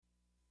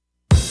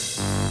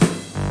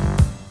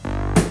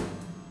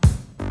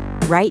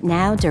Right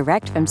now,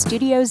 direct from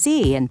Studio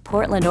Z in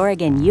Portland,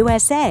 Oregon,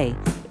 USA,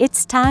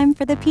 it's time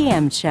for the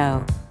PM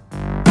Show.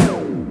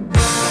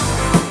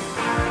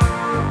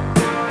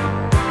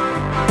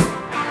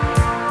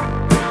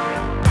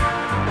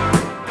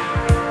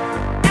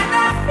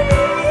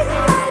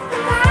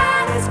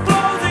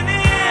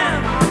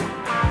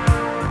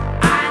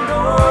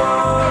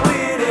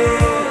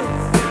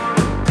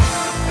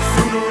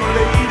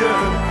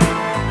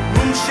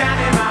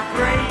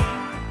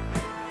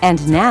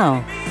 And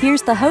now,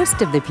 here's the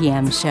host of the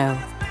PM Show,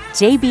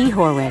 JB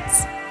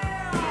Horwitz.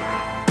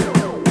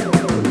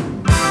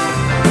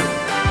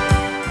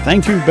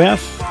 Thank you,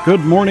 Beth. Good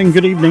morning,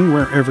 good evening,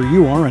 wherever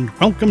you are, and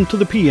welcome to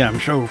the PM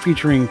Show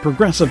featuring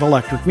progressive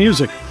electric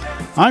music.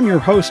 I'm your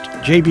host,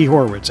 JB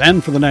Horwitz,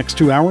 and for the next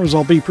 2 hours,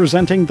 I'll be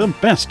presenting the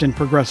best in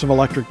progressive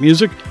electric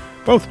music,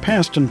 both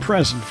past and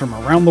present from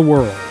around the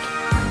world.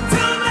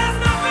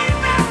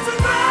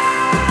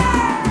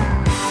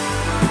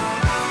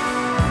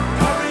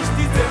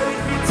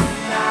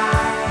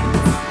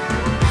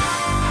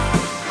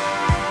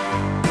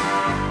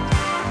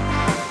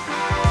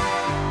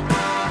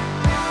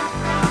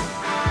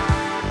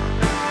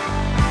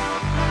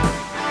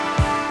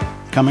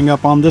 Coming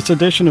up on this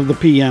edition of the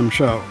PM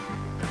Show,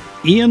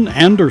 Ian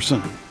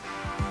Anderson,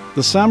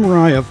 the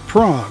Samurai of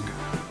Prog,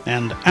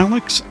 and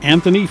Alex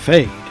Anthony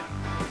Fade.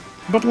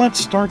 But let's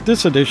start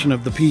this edition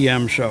of the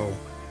PM Show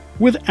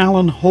with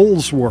Alan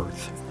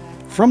Holsworth.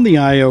 From the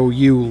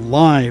IOU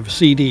Live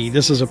CD,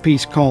 this is a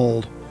piece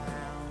called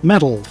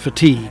Metal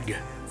Fatigue.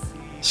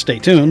 Stay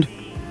tuned.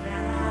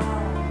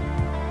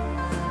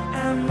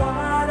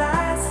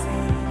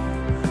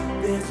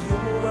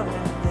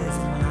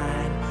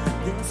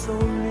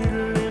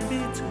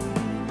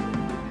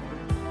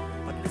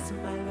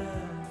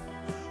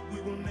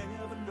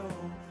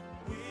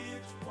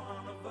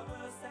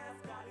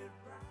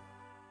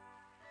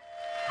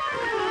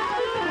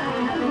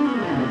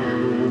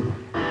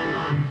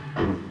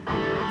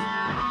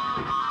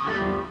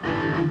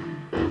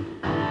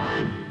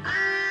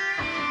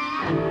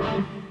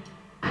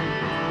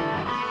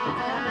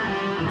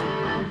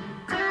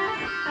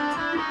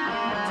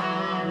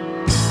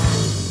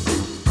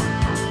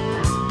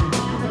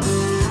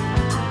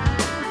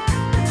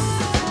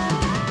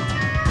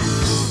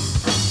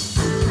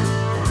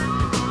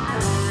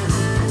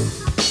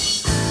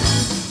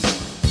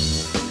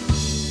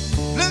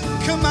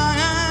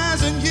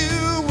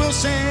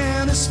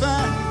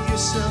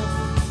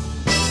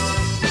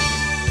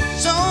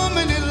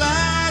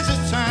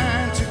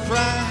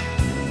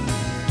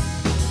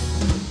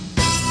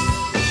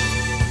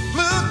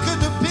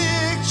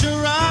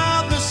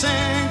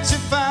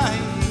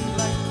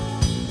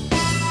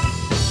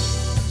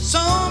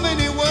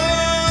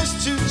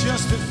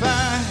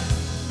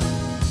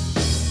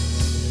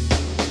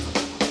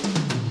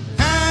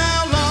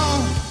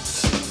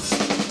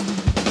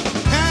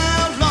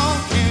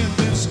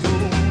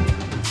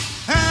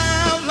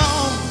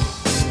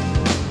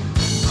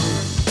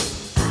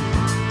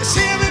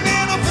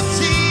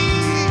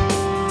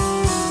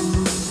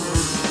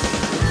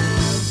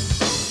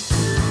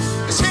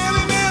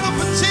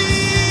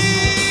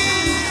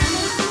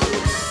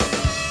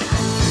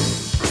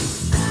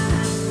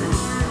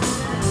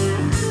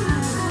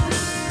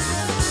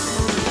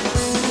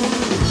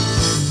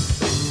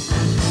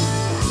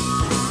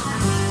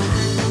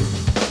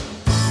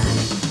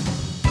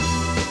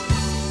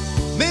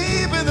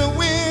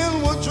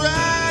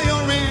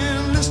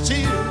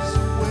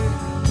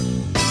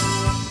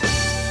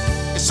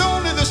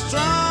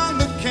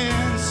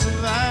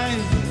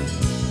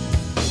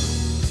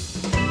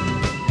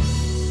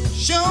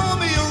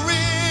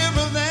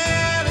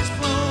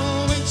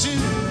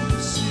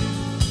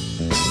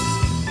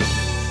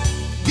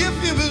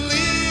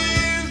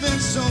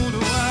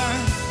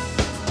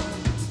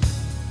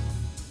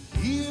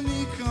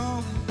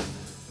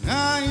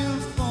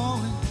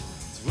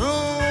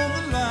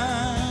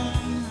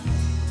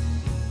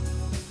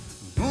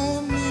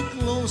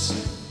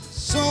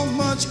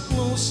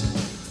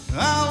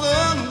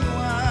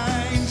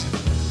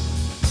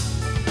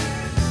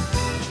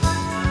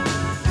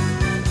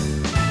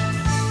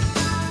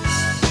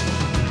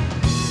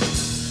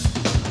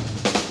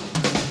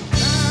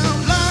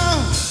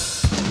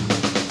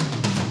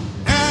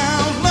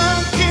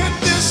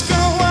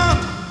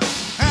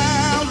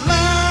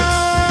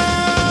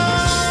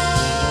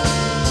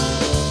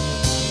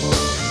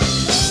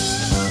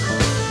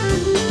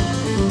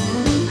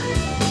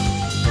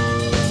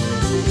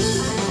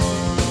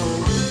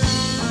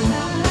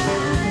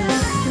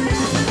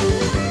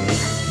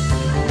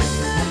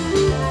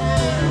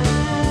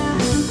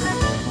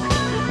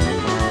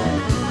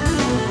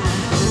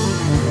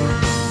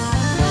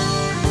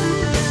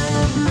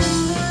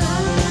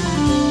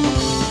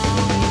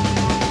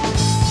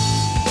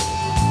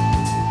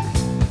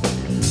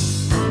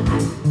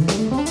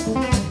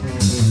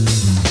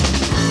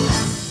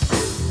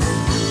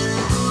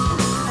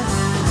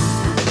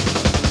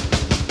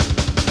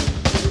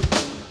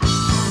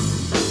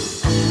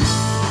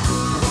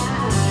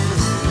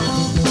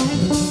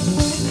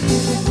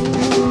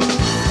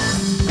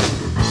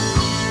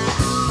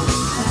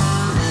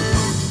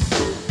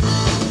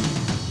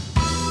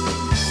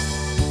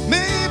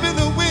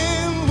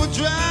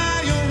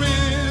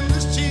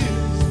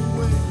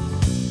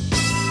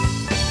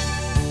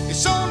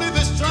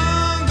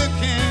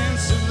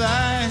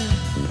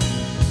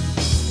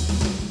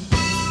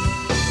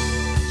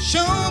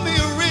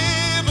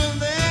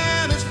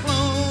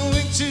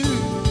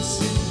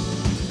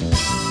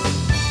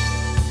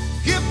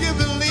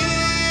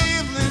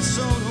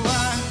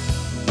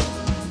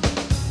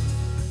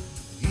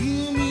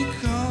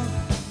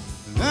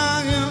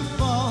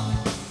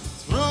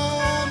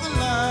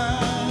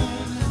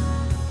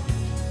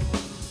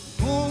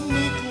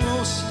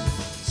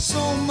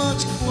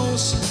 much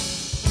closer,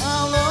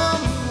 I'll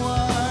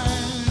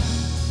unwind.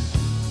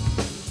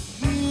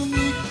 Hear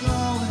me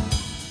calling,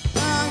 I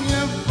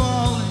am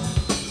falling,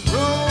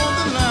 throw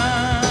the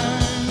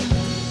line.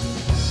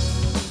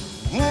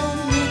 Hold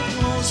me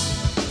closer,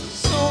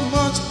 so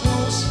much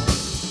closer,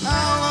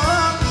 I'll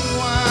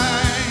unwind.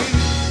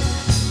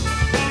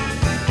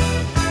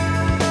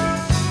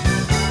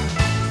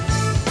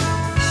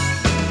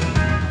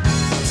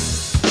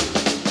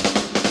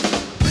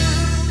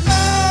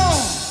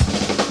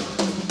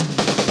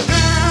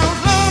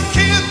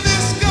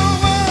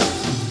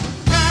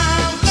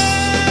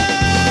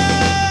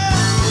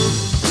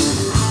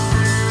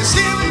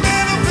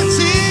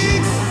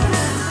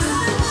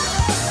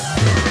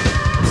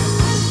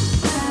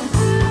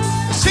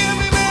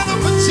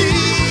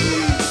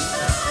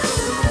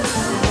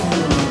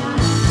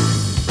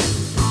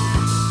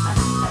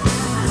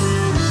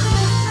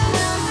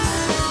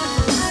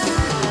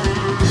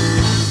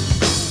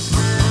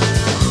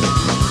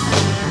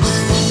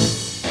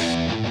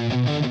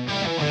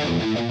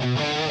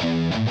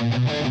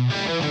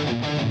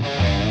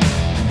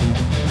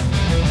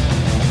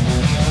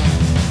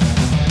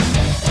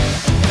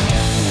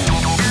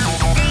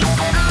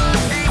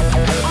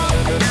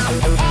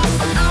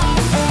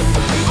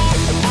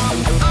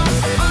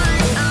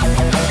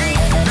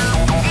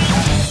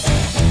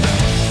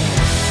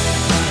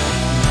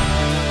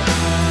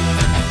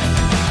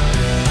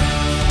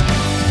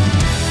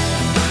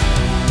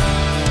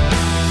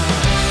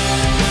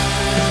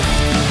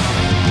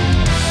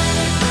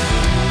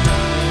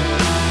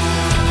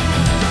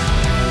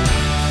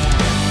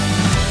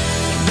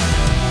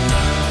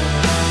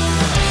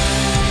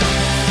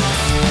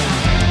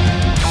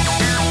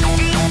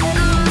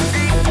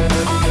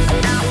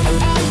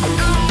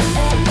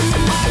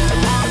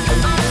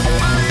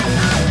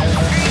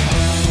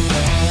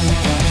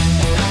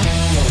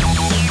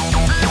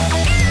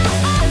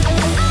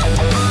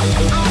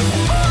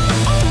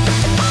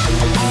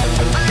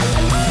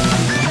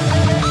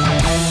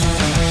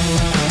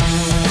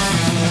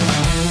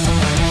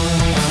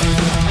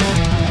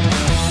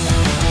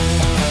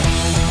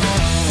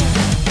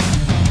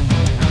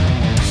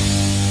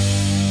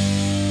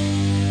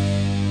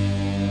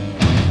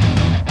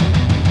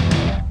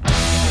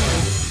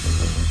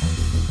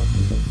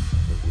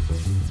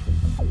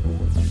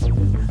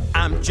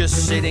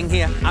 Just sitting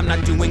here, I'm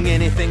not doing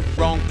anything.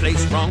 Wrong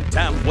place, wrong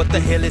time. What the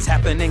hell is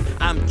happening?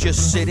 I'm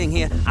just sitting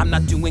here, I'm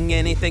not doing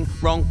anything.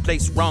 Wrong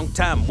place, wrong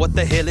time. What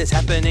the hell is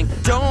happening?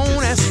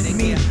 Don't ask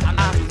me,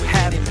 I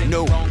have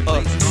no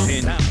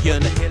opinion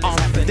on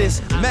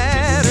this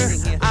matter.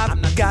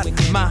 I've got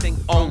my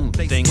own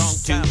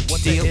things to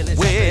deal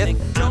with.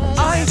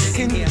 I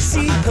can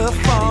see her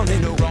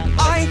falling,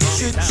 I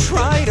should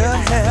try to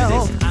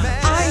help.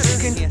 I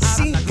can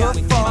see her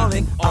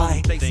falling,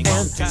 I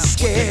am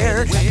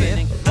scared.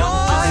 I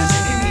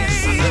can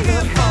see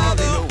her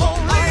falling,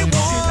 I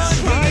should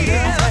try to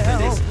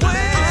help. I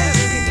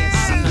can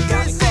see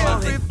her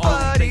falling,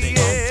 everybody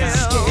else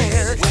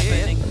scared.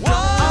 I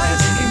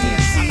can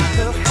see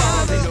her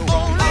falling,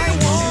 I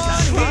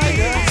should try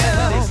to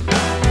help.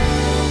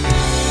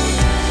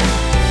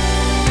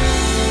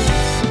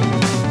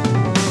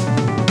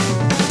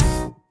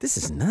 This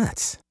is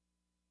nuts.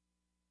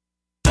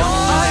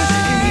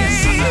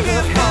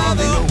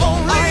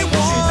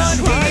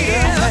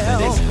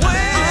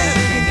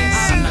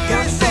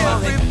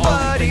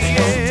 Everybody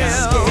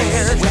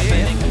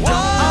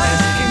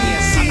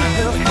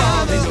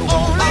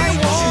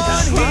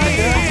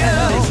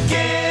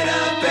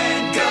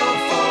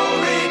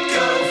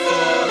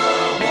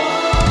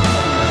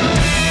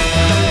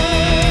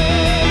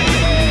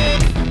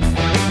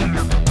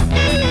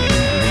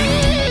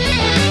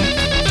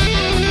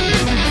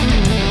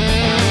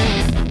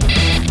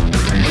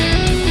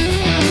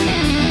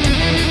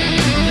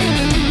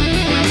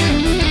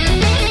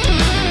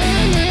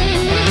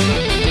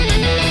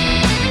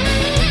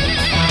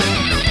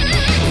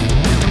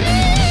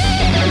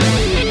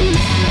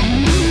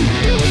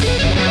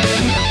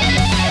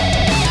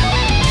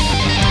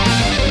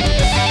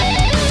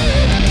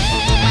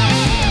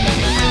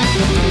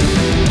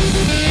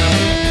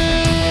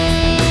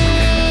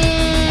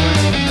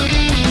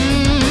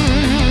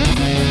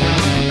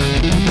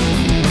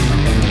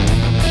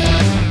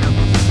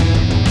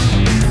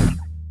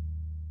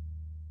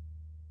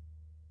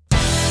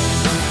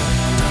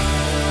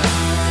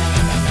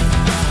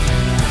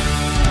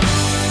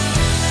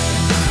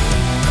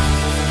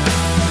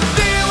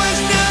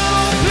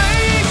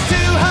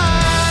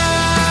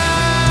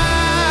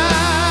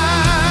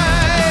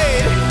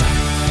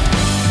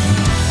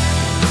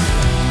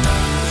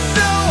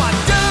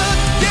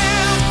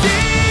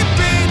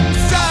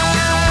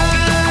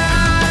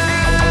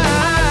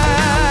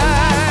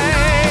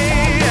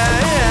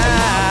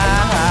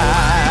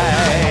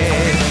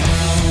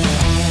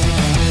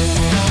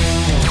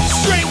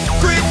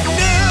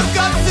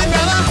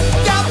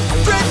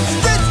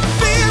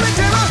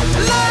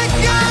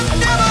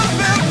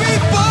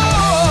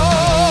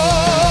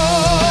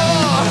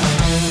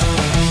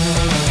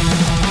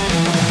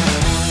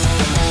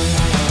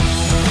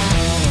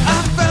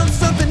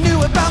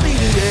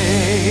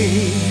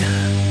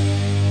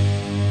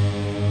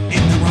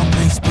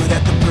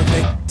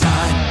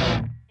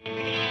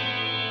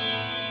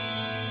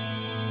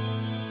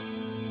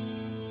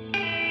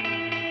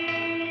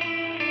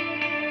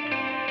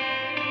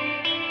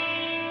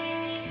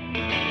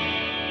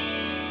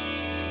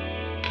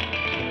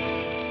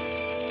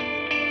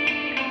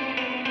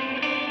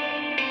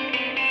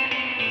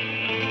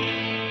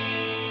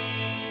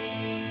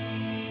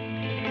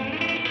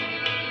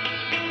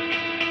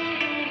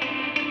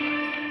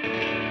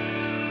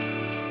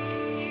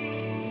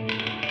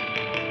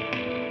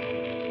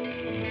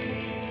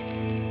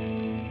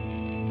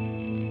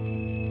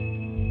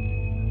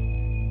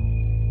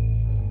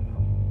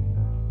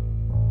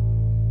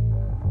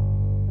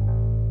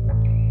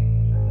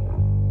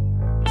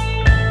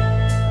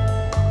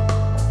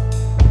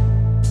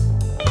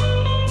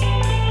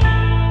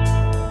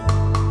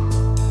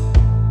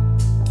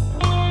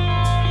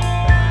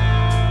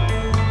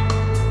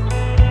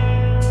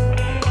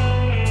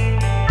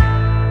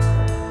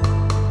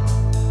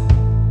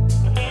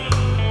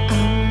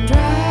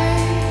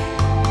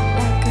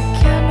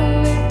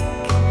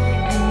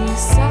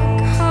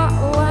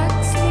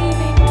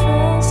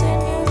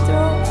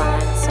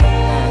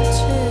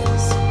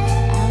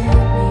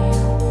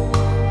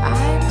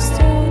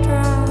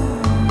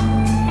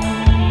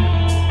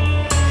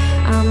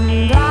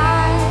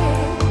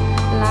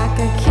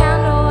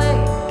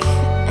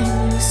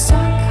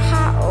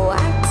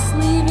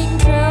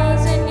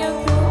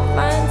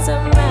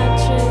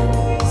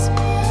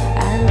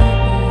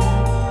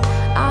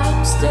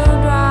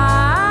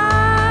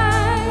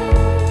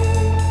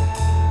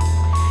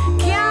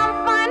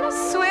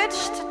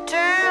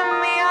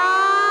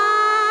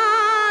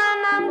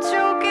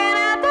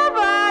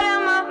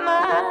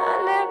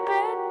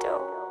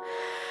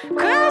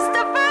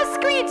Christopher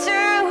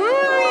Screecher, who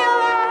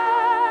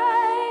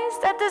realized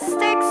that the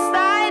stick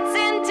slides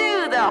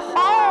into the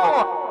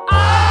hole.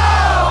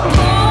 Oh,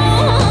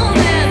 pole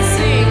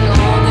dancing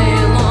all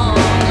day long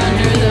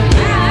under the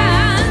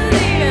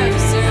mandate of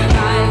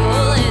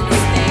survival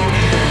instinct.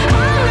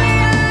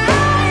 Hungry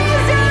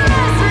eyes and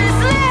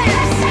restless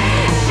lips,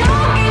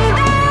 choking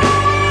down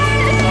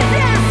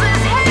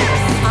restless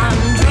hips. I'm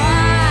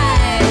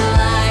dry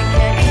like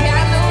a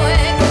candle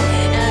wick,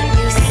 and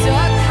you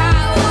suck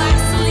hot wax,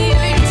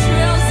 leaving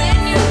trails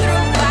in your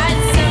throat. Find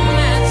some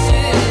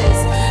matches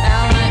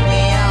and light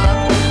me up.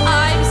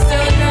 I'm so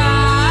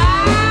dry.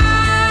 I'm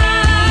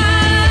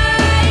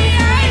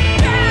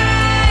dry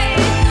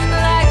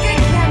like a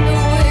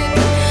candle wick,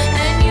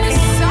 and you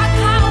suck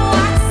hot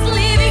wax,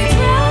 leaving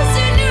trails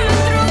in your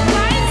throat.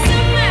 Find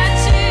some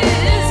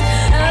matches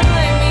and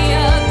light me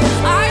up.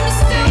 I'm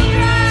still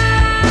dry.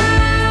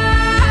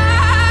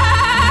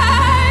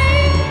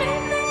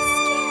 And that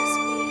scares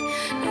me,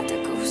 not the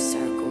ghosts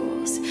or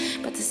ghouls,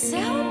 but the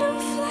sound of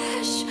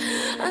flesh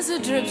as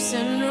it drips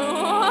and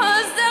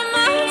roars. The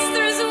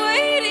monsters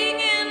waiting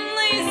in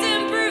lace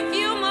and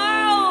perfume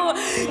are all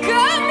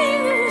coming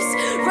loose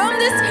from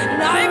this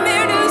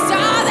nightmare news.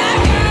 All the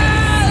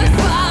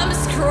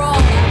goosebumps crawl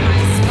down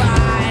my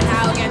spine.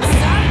 How can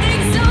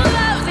something so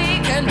lovely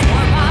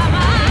contort my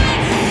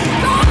mind?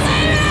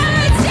 Goblin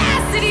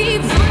audacity,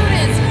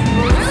 prudence,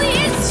 really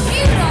it's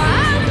futile.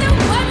 I'm the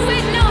one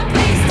with no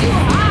place to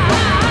hide.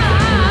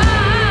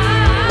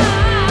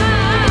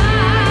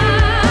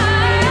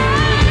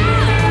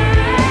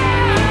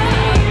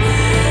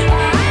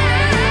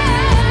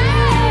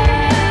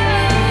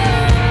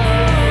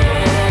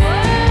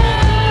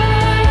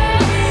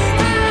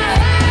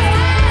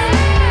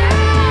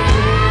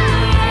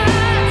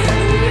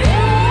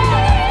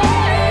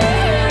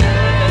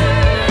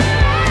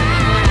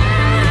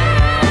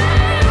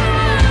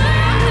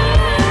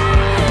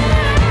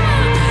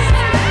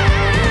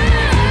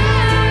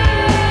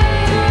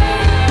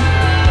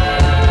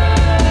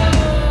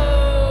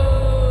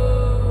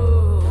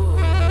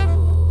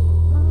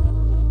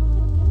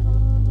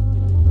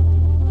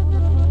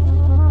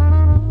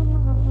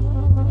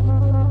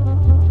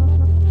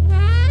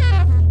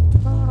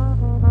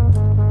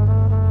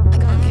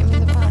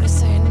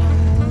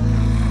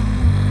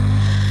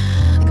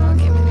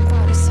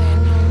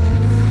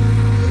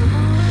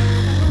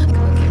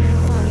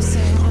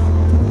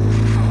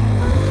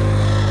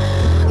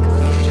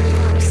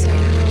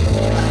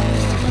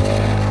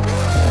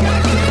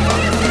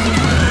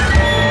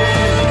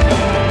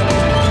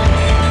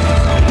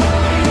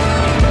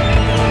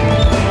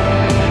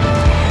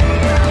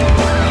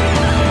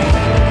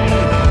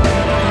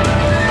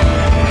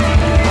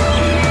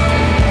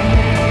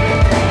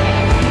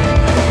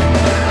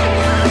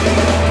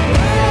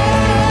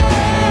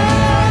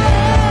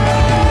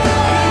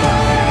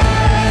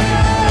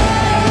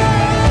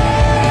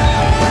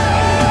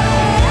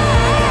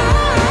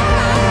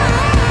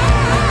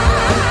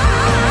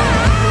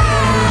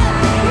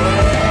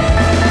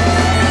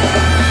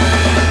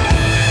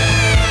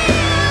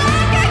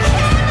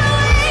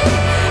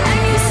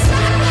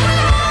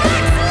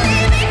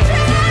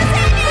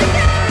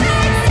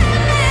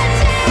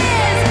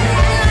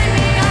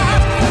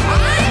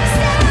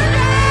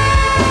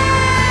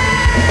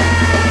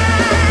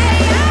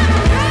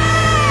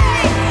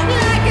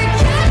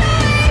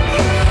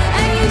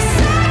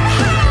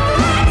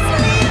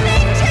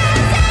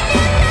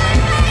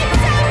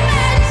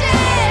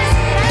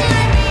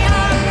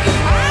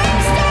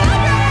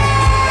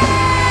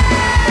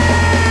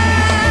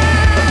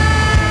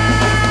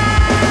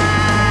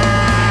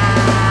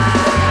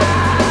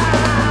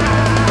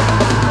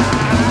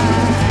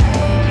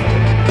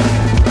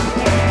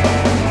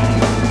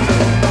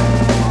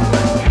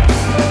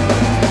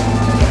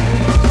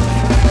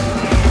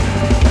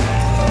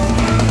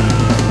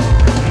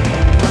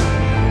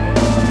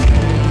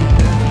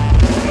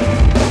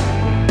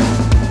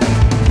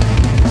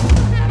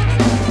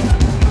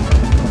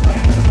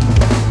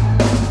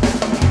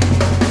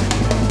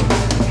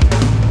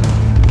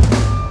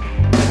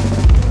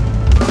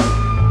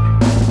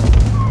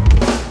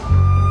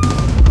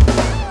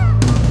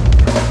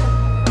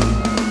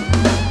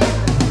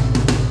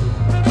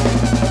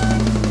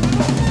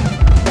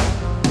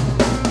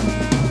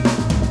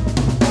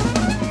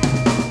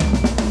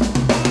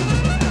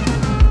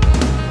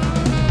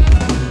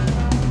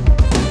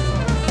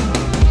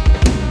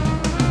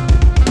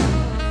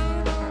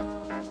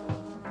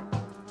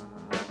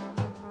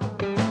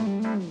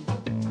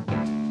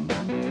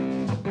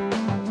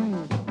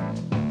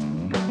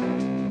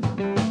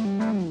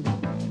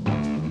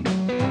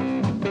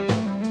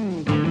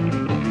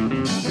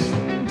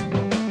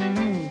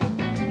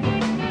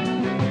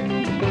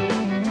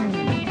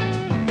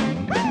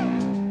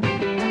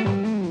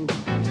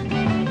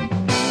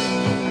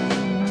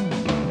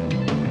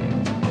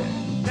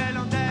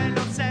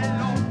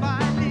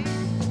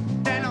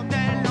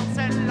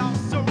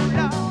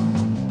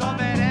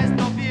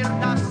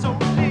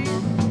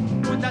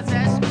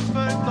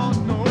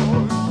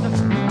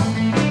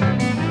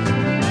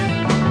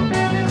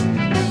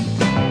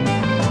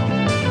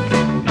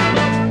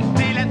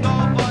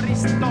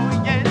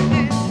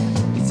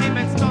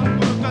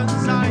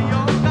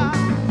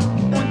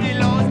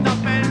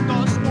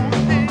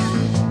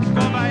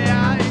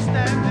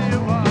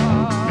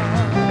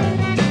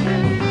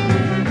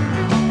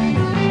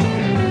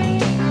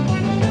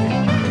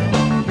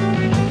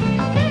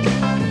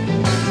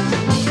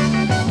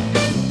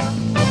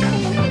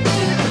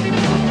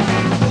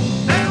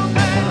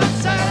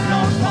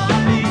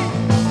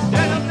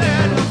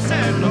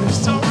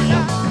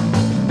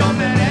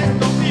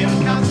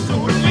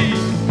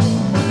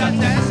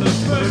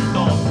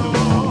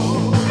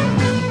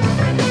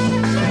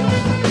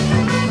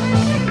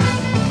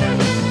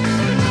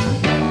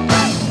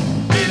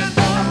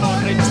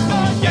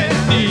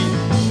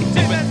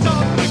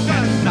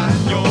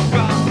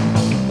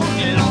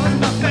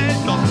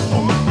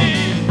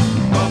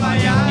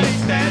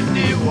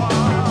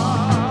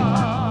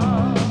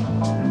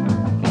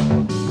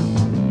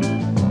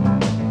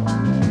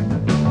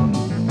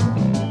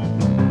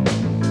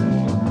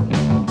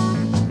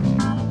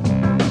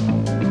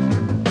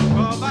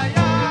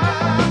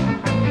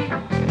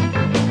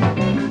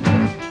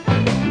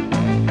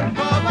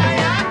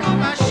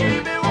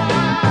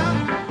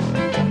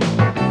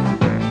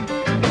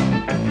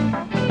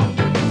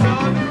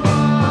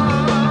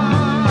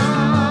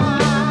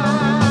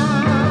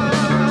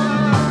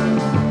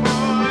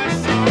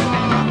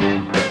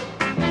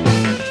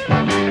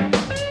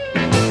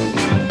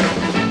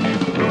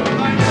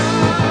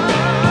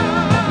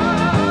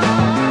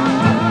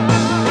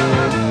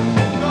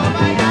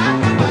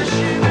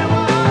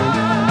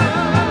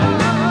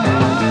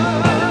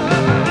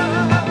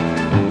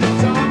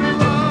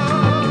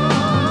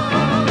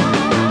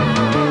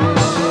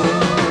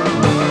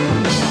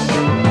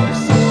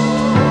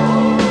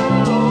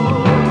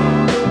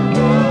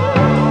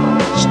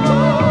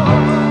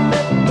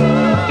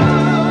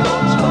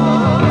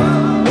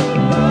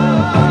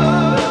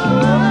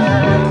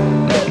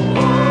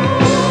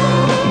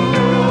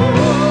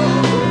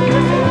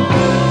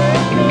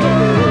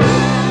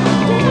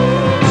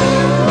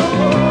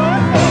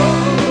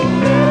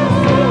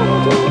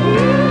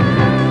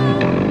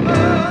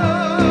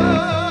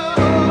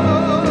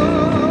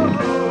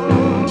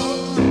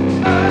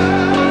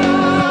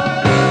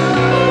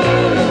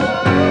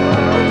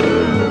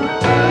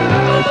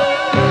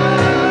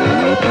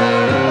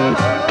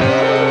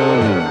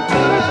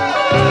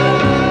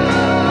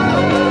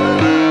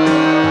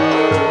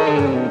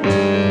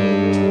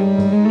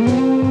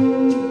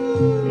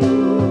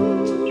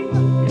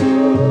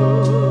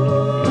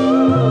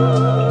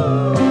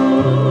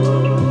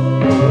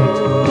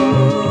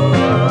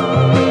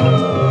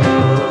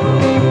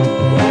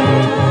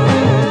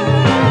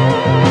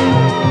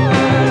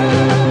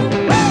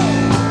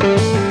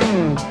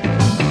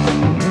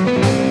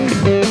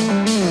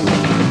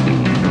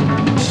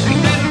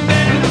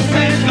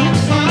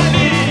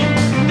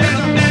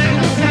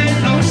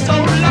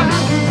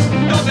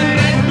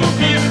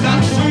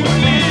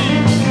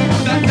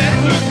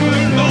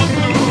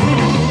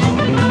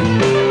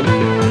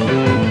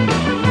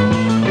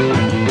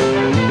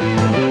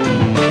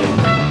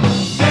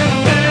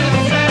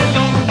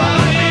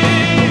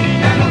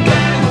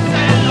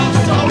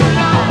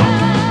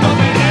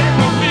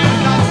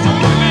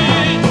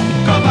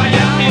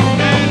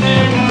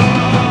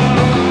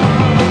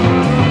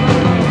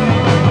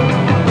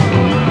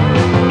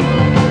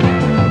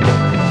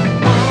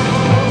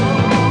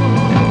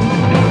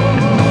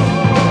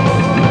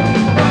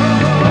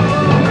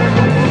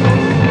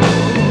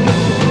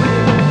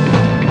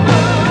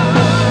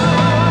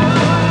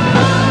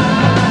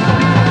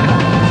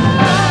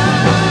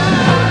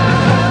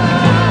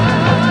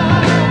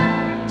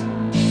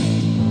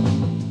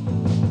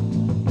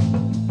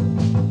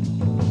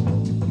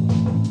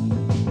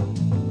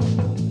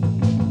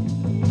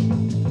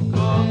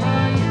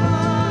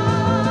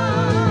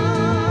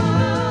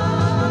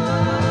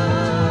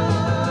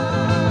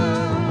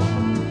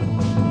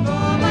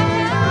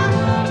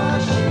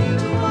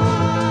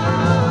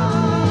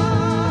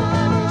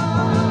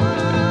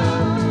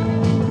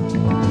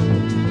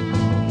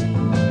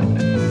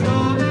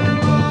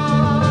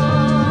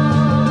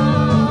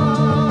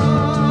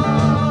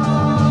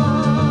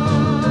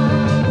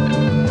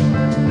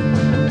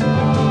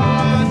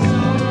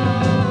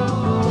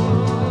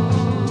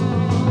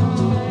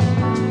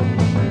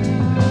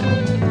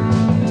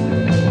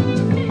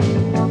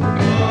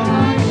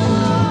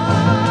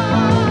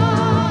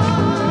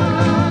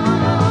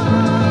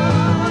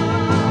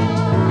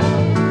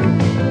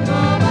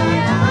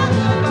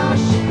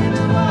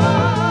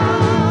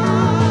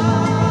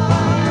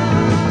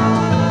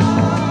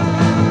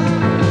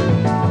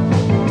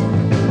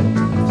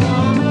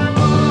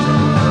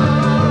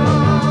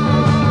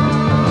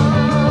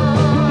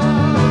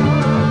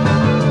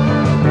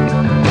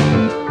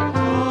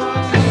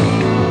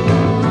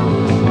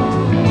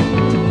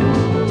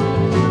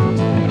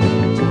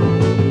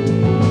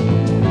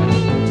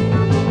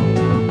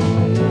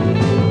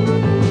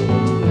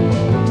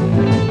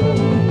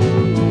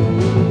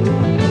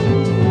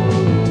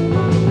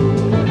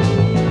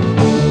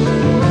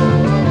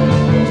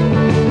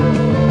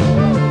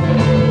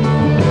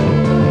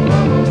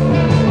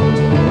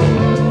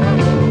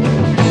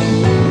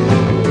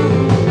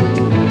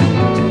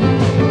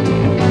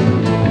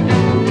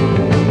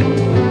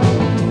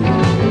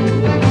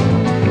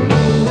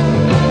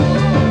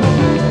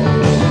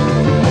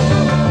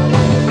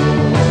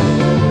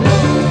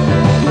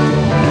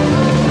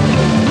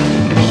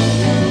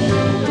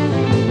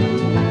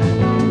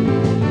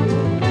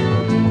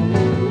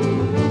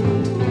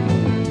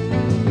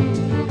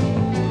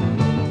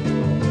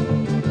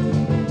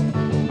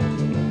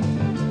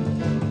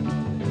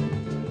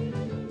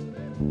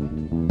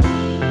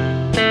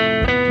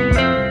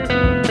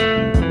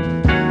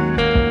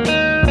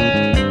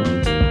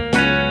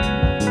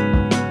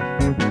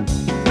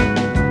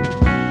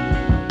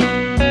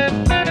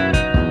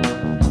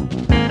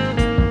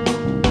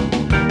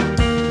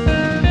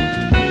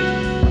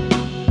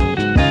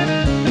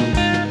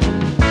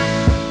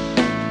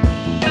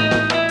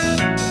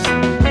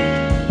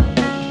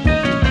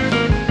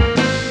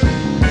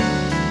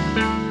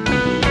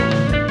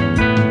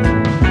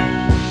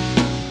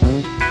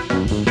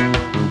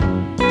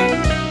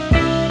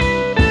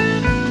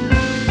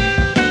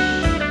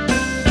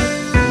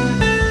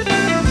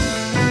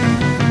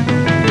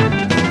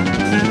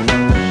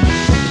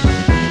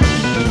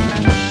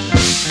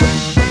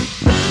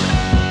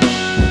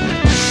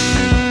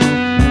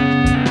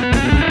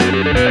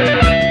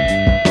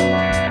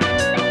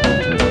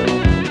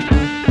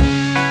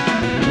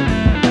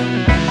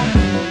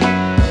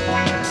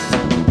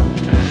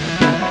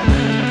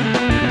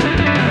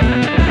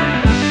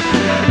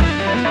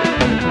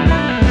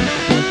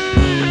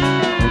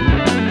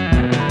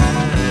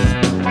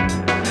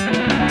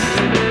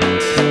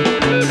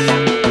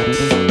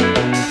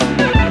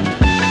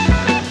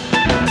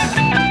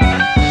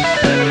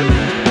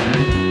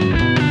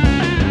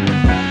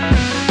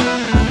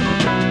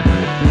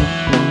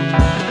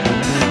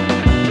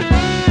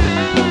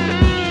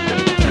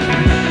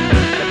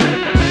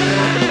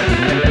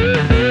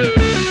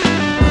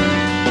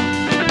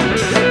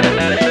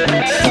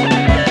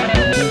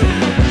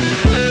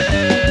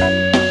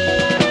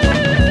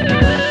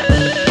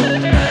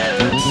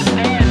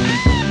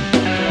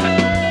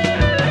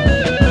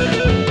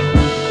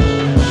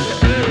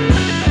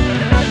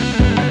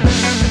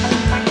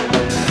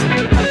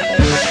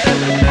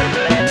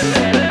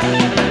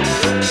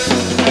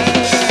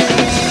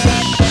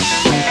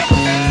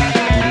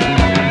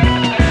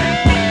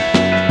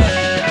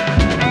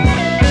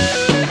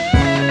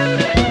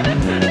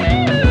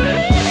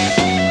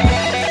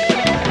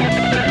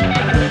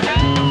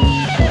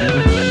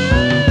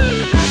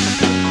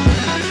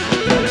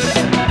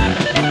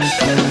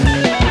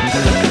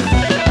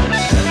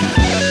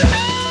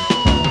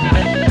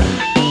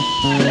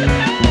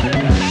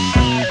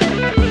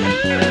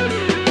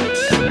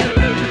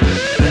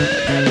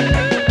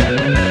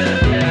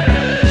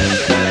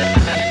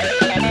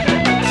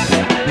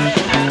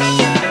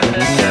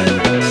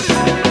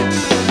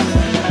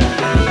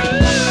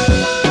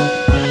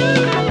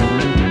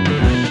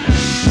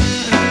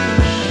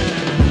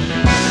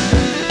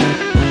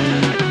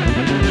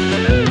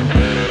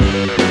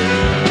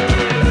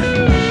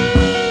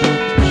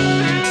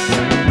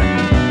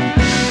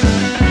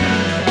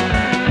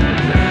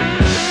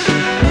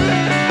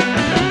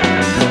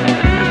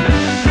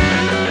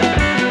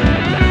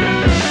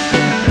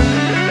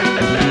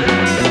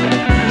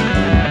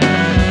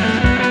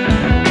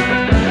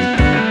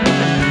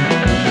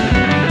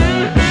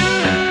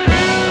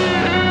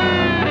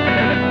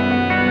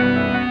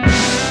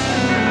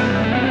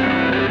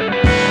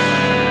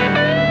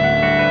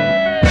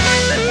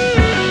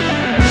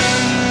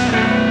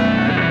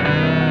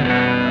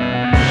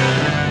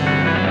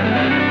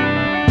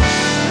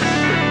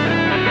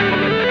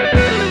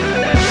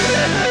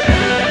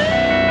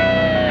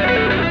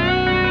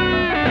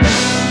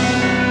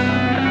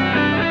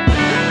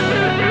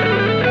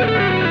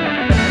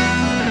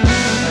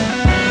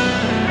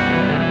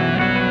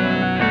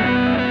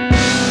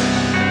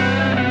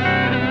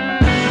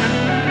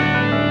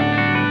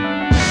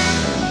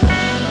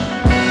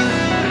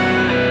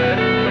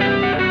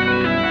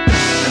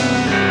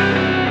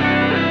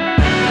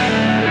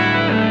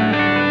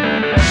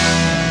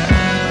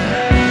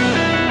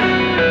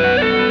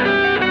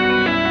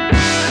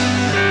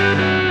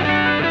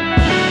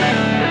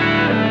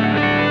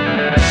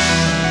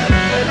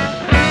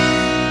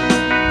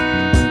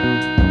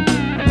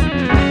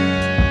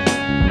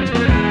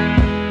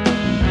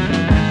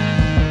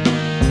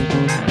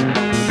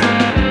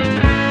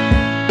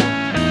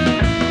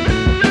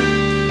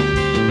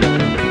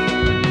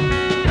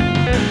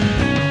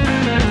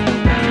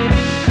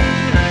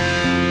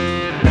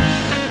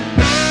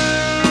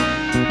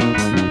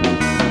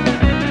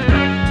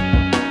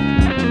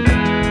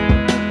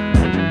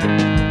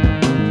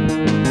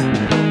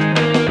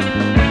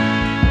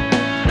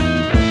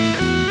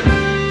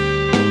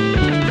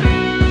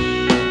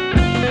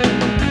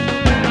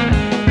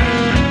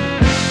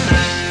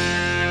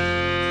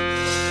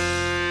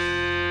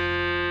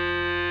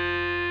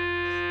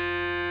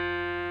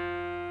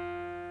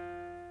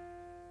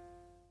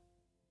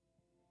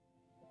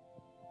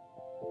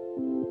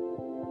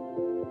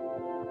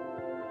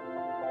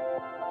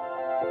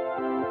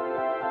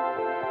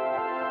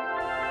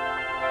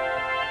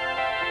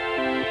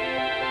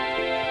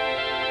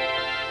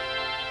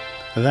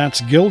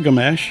 That's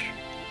Gilgamesh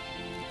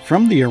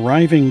from the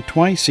Arriving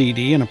Twice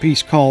CD in a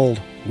piece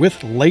called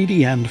With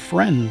Lady and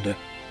Friend.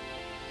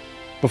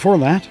 Before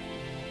that,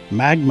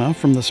 Magma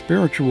from the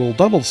Spiritual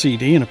Double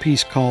CD in a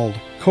piece called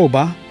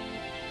Koba.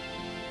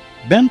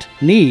 Bent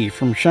Knee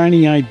from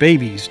Shiny Eyed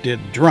Babies did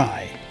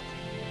Dry.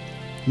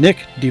 Nick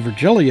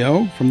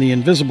DiVirgilio from the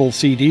Invisible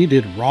CD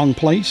did Wrong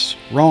Place,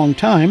 Wrong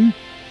Time.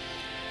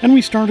 And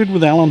we started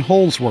with Alan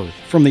Holdsworth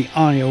from the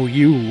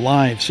IOU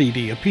Live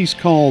CD, a piece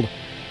called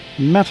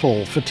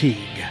Metal Fatigue.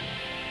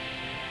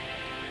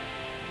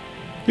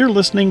 You're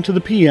listening to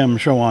the PM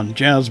show on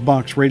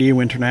Jazzbox Radio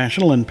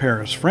International in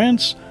Paris,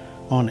 France,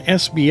 on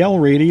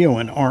SBL Radio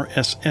and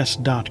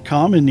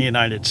RSS.com in the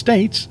United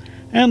States,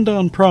 and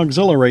on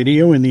Progzilla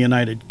Radio in the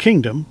United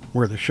Kingdom,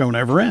 where the show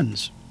never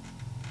ends.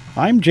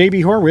 I'm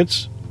JB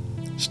Horwitz.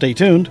 Stay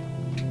tuned.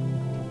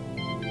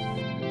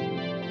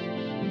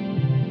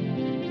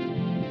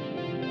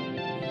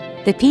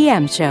 The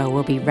PM show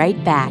will be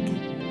right back.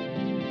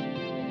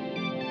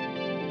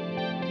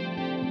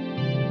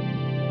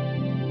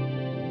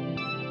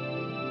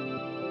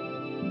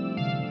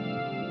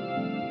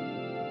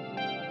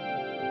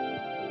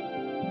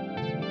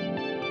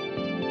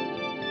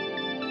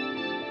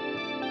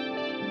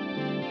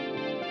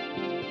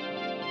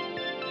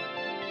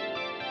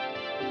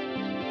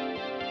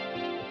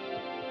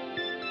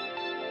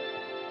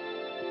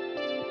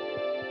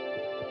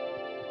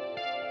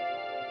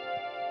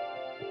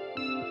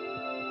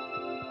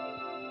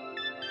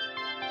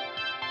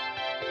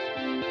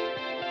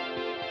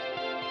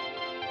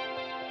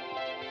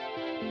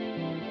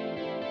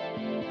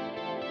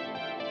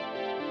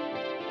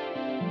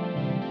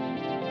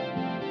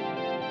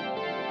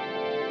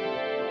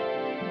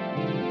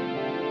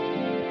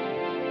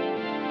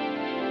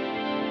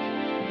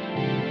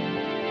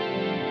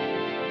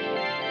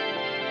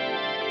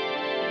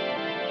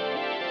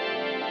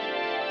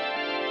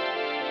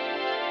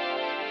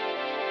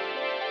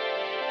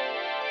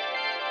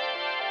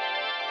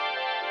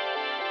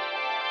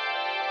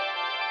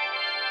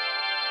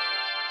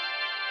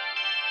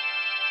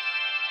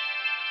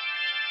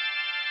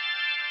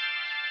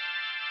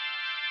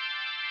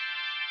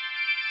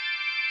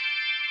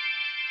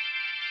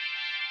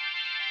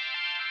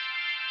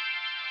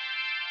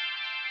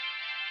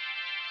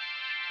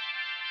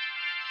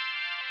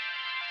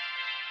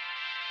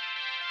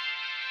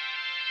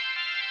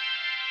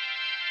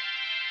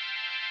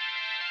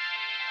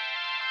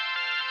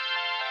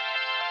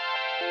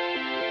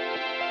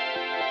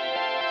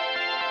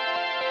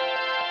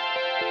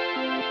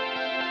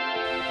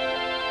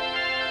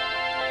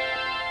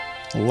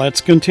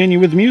 Let's continue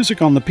with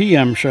music on the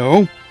PM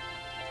show.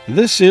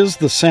 This is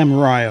The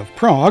Samurai of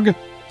Prog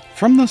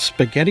from the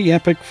Spaghetti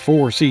Epic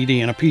 4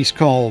 CD in a piece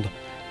called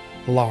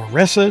La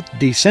Resa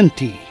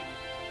Decenti.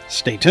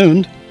 Stay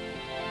tuned.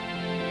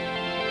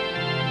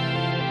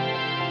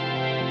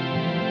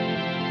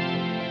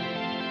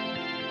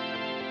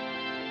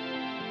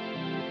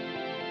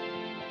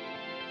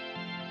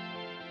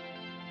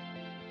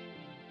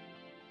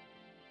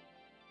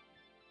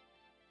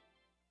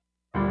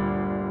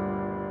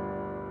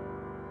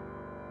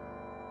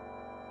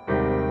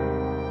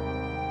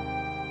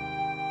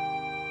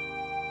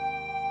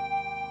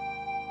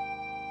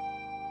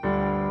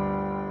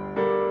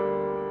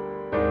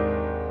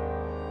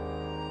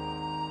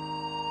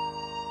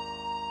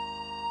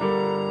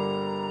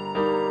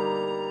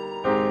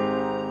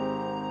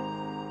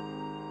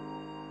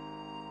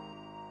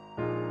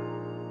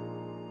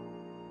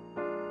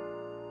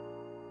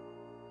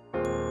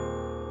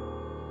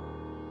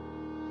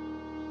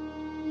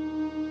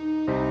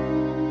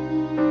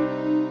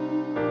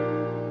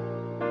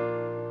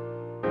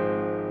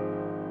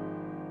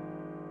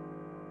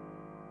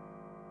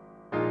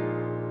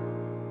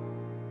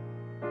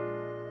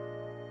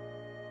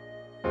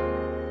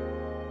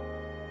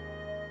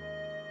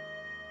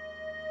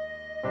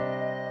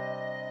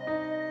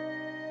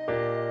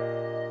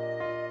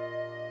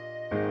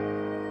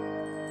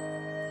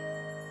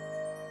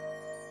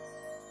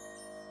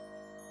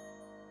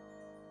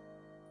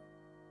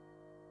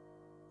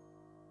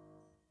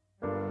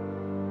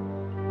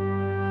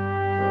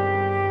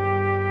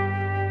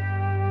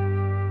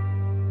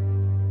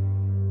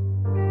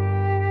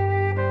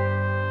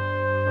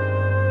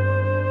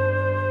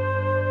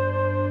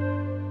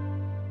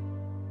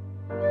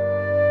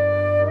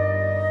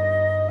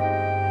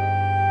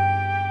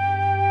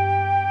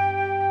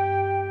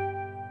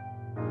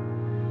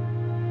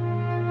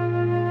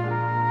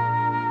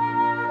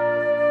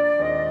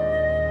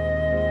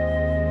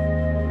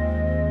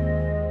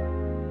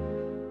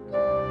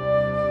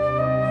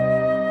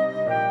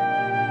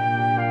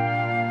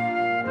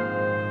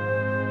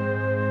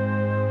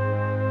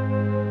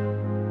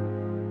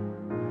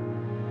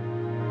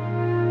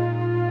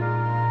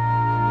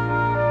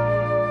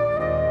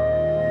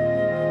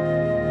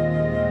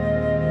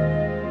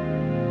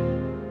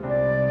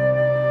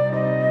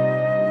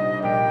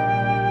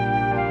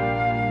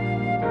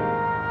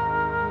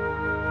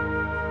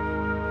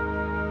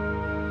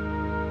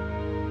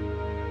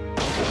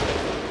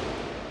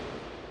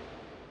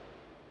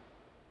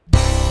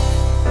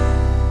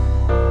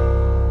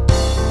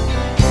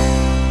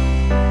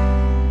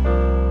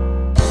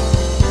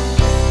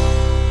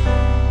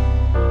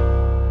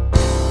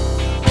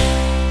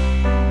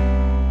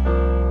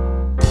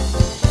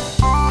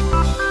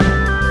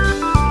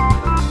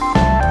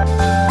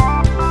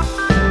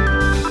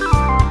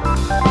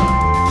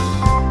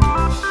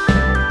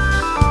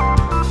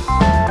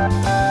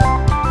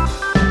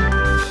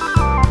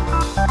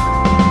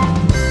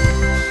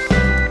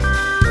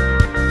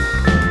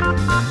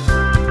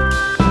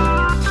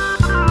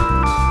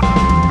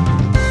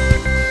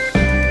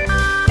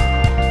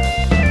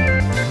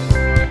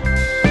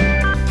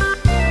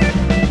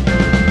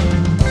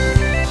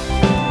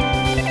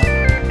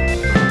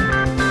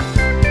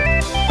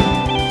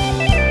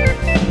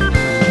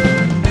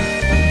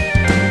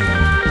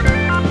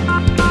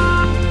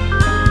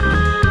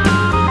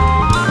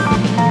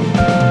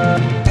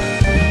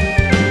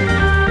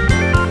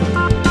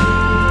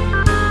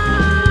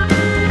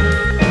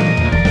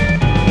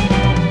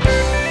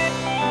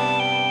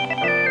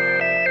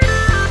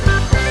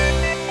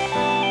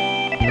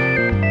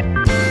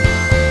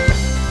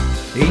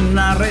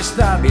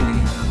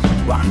 inarrestabili,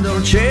 quando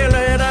il cielo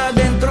era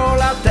dentro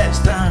la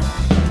testa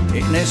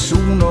e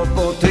nessuno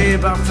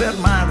poteva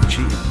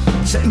fermarci,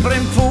 sempre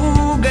in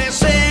fuga e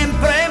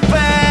sempre in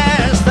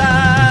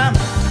festa.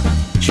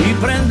 Ci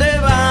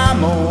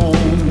prendevamo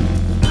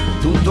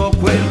tutto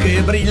quel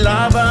che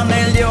brillava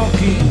negli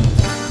occhi,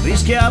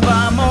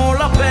 rischiavamo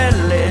la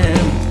pelle,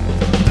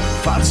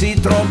 farsi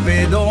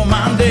troppe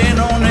domande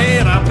non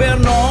era per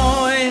noi.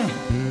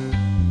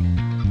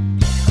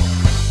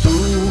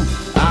 Tu,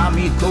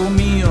 amico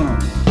mio,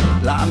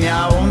 la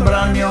mia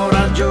ombra, il mio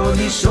raggio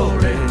di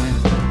sole,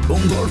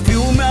 lungo il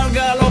fiume al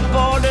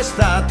galoppo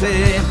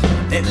d'estate,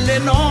 nelle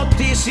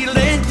notti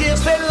silenti e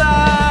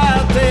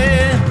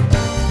stellate.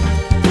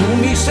 Tu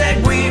mi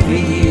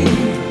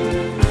seguivi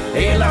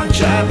e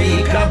lanciavi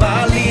i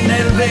cavalli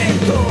nel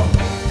vento,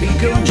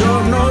 finché un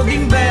giorno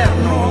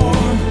d'inverno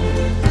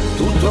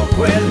tutto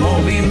quel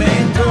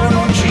movimento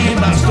non ci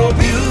bastò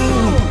più.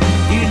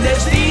 Il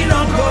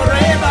destino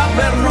correva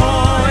per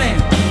noi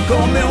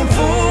come un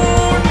fulmine.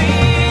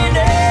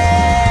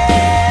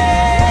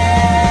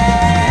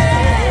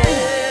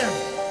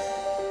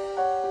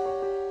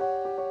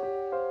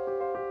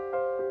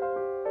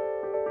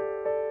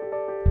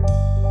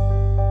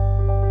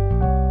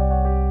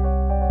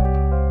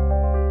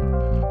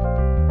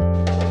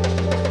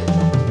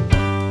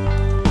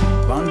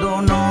 Quando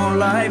non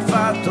l'hai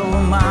fatto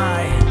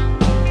mai,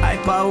 hai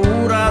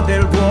paura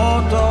del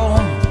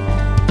vuoto,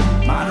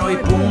 ma noi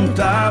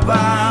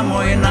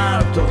puntavamo in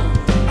alto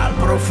al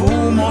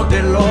profumo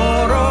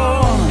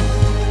dell'oro.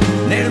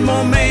 Nel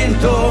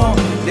momento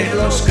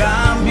dello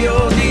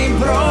scambio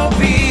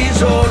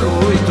d'improvviso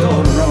lui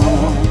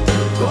tornò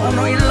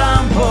con il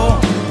lampo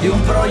di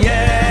un proiettile.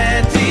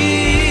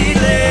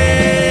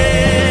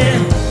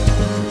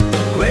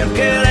 Quel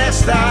che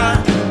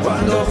resta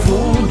quando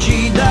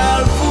fuggi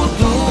dal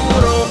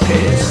futuro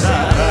che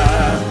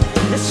sarà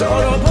è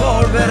solo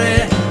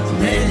polvere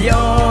negli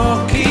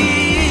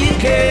occhi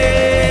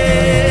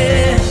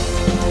che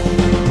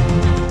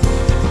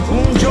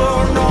un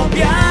giorno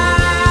piangerai.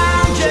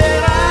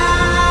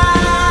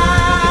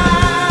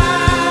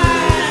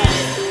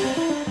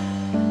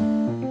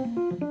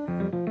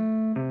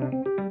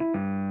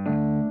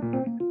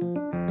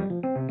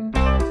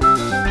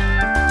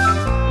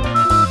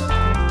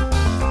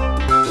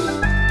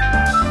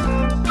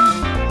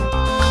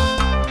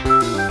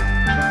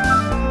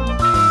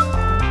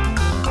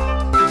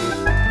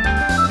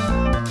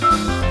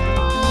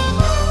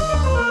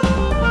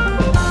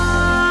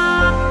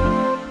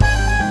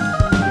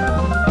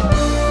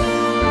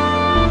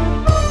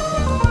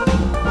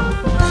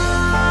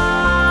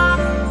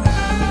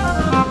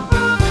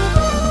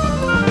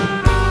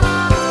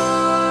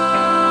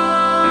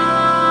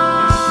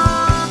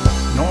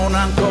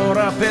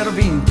 Per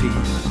vinti,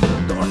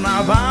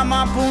 tornavamo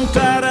a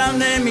puntare al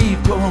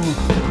nemico,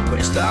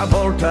 questa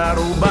volta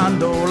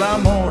rubando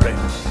l'amore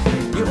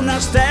di una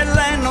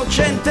stella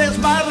innocente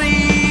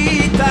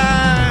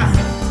smarrita.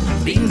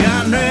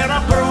 L'inganno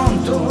era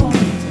pronto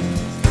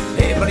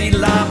e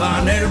brillava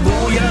nel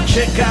buio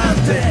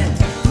accecante,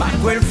 ma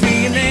quel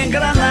fine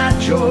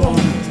ingranaggio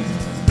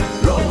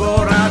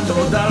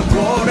logorato dal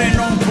cuore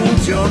non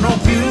funzionò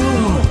più.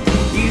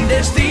 Il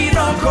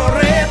destino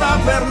correva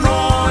per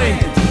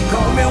noi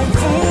come un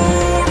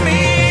fulmine.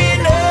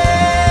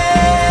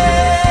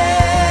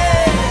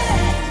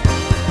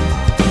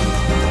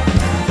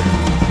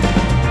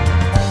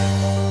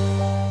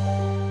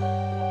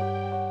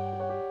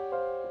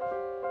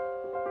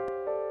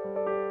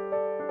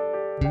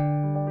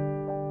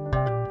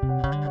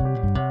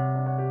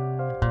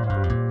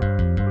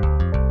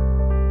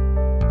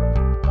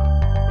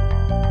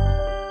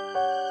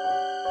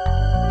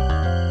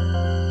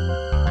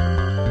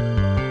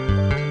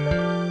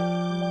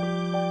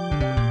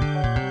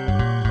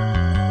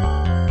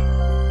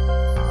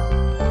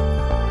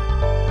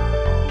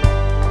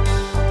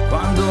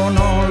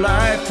 Non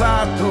l'hai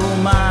fatto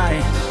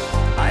mai,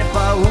 hai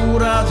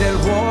paura del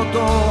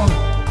vuoto,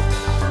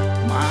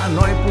 ma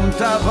noi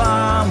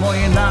puntavamo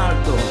in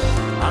alto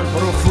al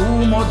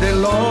profumo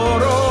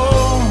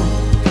dell'oro.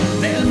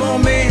 Nel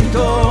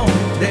momento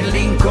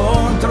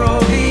dell'incontro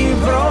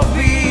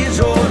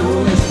improvviso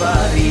lui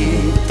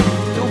sparì,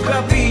 tu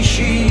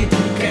capisci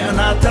che è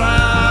una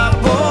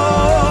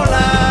trappola.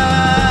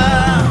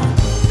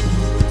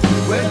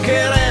 Quel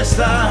che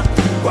resta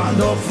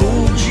quando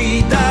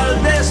fuggi dal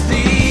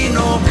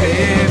destino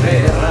che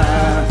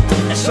verrà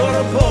è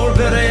solo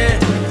polvere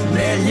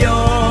negli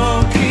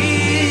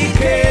occhi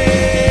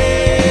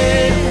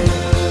che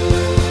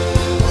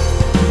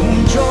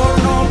un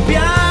giorno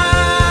piangerai.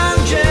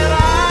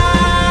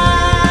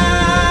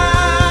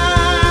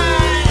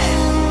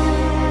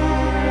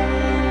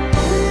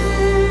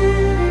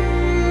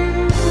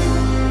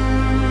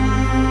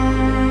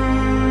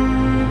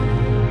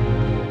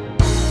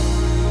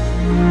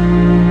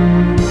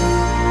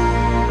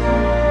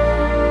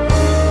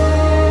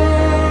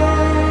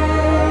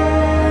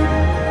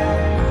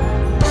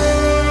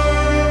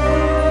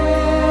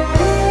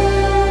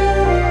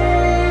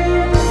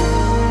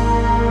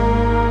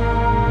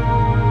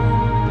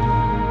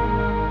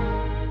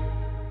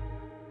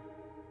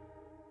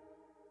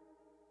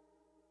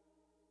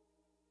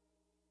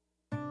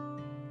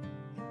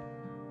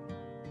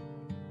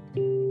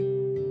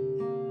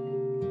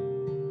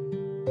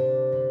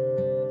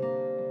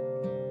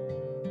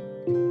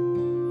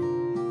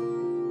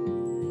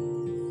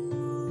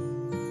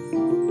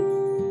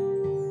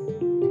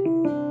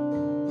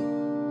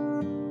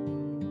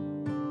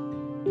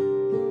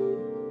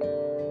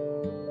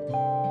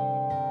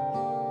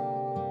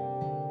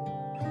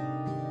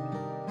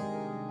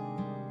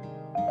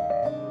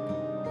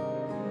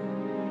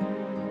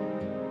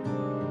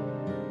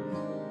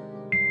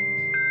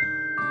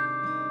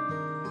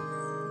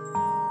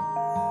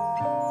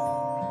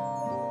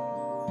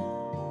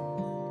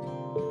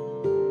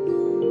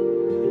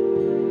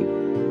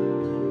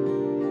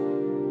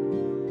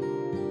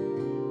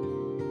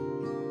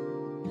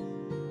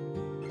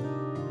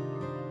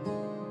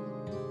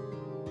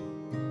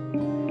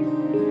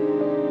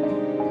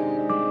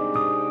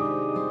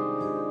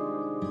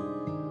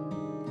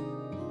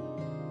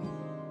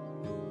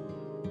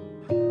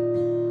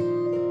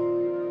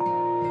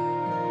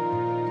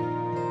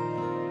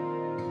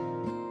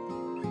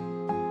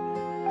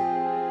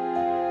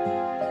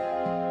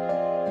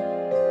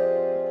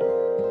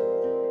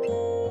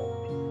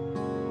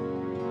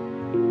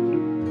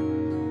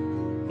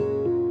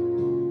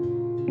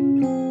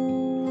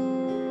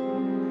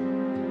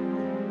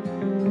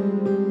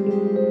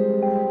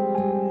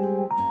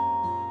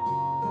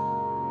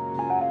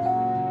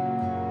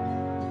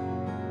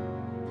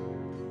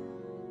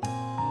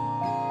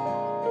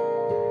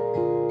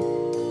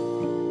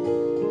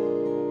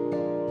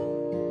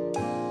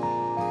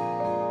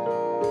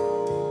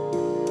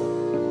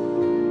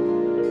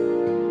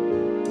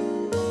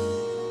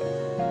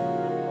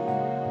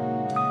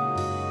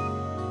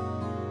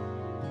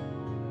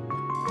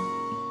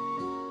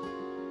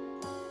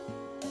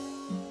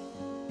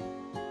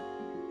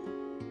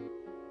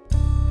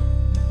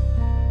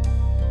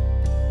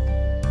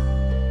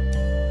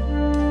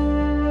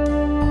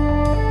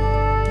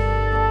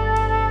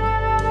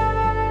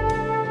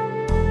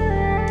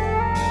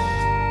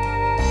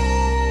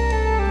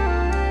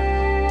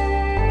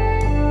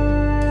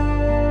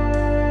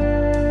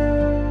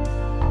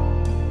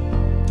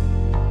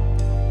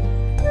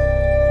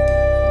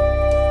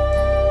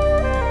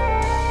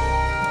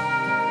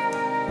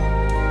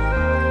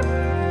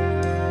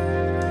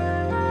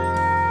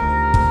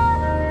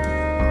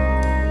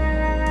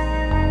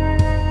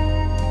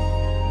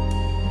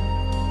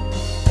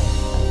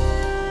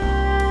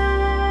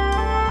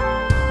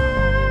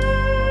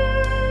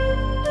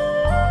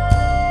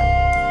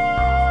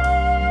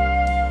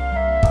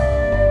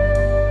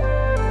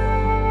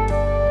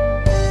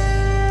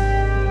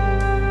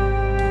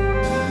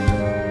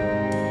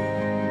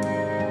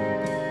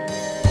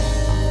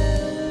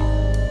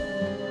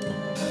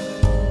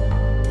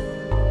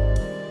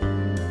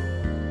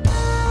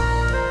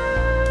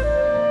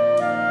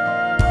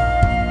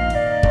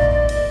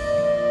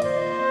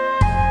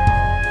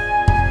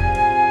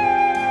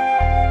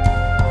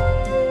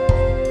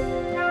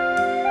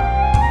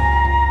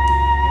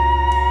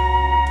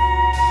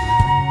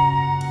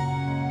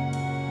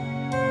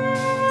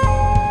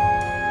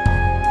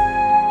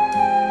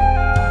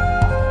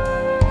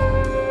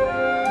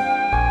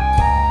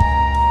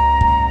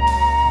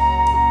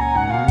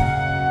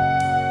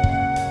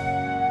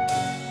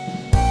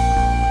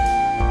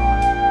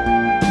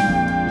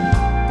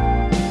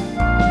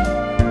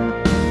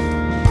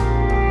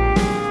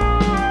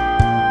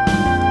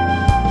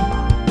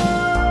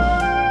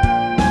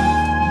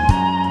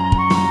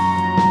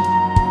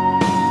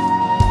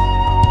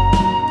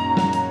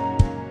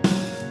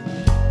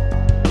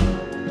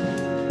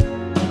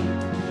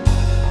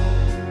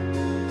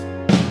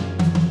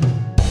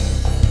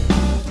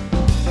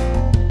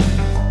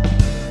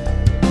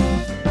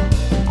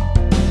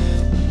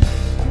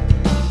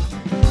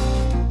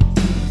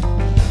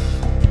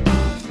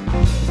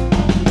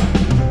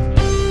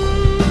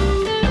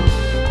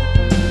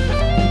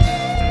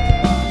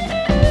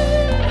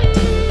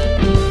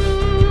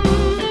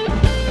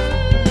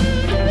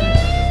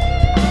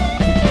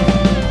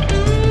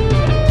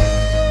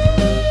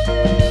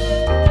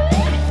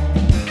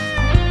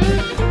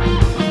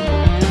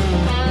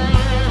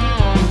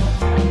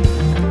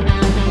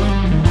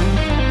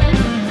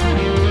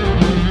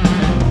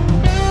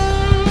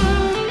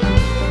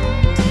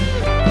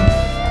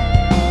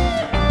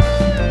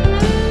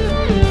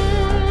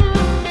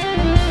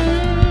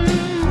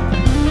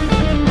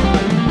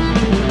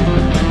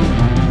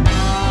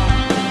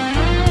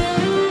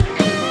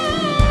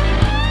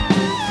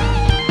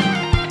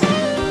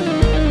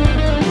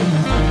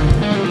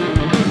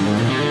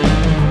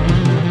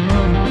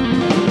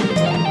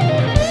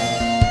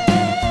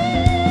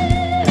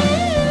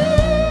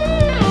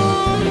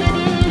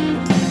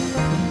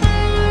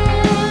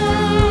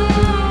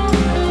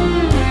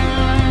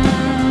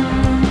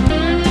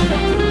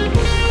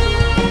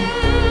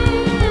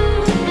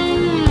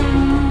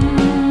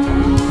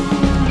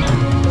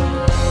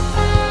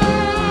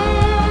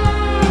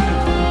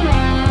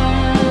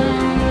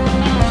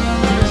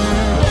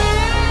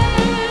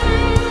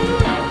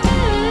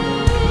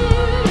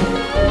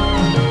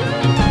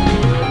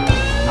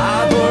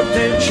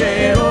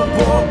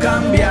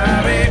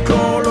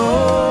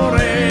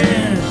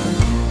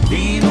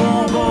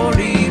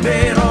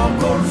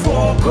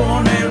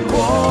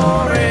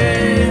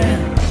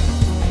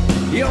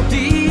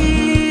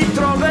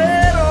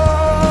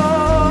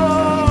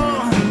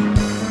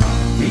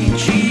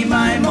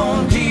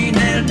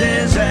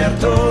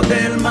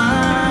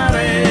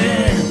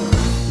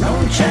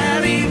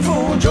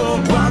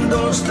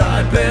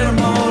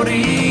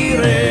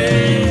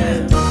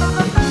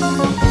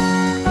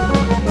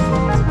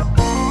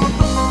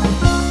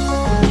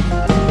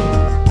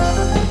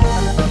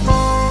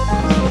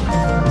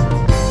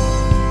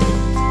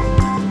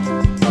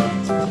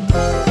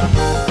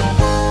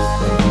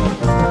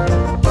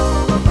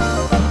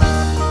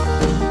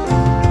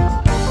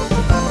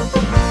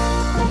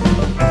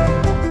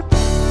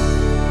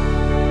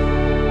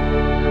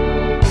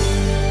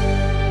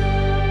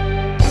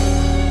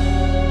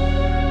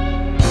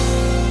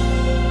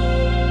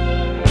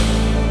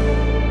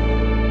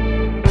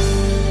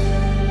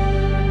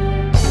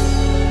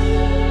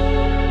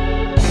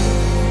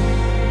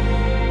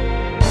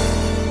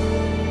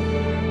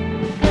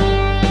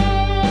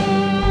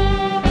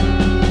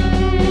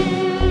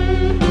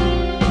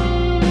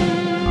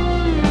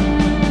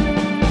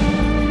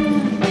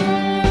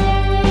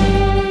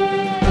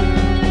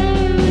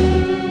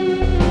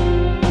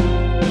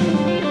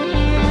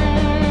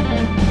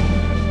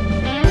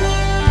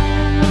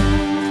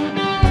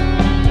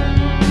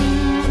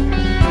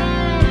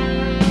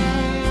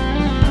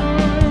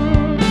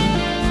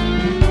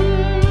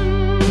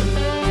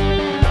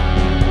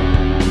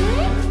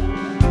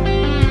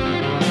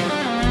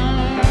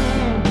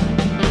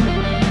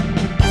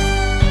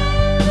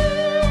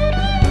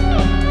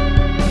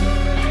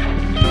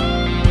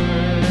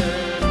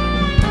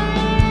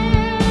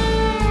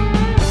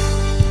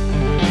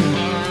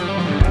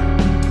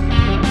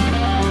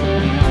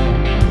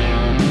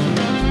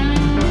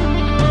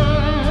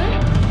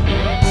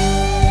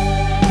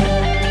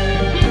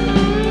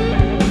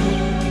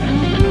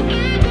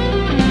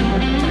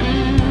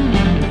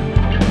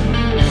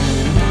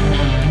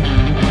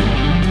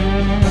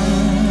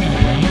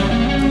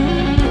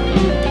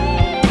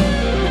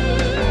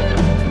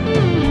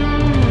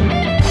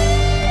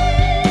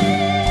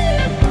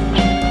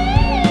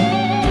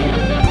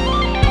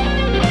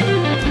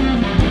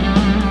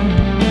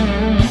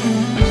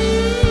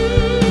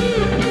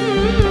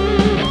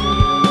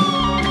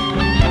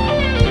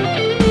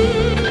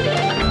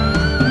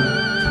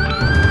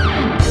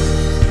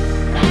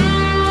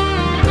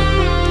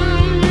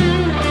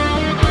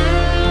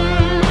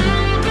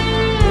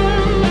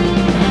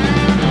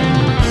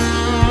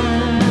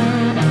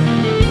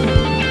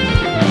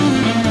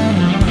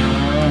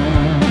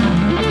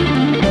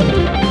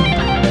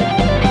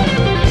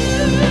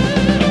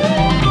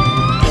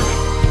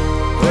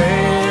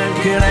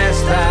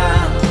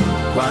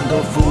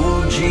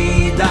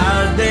 fuggi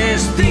dal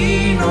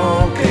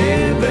destino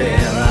che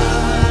verrà,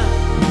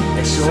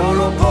 è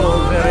solo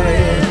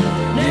polvere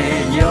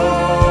negli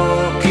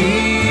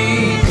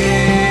occhi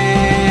che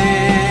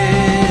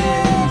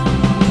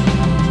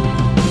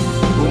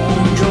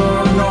un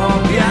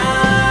giorno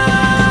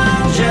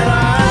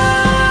piangerà.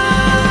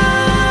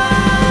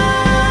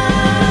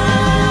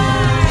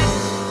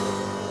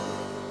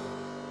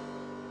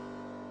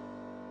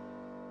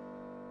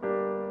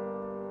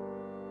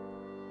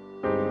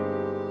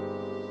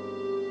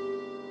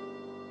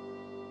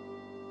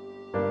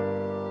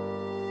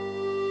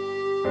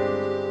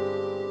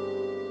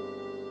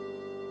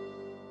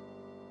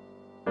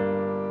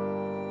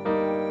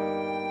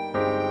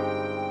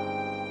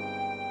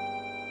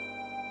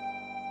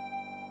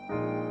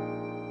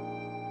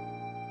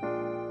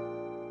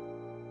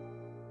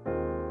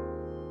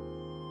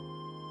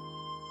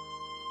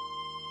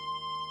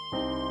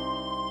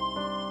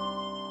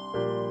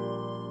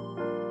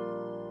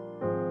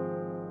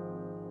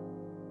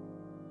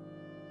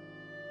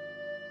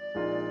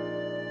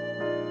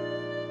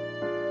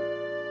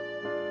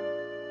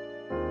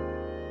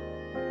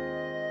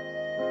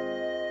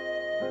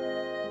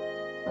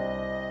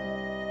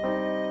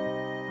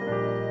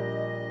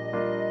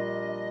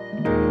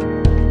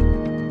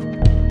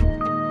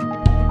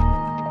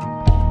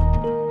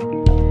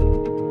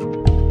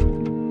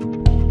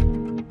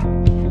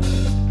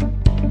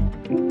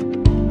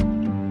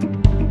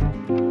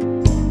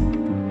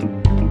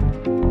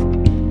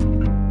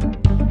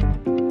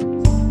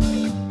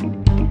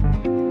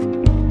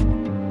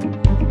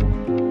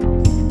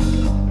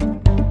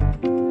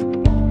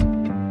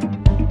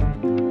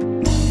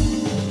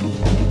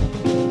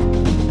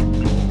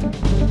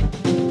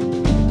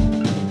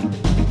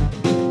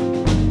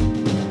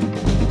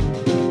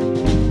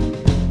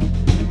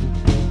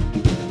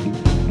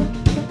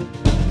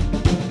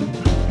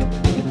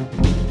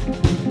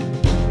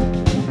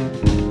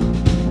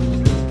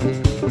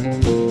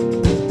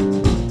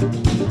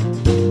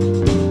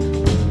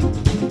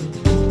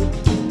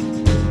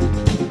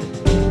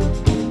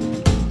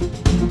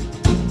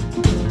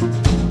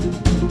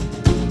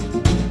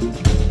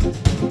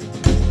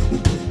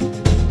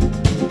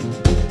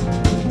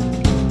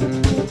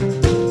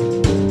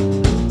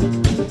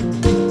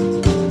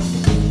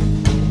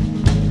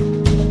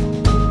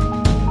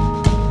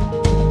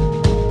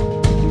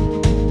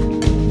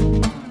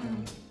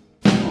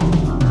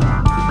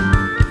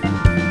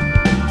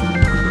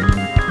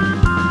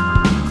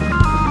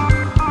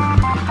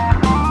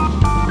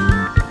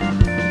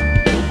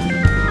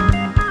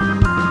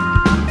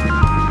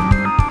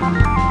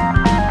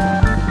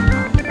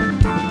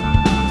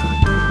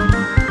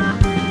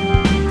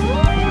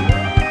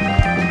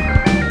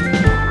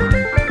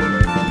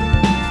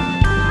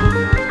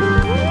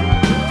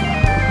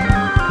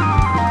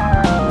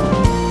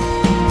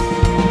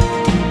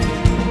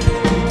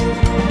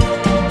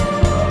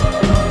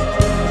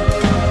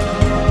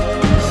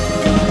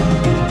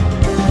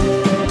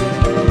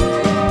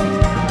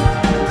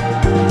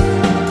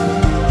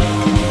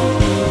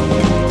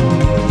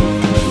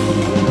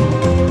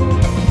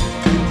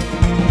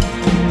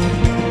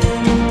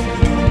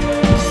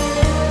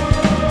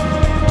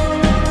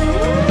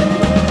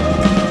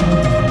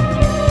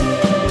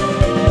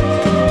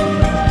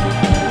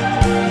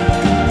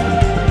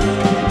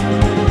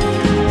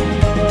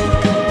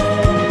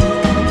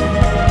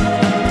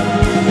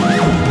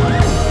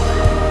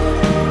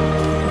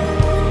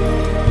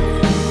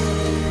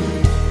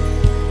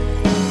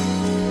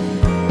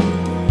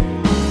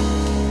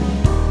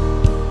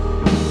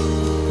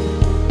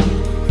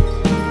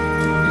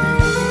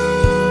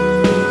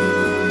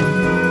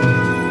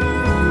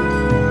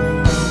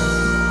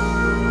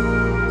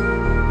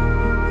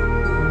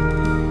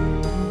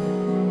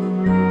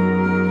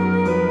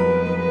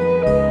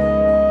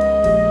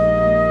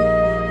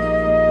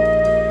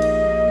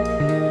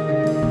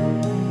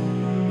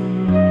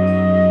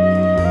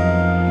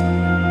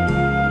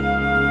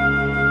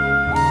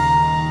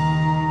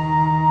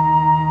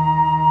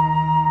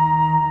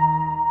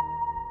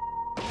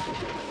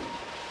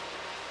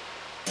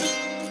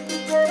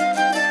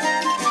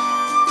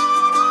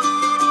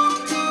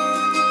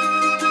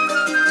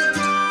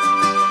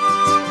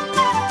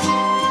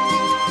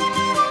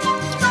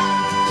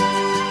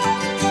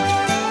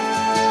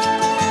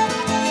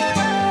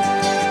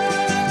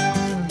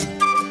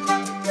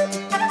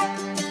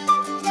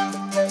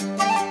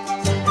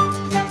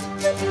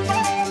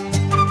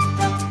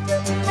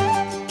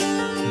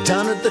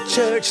 Down at the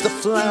church, the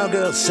flower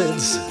girl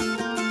sits,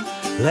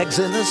 legs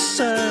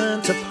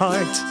innocent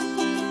apart.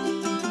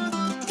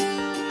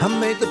 I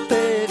made the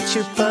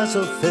picture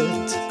puzzle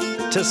fit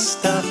to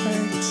start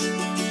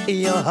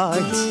your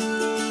heart.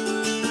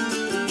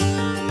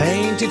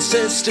 Painted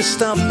sister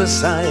stop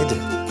beside,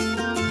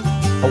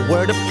 a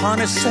word upon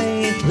her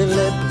saintly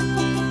lip,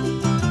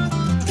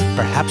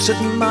 perhaps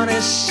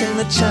admonishing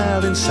the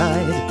child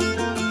inside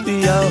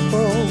the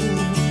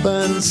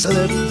open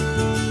slip.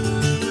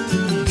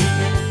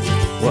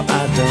 Well,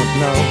 I don't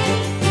know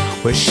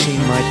where she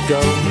might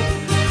go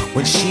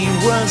when she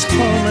runs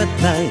home at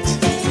night.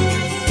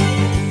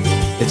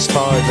 it's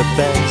for the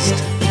best.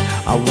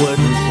 I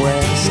wouldn't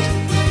rest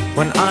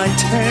when I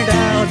turned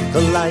out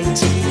the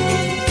light.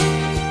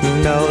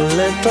 No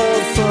little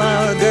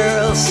flower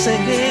girl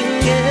singing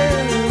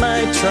in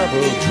my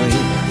troubled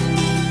dream.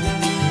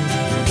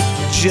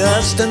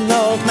 Just an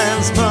old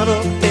man's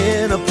model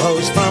in a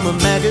pose from a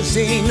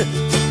magazine.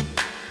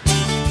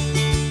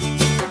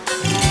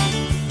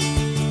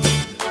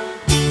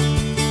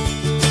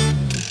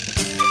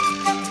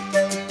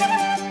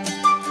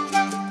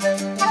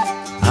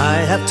 I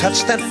have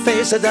touched that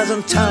face a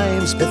dozen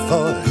times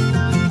before,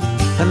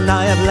 and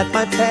I have let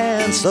my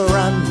pencil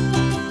run.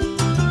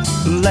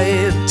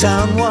 Laid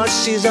down while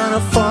she's on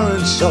a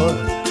foreign shore,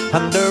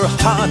 under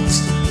hot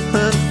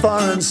and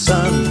foreign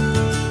sun.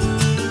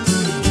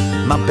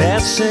 My bare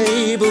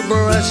sable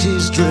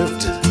brushes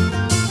drift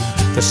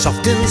the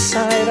soft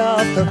inside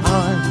of her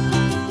arm.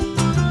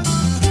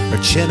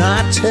 Her chin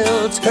I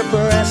tilt, her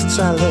breasts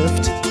I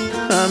lift.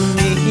 I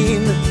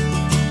mean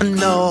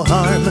no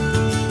harm.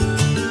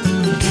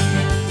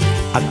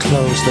 I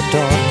close the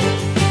door,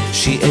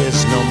 she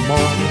is no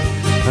more,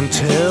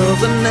 until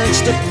the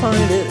next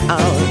appointed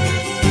hour.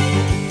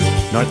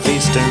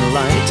 Northeastern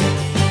light,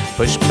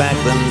 push back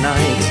the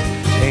night,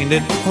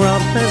 painted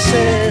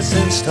promises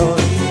in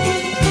store.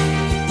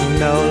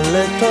 No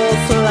little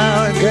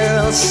flower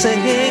girl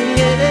singing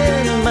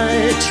in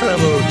my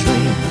troubled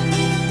dream.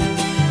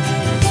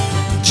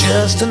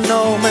 Just an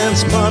old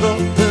man's model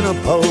in a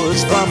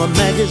pose from a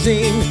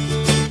magazine.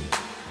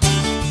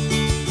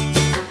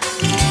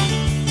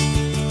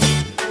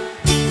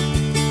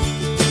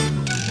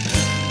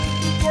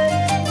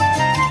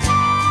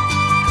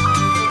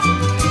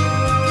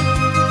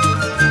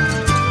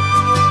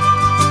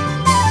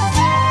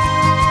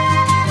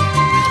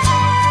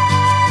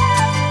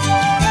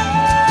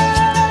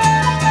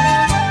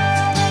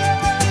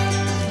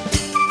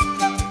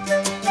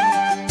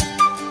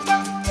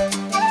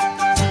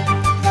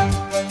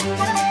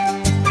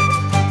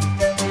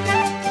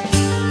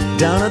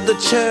 Down at the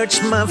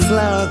church, my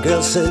flower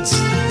girl sits,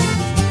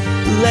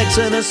 legs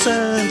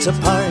innocent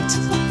apart.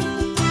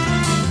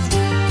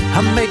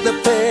 I make the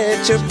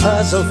picture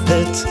puzzle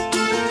fit,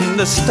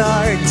 the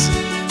start,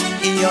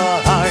 your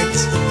heart.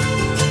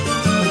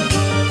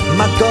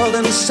 My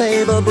golden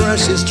sable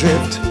brushes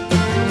drift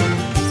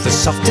the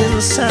soft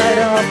inside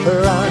of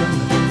her arm.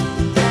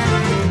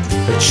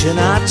 Her chin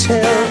I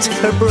tilt,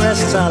 her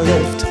breasts I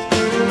lift.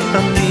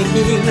 I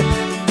mean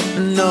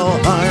no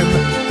harm.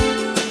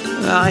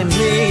 I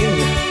mean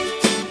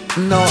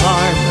no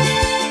harm.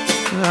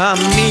 I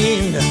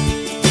mean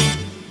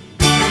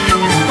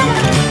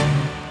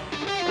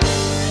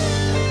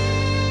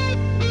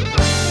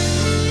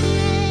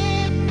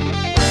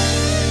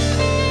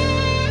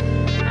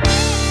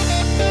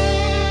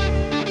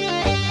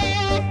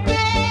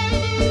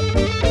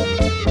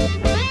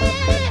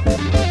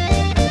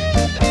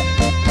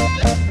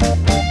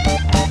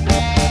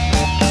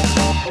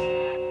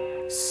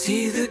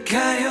See the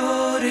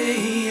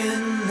coyote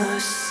in the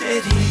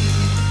city.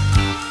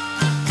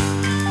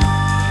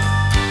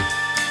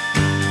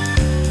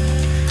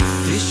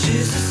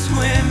 Fishes are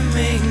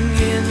swimming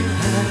in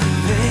her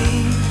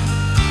vein.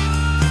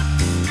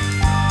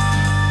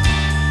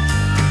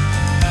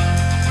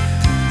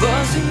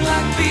 Buzzing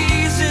like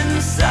bees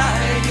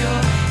inside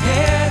your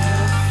head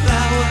of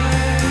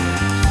flowers.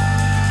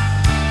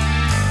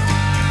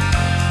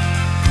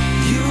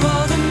 You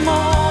are the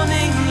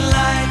morning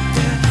light,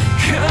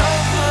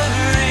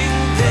 covering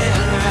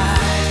their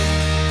eyes.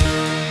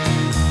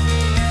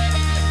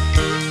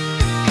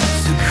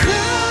 So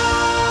cry,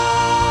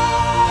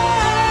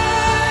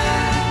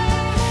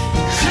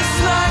 just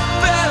like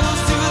bells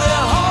through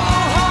their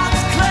hollow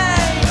hearts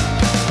clay.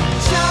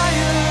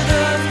 Child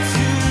of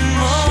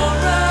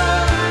tomorrow,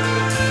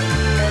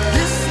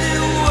 this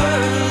new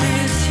world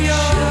is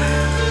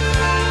yours.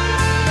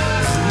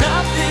 There's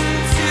nothing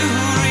to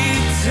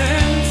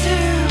return to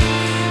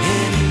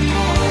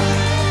anymore.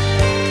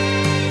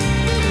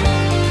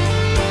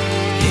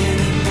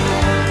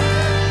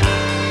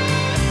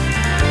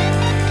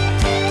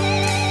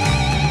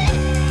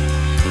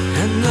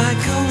 And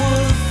like a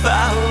wolf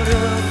out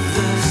of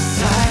the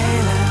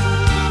silence,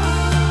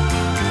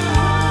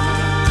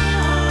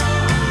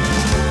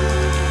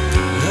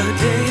 the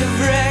day of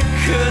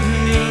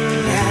reckoning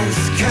has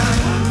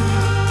come.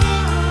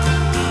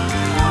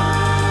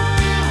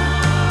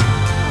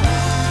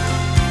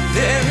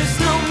 There is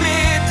no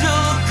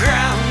middle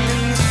ground in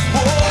this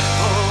war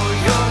for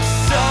your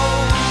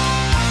soul.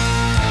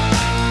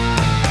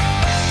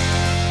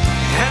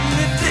 And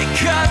if they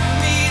cut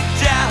me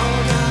down,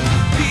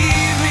 I'll be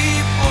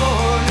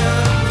reborn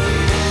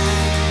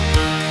again.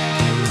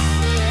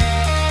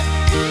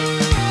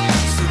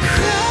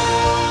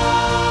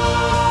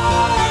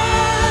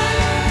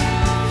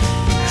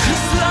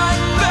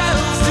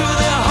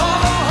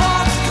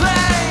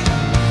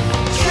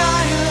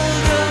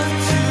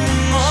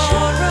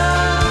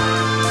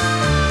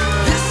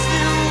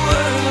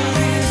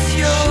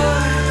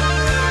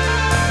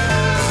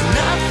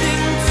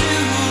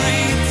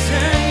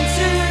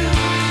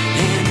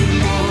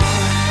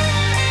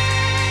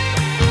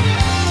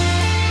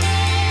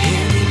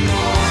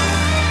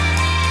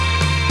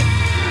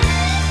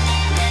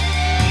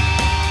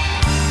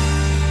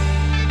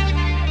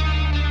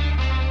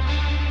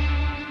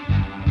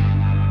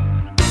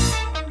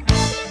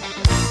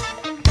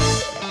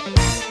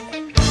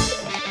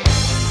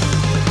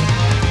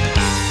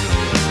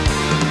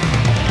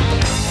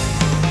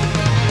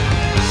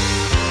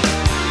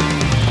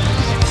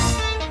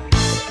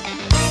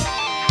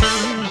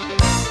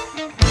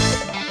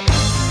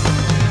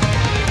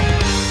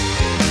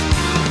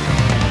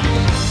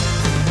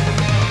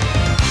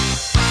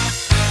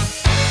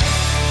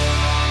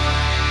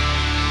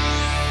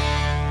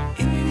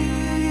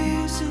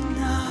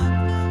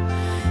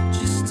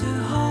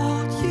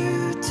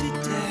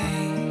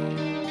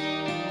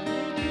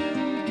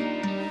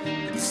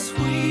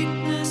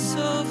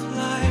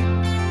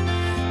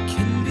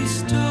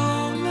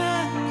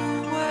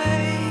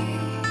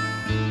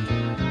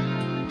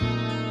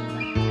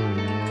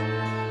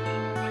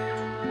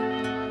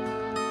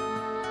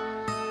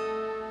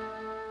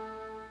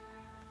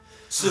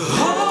 So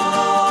hold on.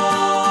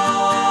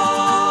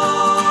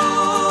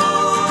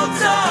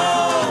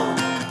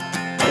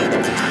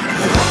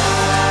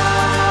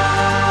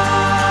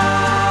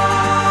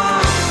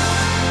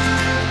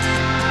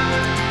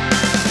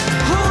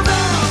 Hold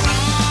on.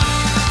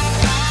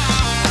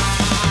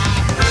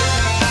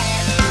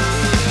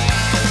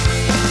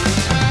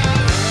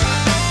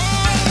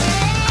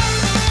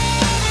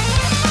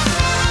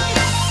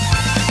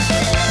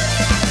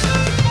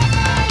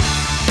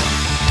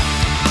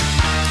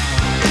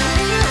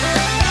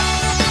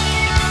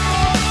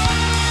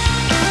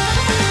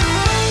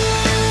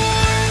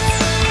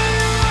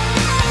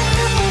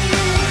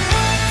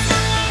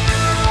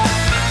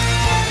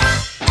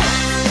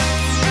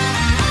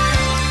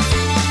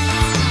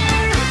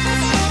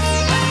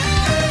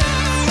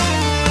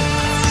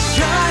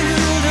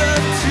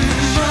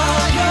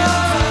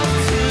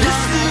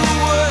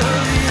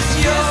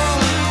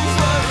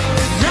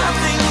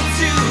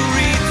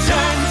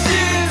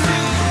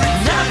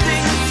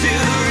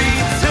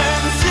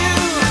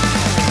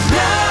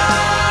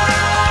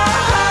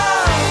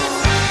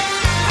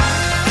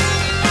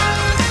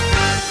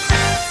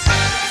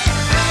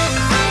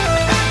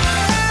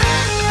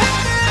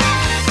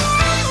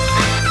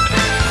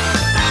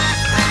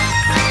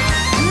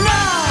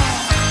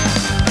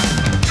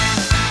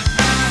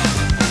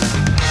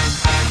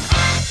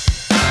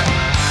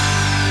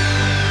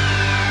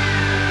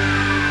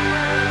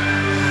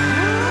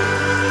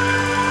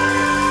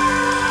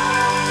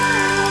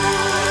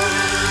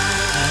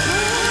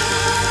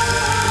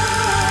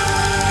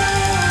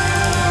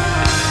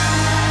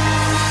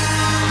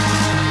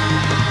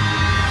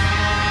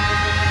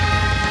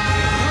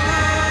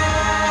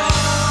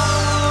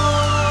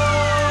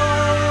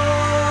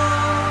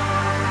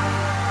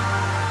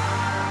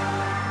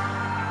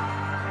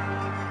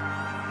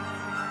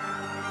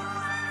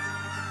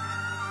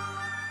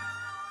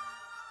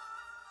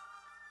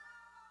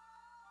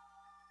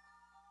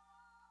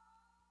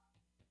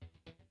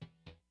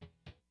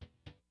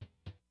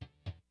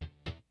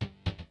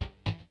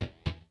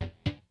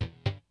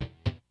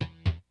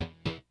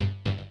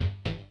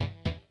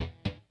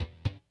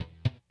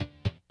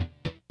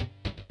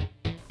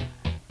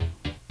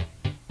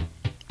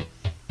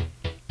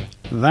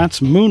 That's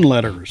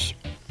Moonletters,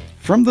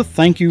 from the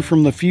Thank You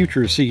from the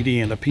Future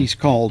CD and a piece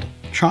called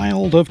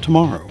Child of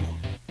Tomorrow.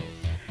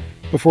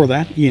 Before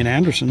that, Ian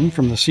Anderson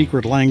from The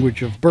Secret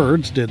Language of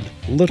Birds did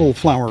Little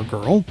Flower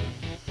Girl.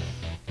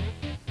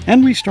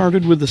 And we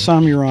started with the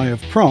Samurai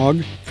of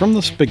Prog from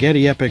the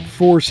Spaghetti Epic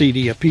 4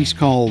 CD, a piece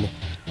called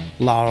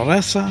La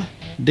Resa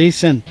dei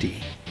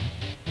Senti.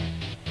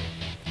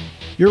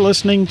 You're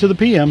listening to the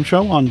PM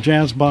Show on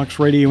Jazzbox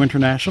Radio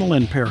International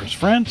in Paris,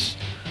 France,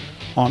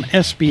 on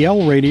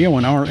SBL Radio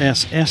and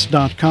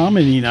RSS.com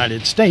in the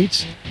United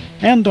States,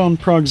 and on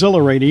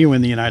Progzilla Radio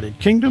in the United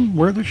Kingdom,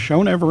 where the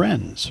show never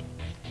ends.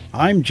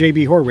 I'm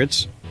JB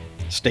Horwitz.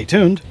 Stay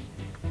tuned.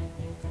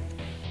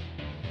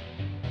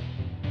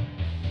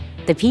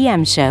 The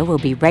PM Show will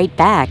be right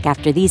back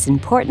after these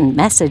important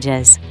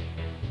messages.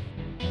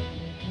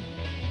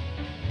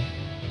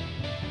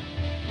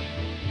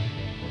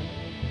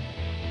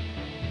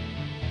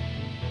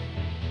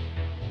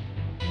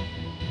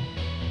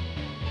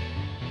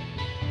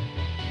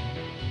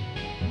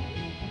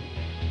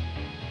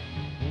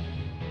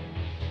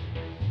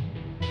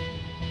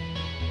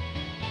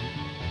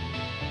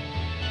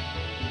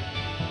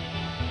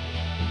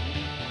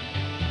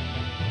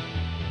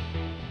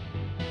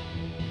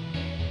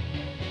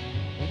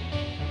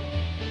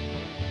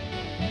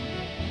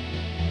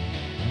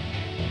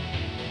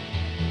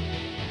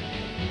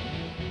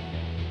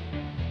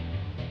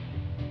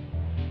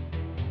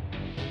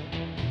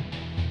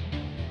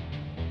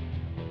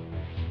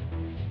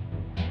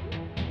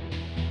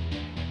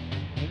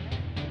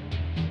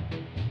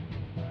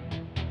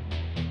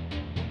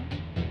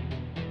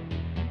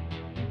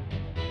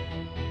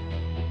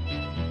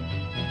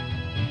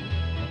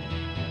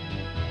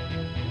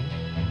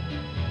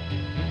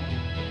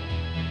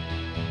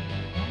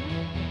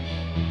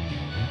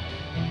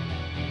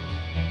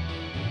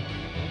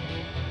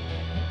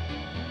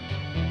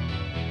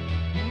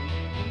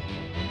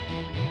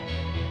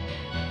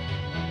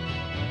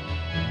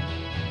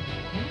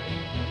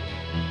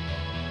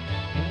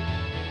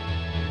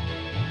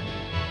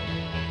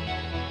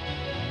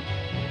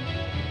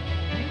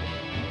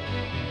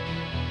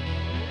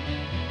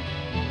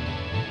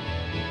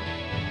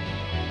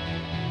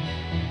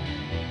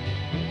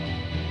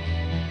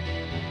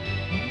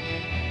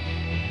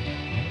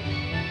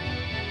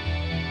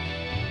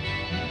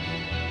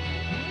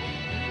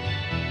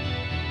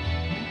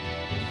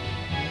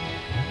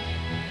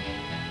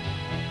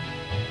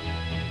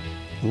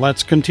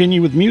 Let's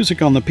continue with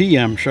music on the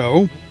PM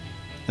Show.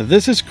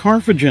 This is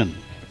Carphagen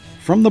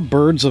from the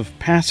Birds of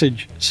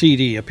Passage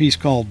CD, a piece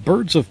called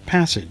Birds of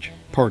Passage,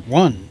 Part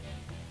 1.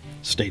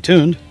 Stay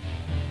tuned.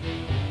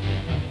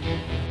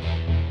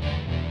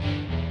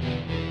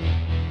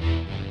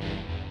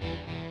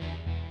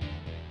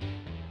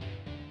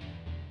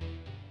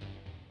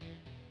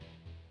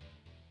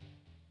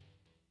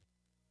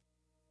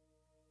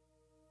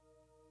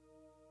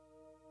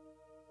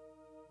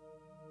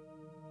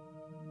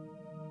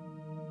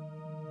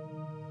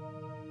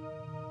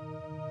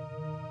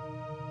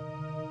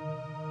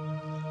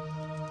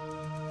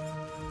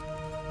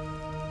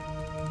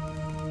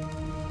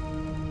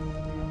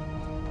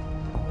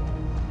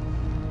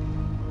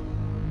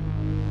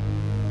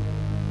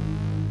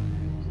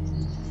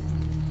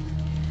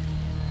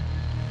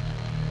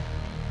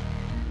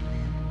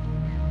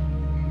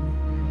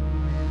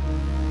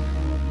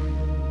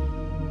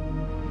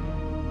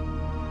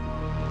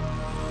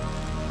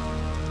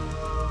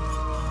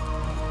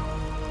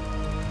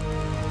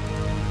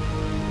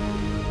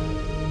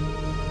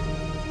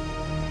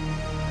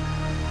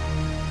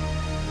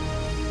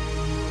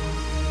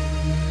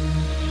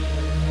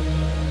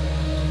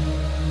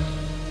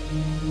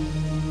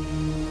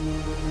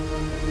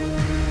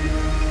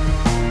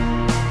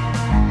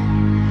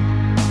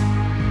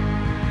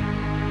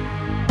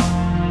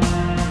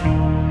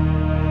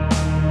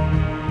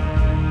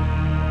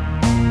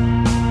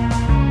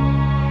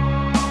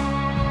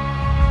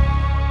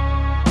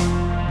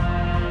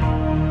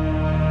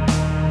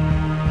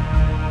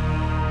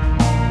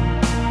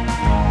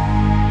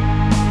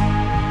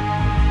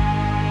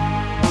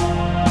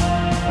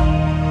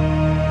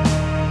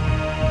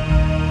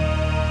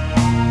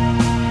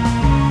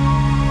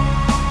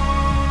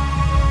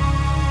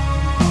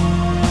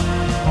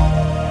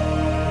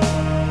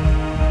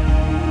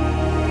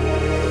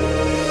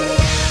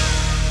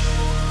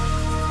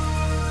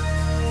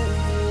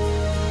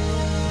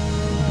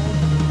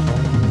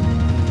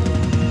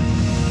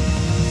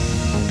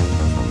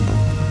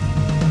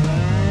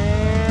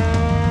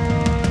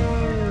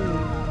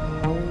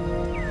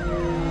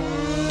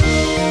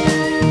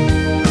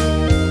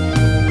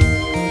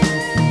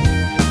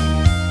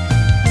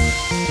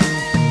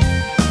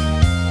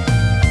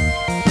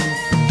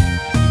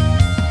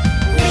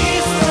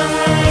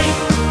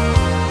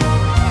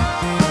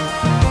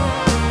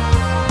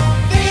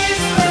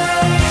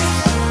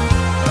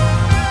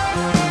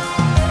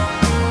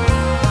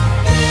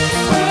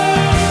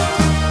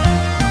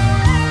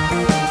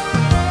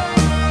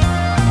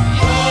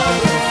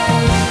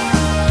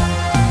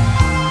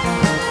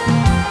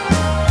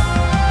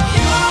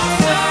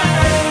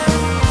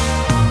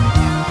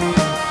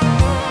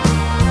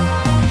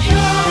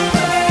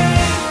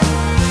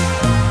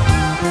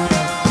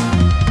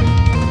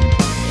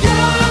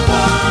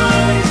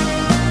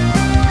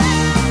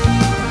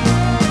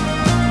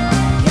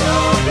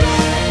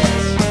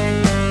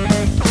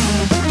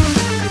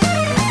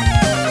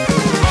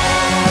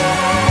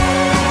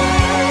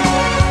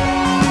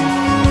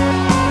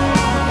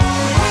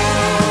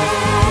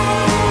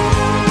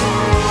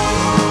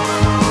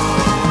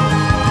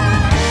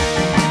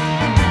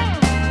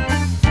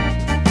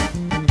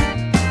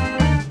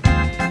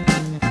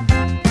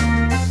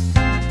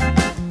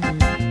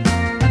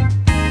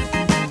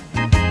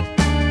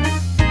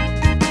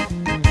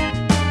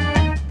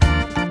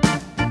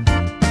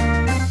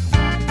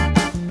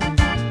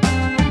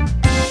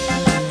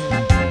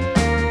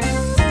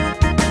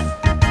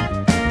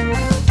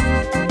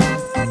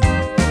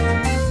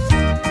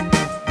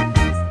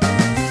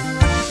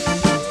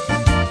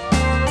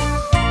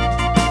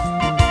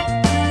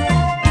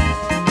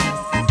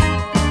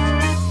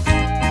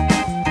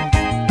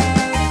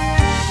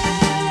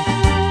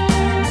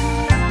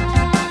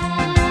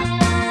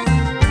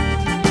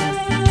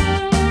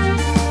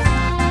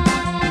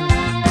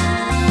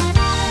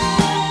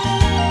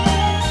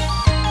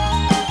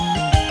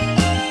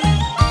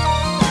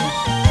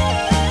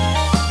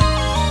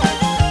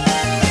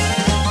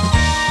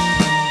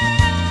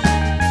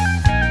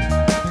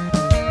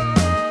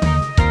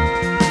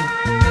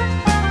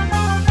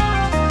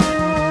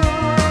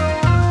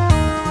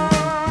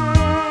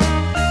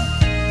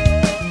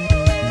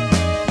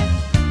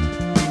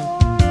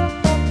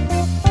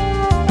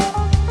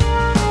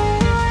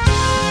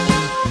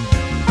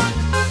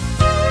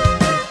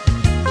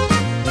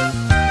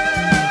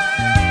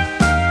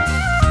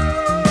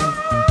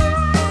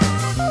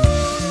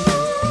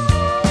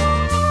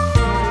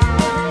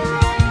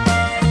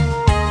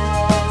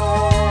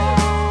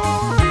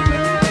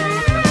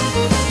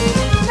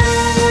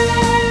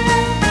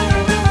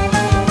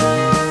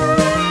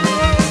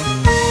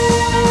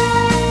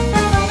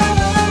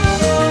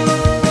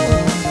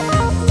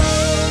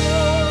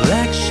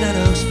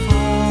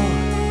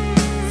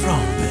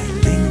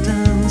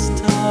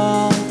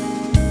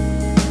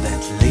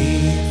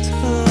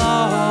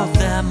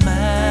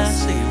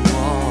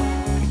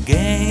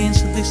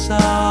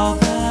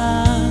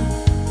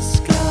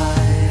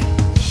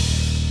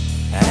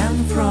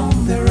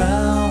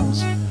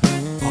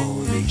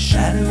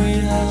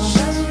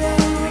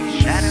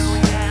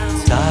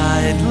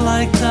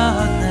 like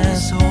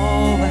darkness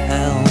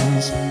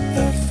overwhelms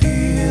the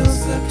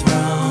fields that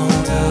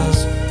drowned us.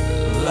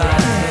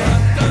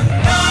 Like the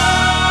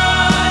night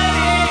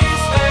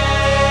is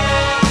fair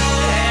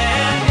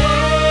and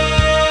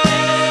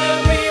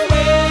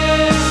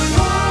everywhere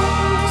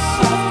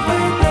soft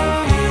wind that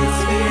fills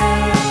the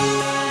air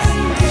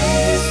and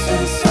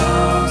distant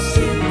sounds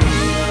seem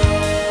near.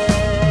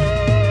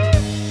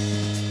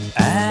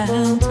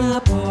 And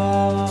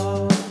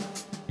above,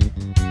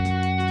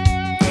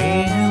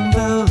 in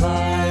the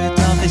light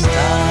of the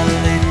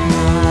starlit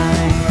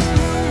night,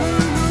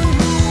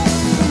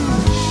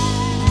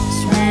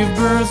 sweet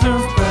birds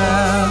of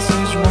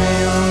passage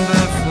wail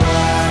their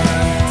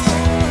flight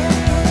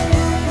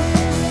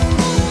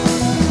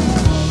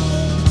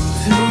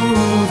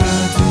through the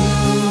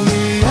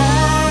dewy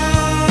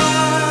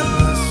atmosphere.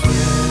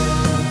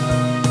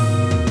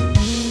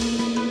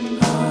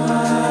 I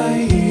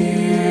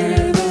hear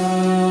the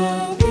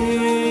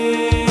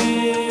beat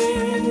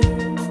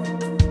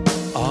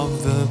of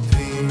the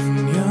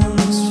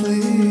pinions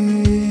flee.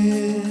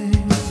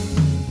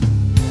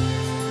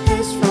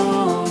 It's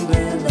from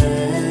the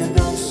land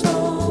of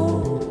snow,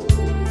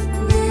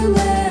 the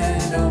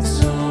land of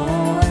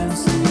snow and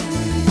sea.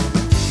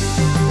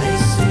 They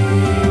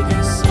sing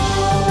a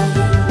song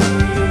and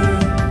near.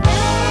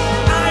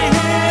 I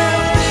hear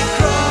the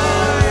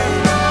cry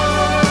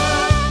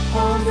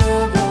of the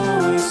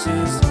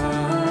voices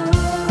high,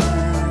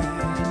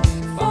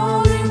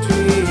 falling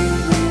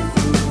dreamily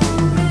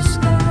through the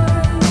sky.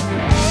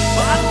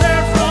 But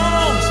their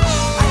forms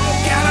I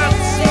cannot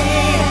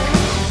see.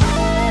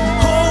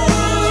 Oh,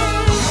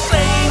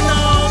 say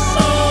not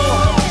so.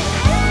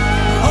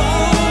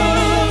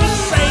 Oh,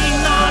 say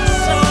not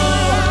so.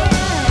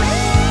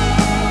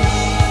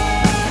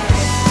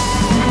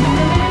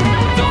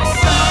 Those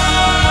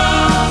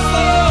sounds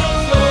of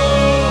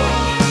love,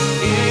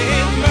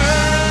 it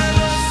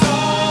burns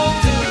soul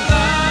to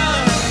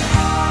life.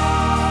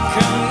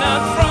 Come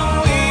not from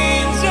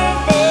winds of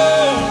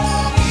birds,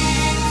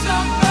 winds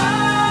of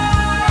birds.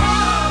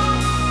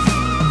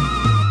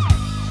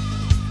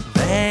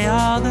 They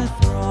are the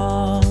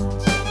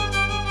thrones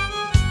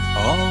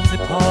of the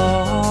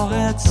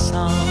poet's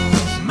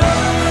songs,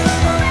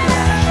 mirths and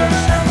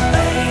pleasures and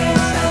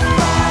pains and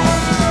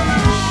wrongs.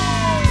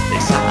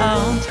 They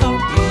sound how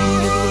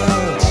brilliant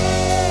words.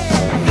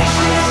 This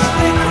is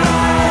the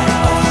cry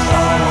of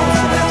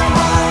souls that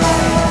fly,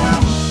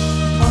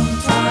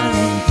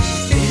 untiring,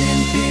 in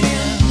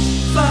pinions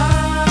fly,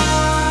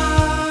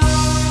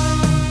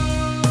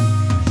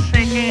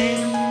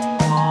 seeking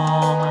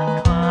home and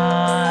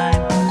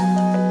climb.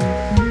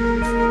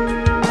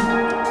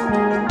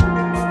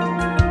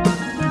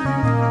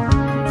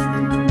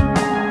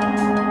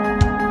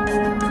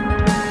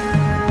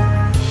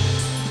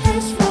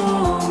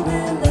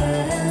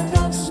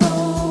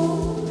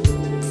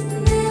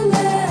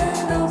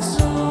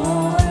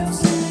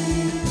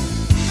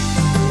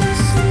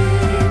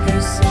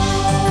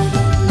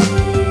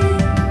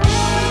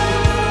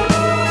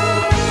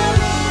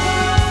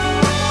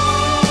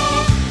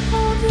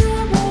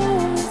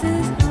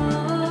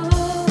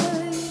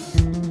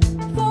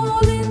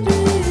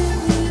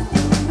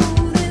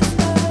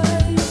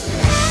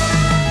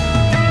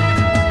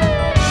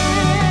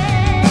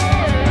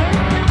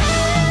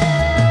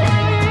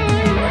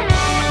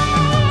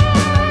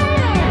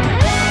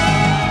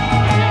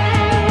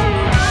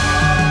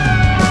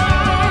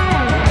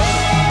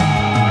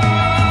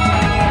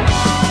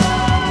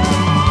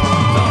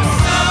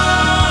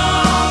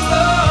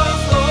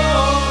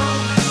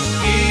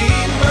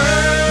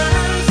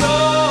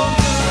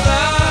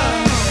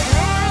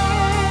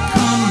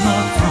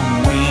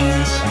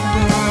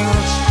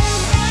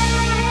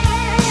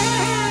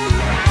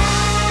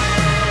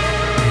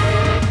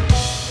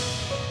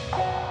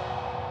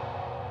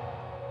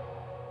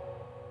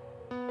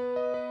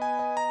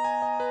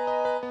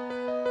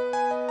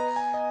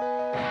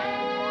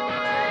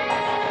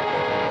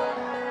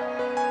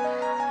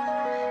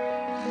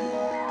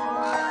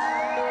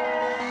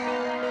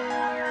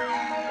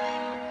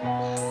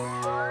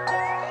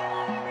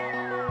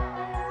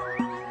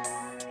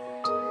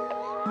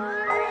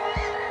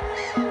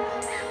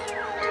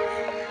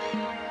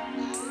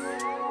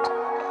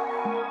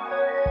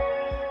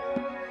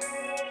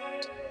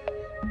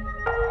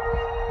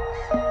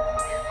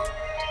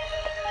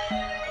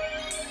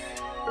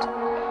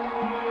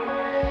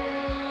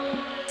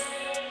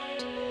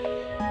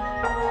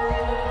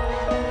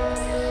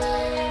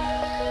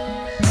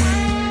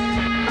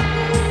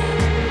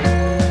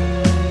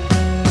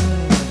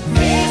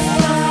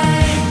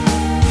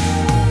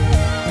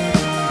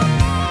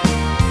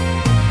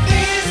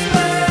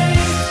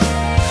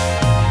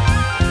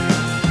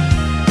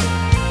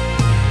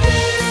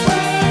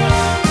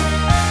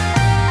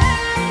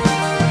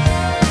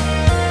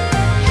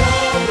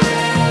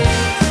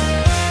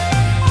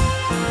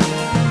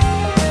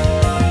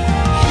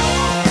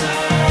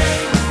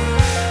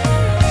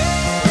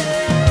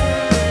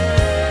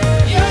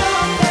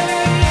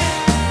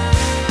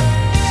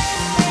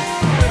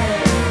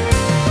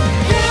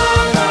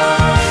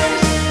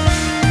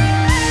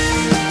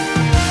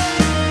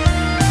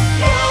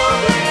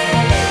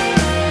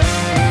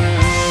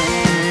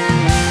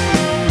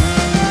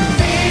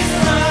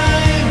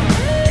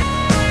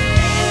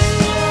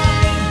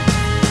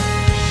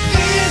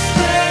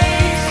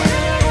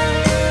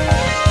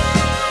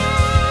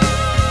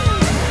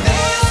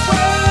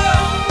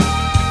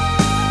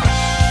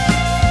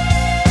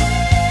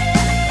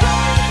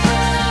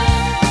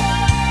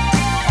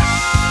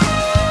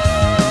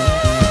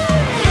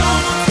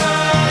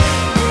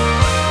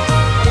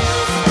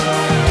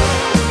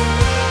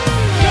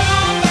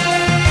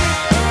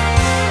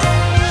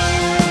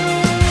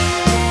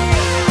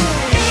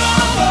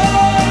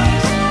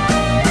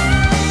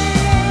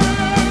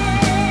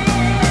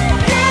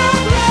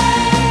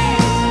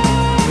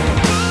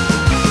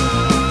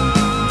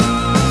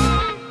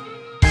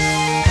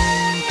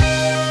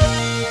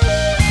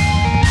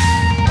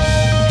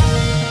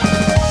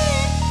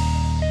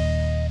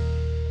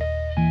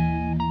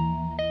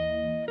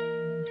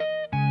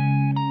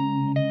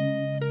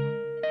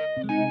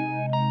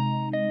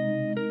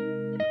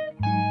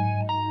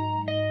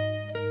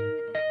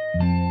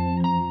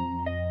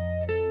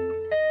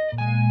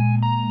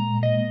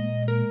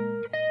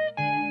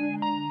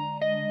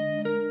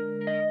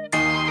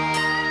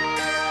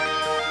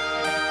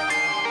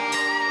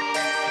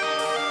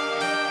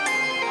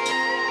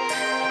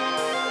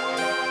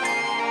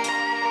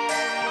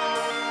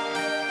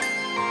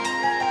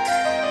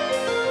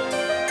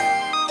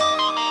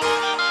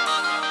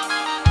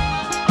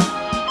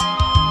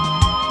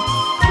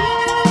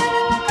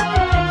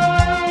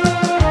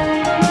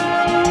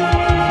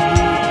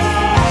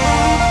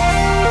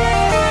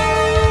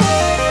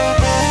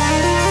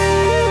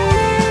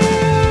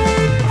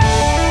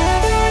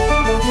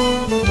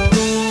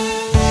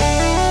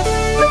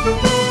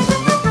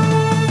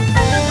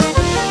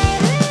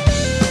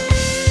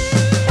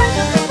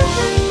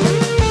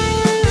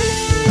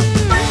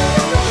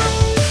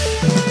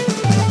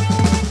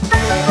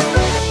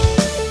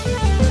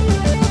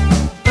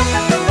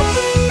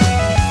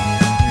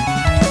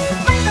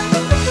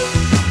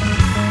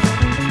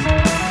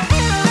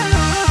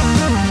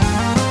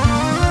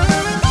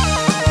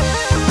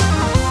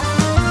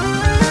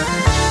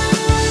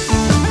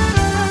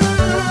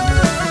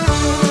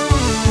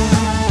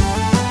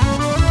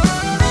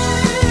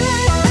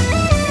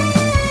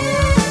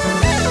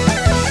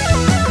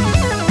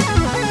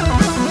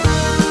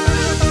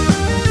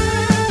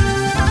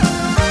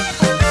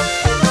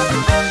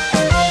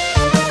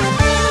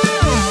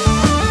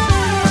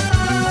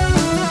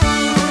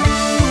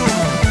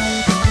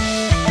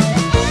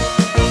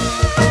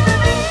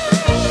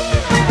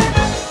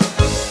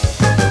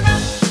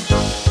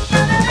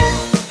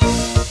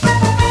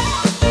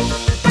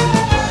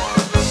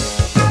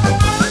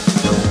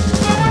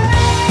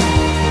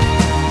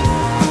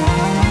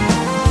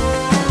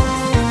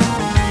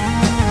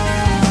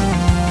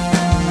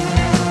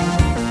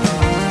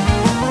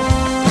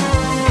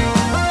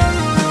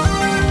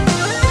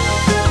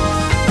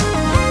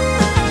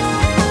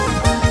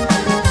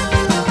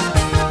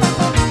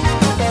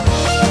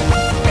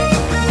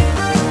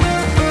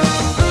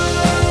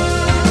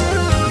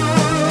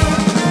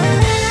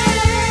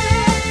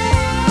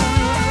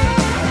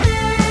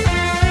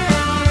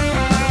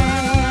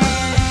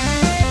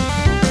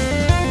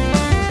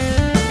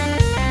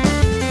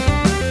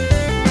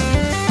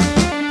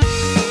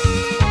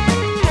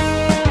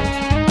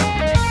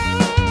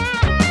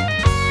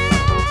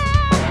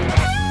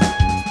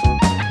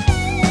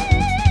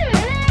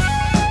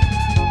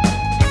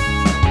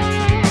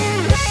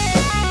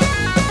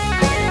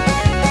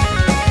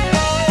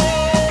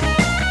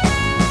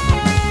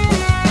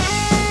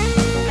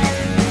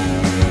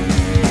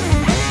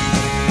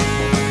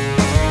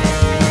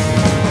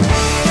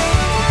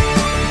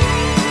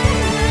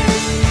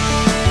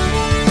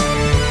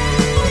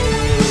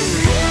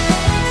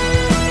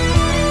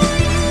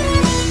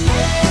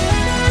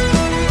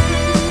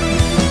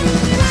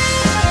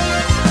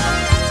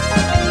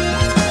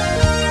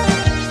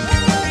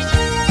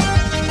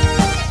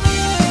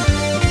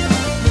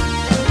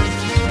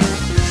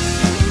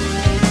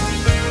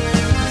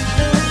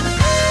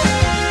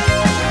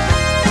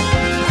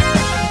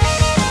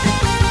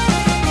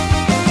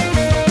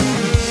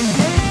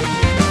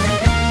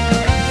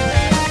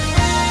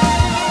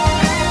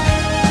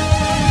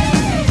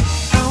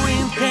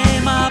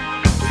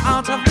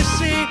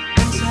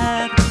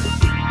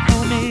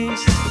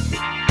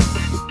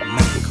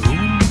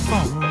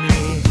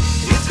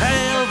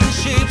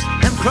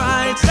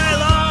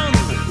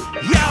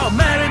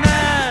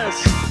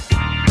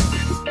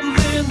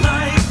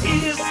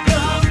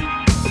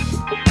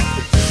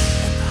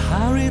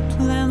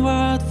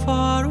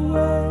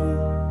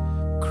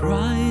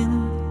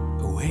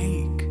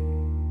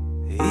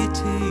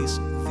 is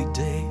the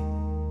day,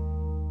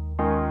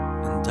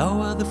 and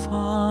over the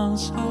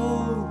farms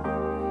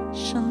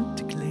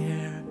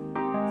Chanticleer,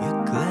 you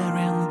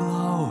clarion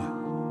blow.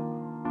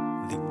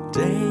 The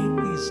day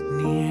is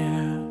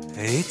near.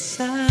 It's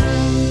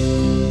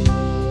time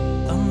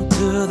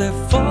unto the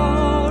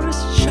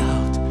forest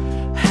shout,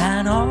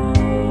 and all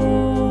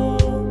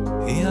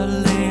your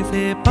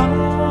leafy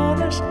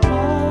borders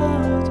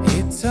out.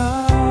 It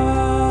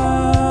touched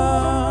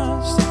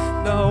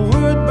the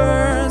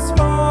woodbird's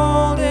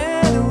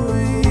folded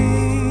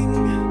wing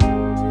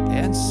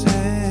and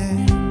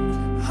sang,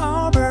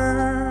 "How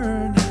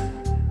bird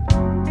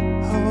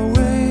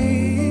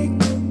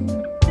awake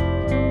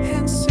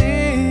and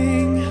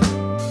sing."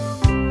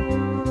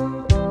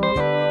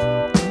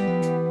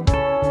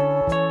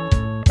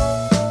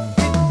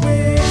 It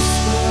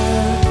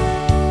whispered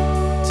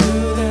to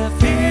the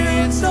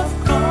fields of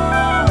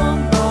corn,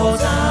 "Oh,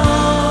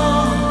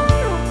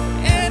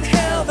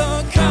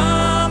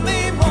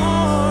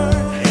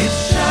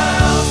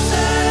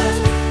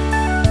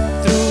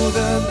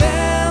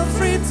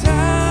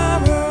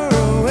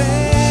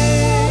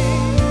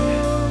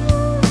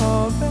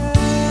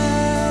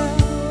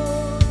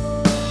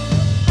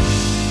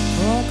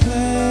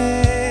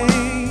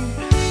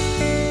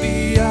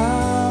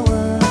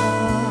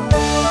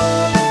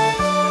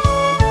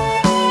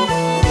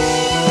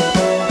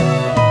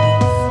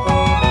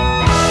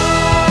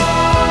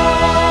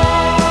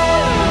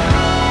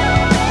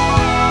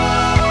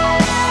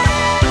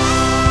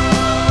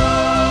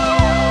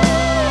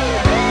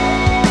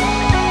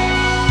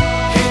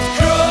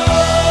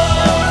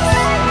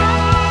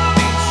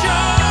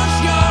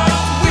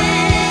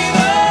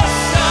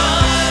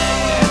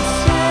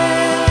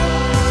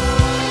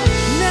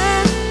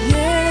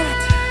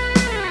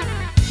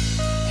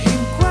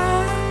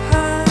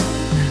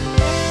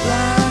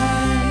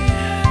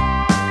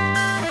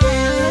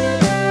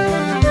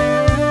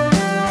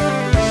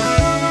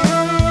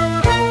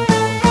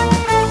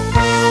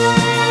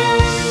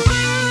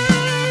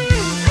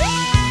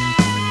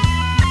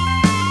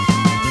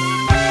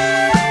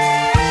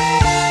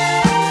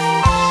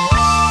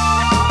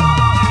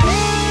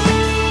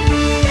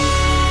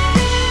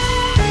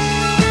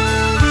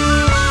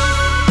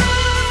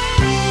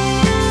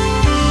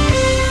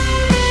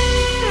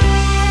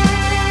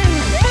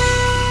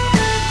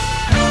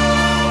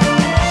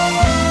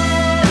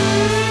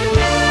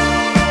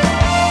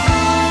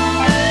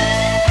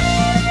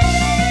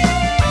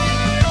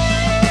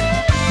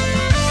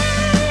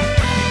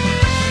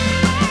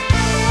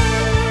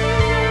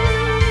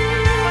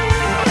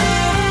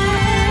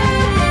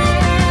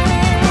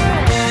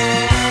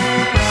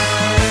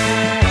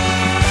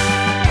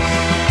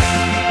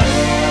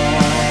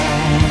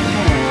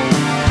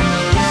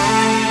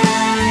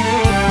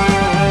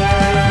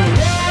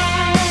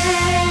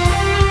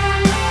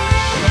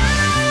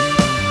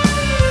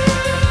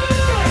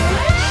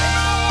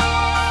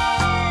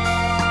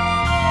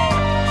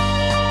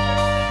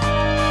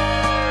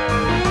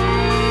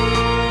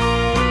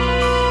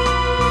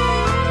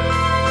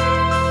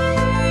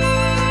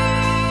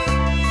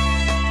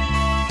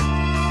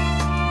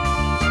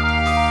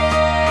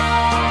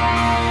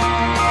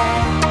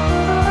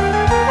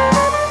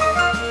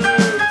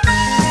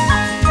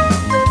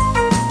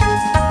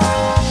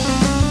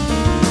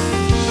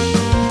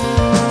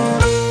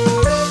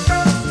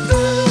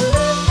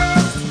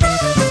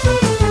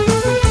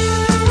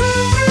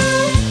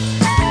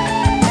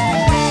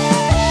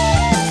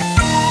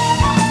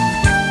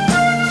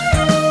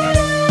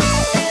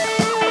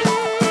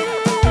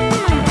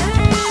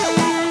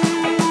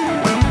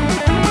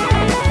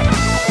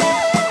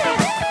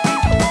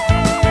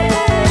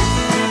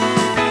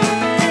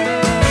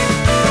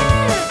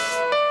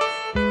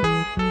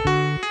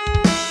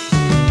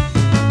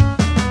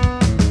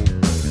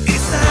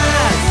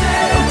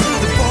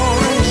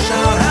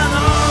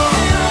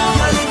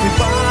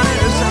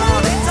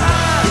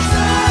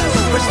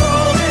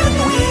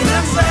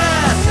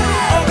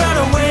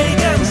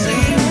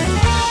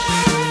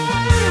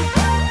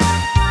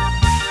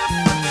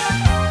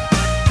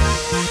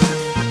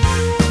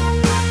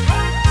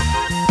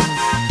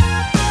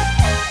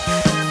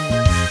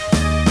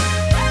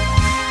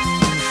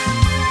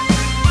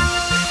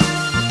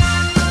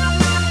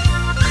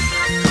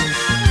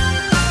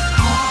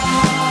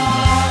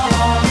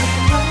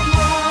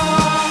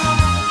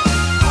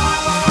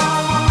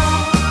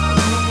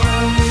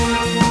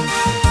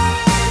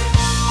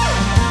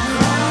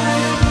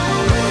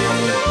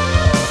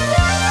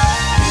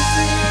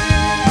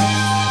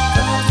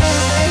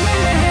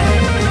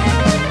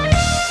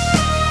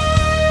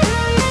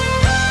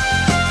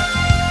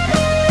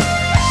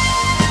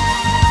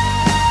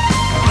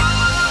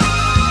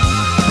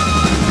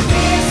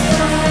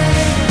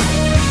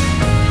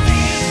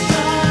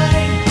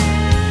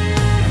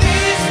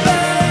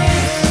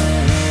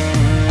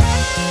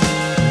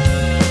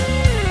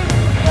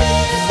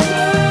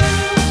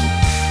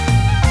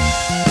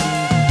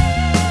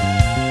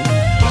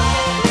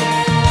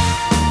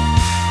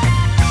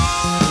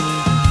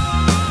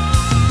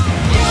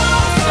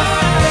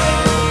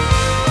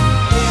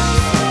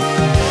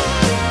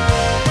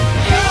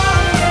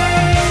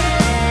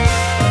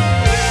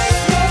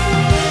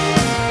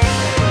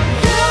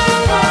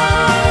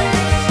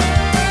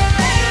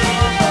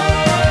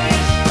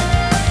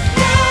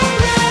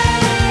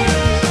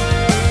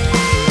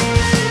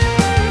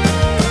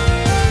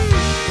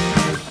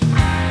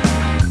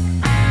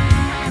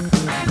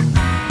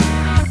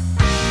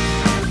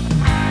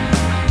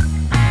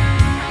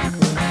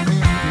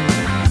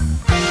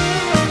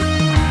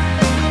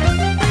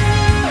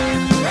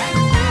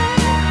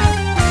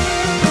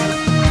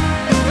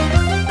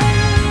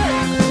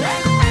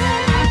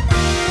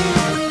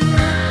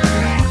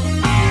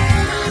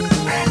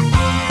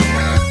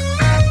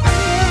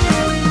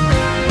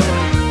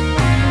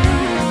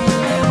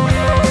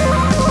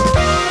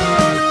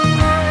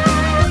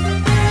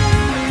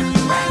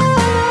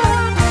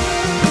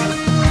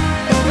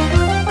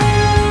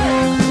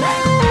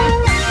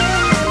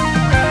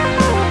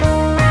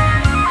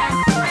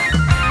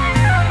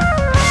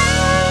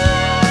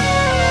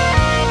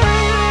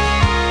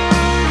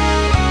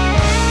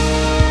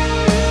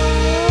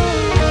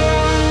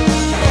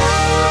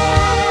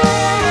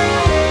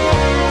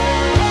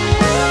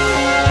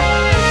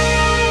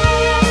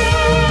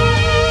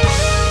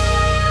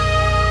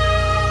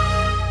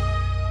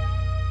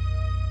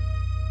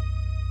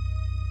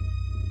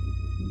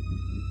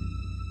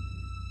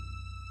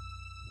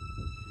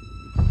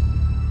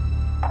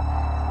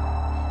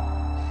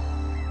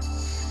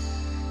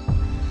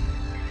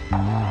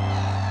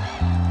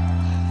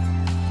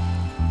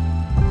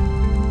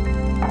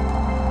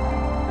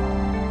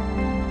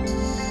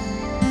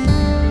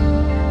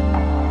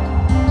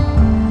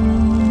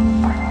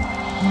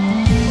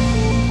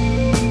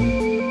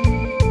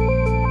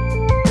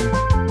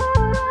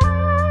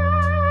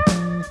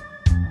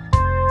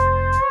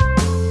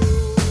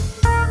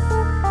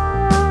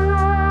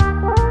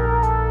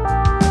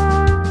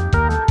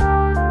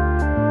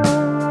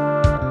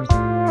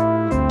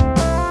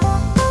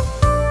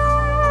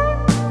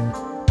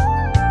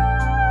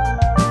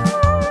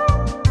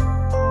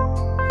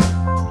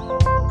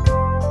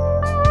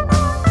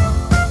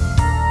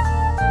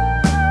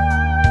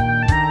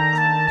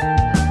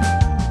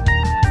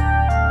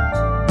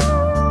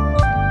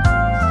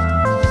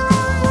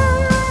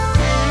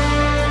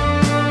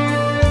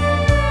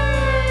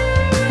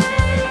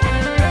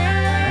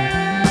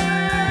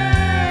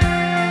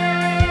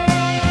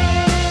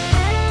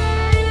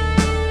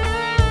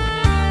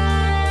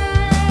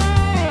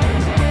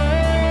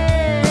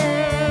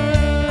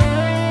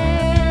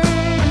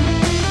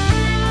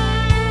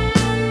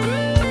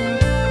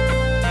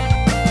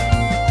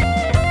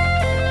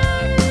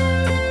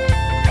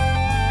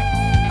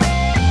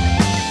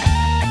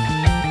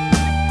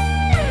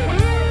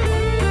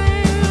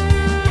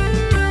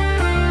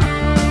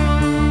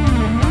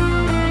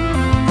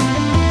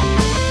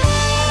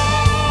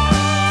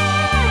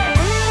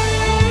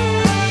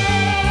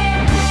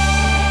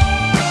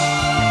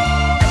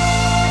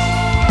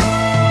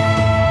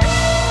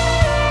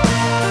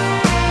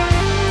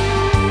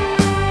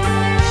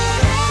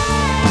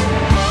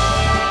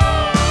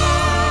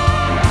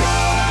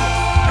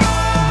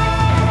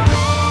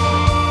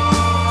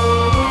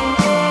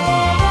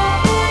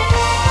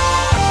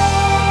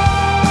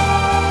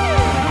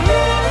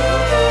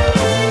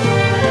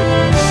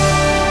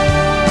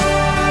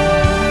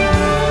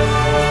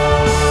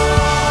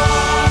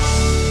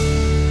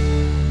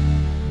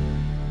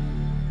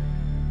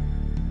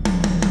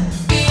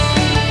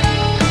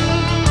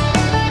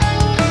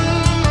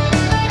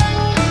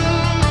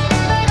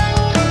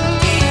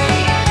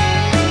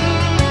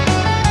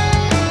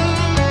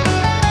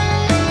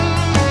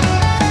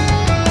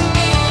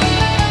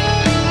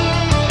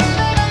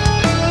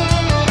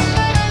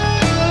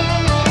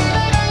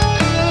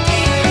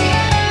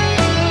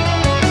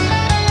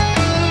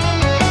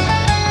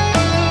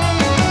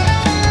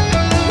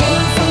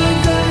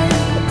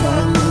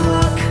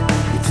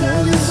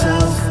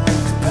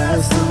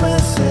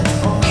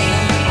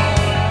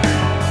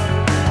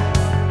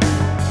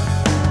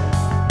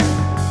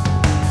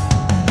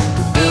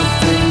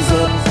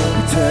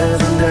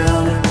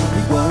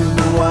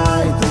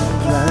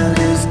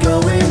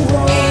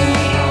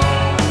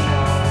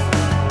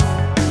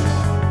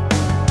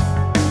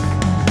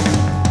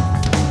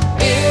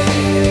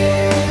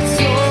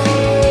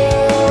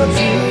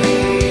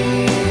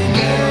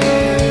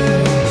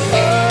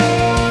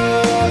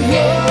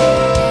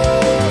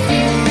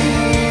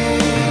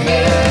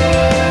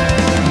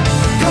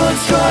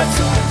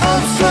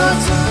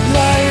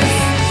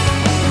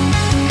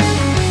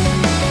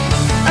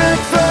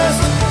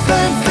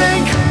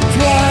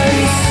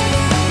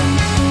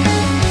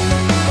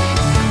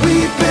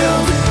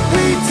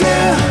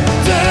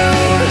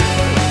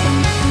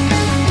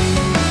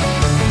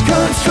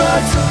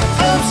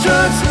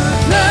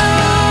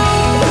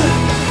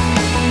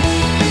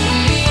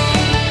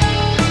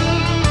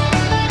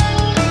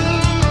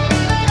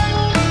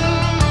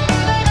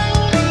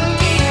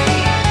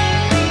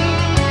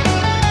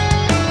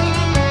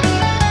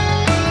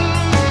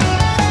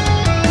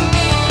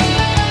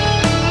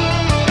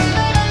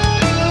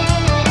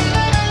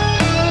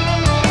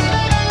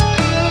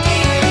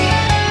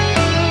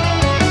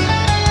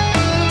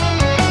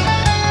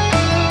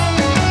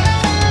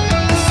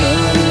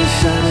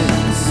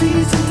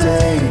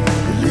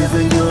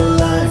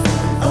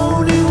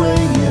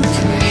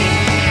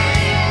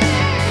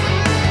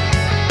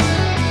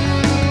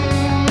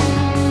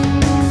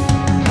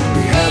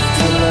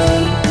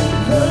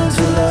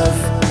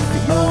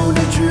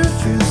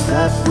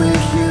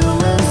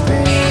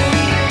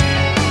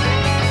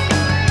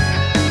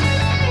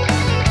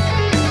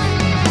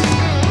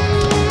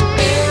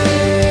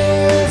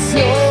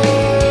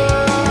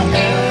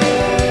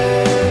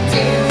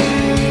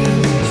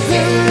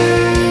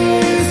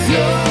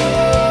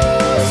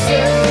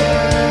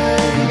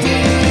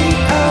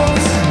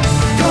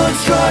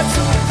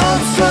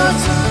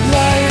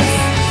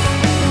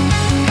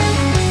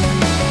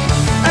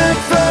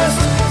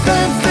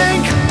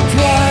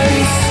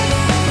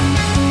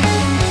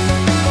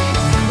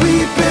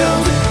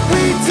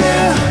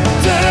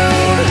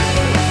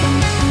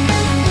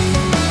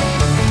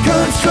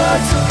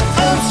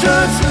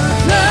 starts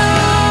now.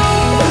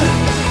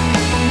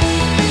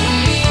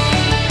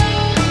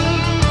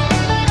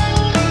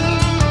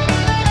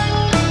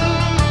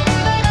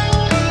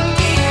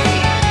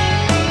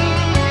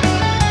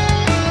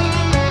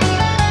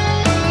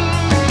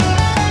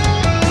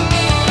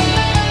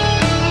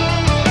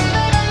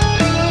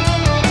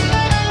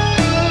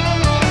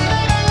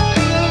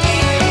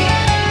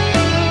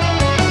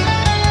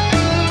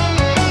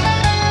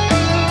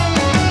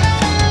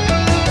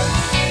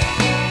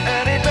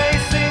 And it may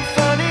seem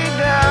funny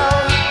now,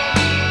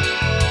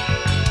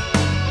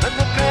 and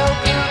the pale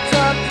blue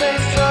dot may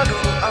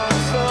struggle on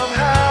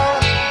somehow.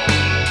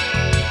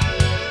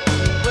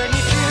 When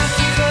you choose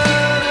to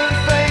turn and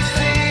face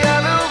the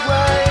other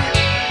way,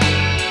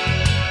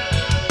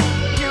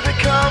 you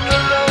become the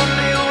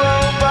lonely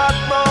robot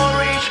more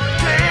each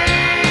day.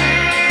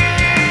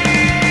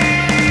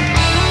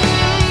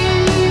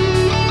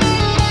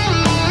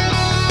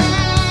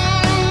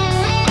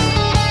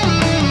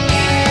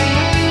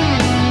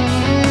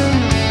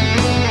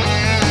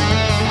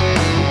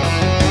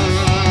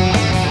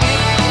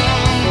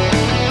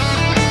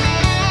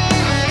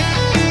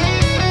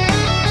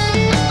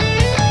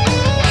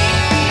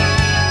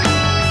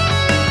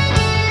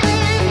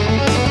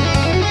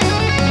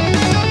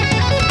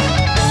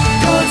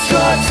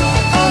 Construct,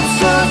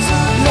 obstruct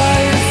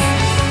life.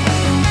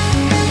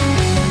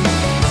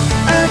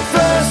 At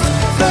first,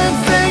 then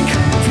think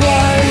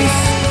twice.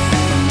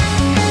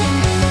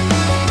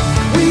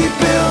 We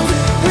build,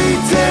 we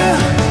tear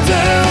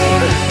down.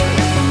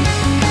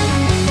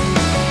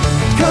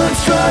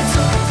 Construct,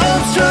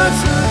 obstruct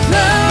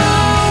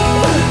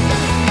now.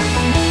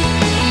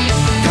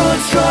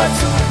 Construct,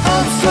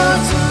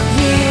 obstruct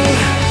you.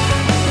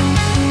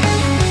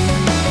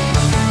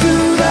 Do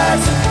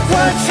that,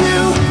 what you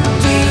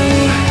do.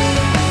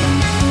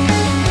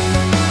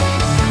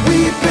 We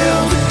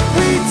build,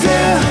 we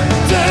tear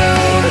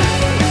down.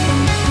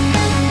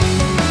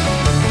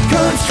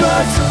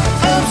 Construct,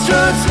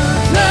 obstruct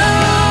now.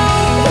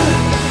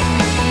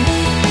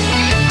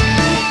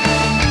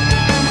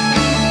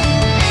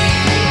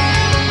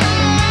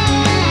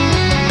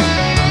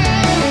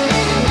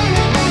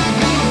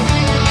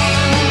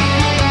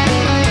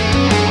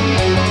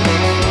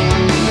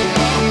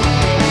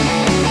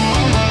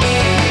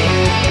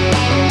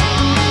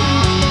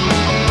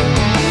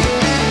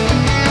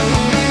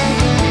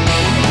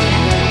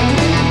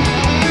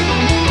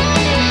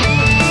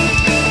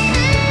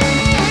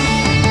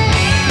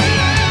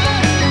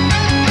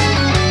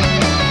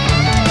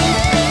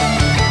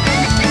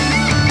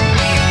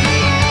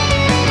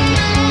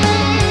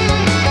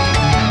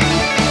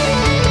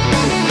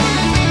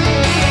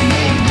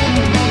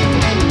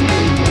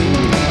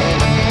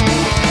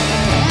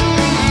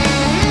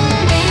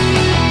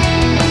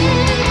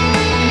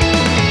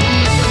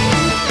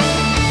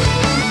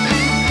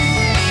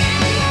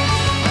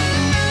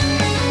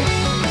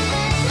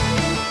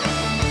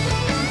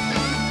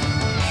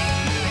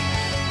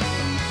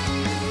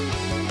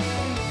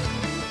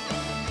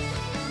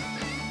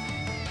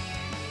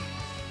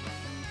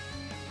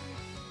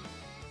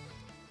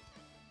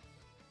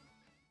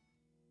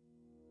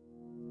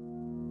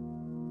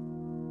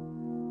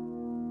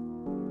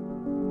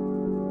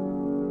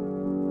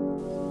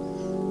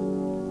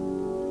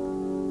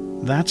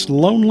 That's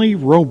Lonely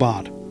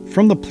Robot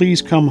from the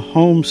Please Come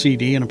Home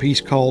CD in a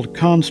piece called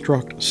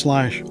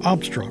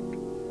Construct/Obstruct.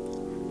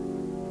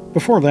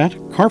 Before that,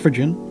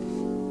 Carphagen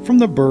from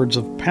the Birds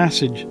of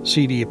Passage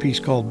CD, a piece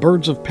called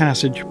Birds of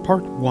Passage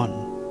Part 1.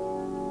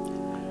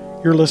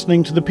 You're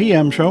listening to the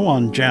PM Show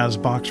on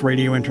Jazzbox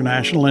Radio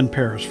International in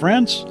Paris,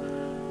 France,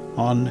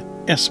 on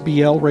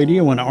SBL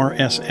Radio and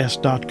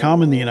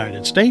RSS.com in the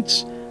United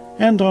States,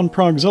 and on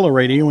Progzilla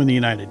Radio in the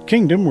United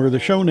Kingdom, where the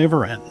show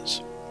never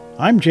ends.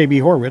 I'm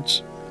JB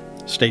Horwitz.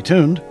 Stay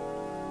tuned.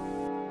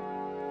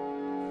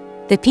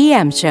 The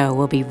PM Show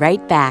will be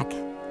right back.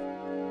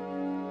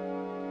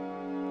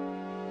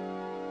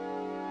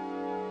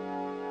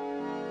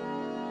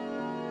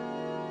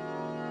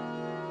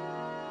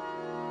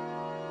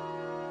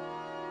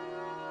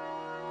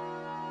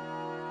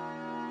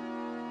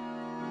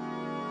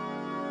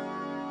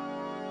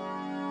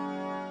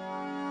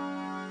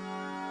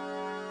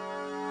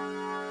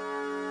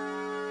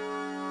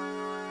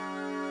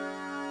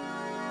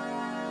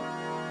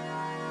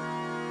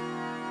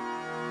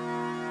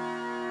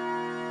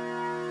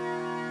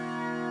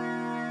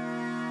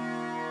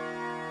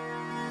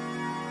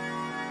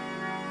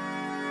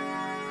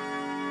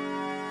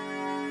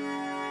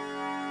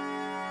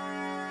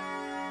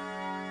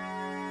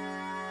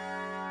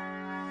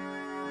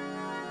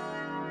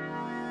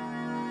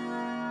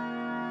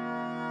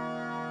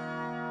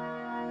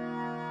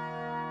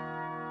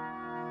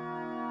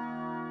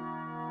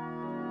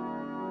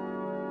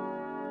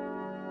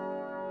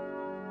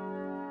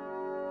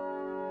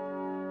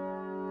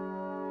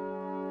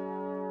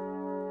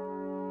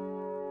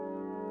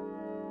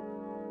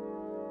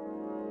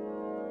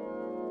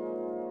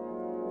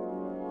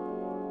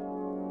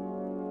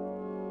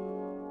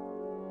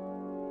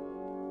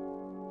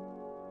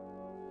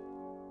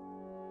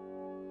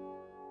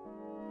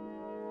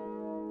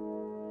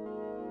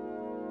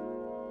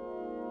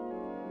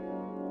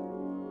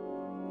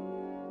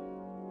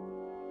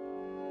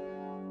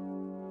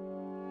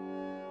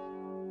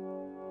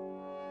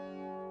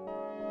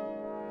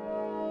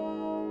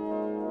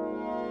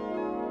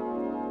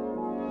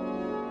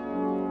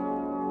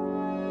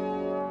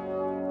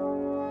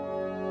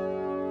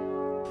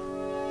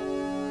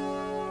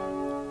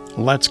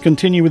 Let's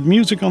continue with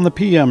music on the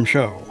PM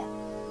show.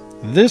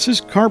 This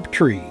is Carp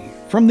Tree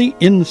from the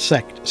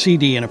Insect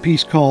CD in a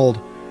piece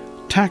called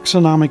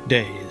Taxonomic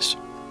Days.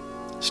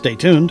 Stay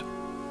tuned.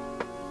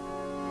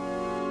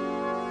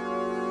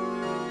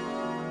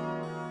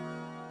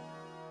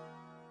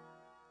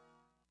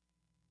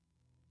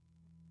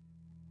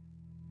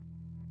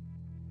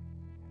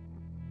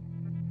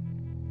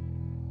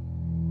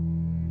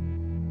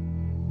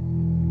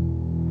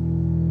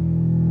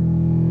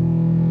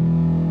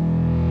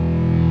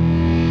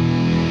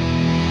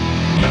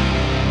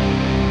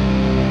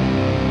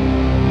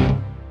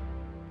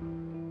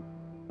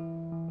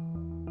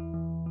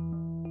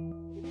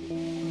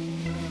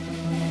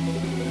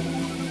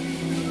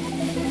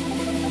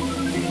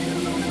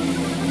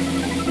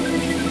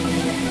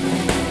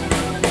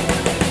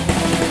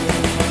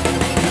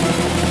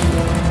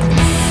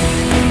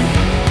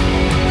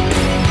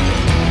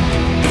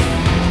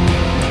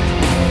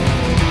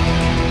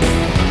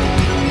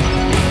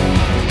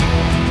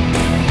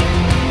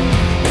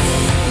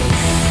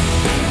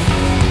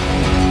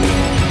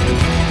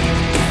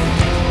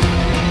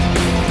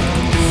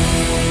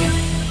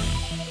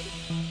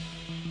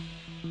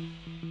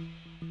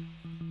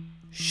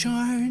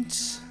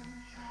 Charts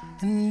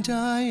and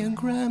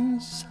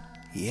diagrams,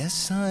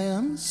 yes, I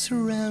am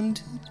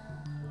surrounded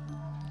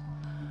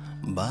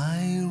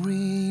by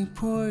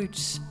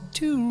reports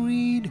to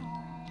read,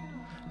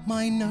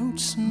 my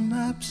notes and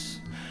maps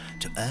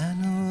to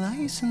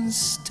analyze and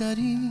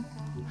study,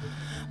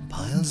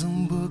 piles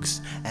of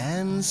books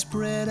and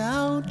spread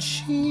out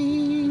sheets,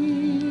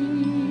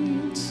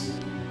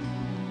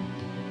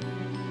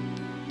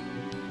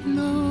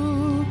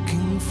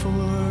 looking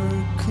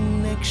for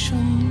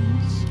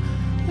connections,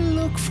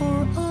 look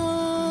for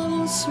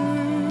answers,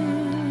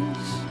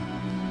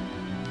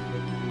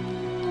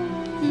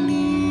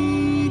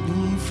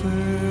 leading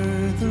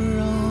further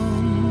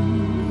on,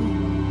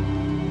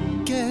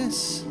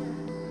 guess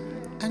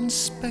and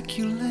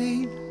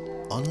speculate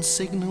on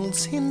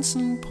signals, hints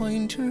and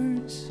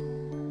pointers,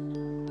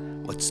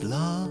 what's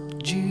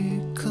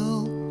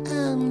logical,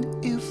 and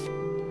if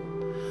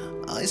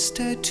I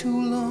stare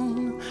too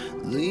long,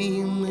 the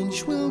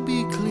image will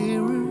be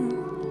clearer.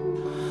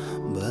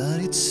 But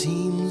it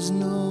seems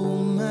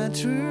no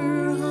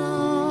matter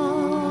how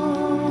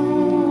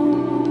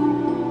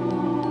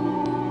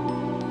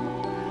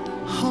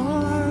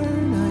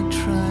hard I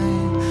try,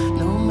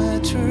 no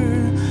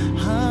matter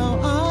how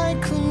I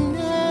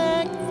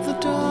connect the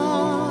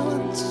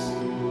dots,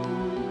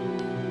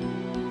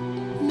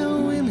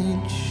 no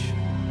image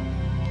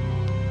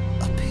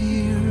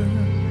appears.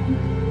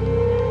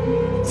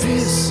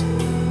 This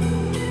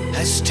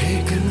has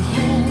taken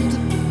hold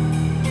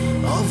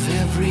of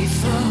every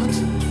thought.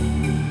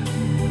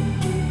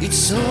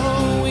 It's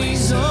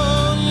always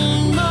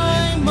on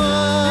my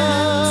mind.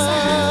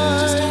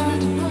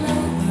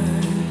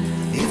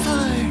 If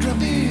I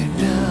drop it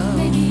down,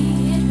 maybe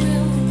it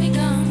will be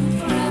gone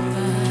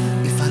forever.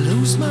 If I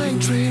lose my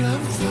trail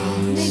of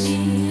thoughts,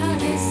 maybe I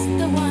miss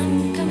the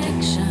one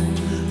connection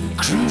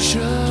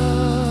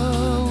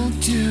crucial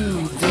to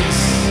this.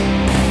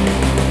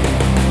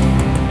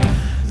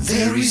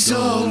 There is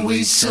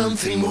always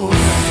something more.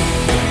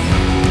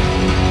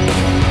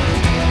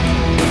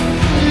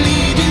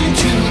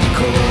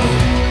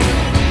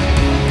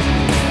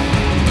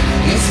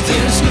 If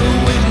there's no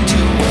end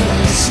to what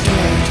I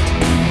start,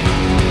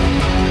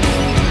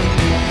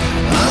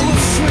 I'm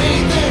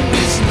afraid there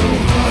is no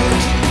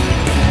heart.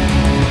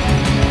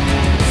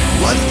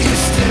 What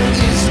if there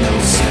is no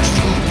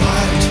central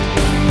part?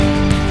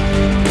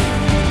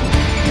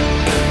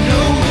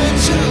 No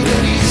answer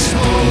that is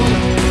whole.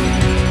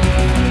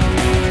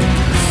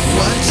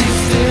 What if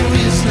there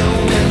is no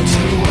end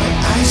to what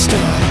I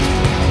start?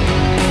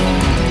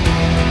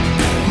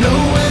 No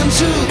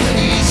answer that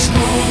is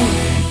whole.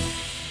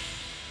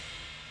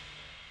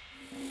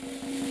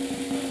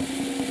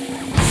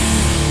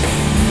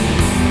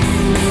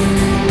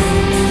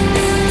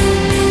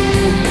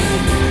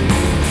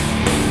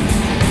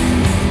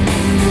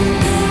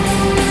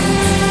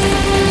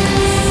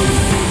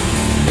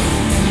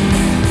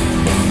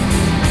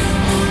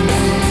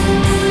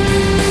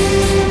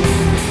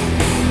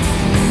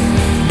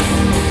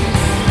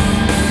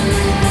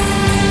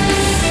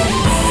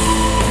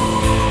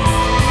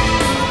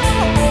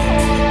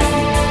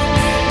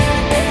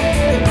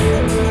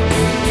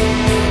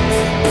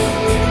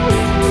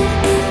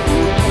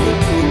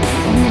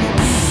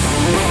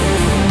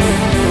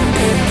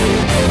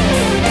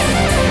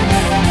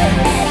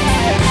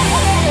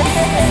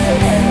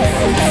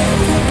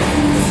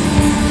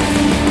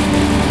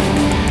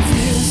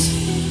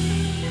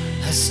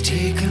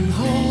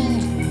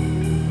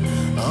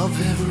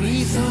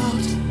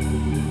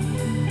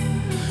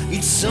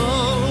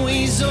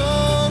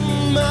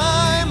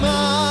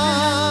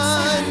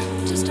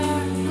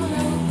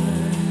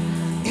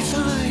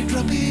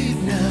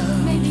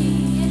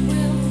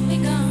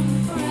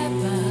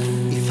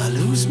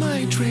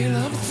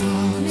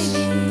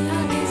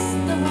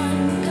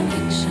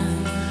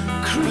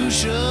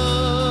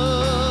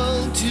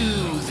 crucial to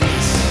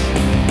this.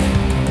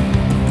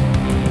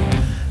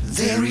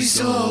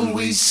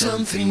 be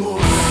something more.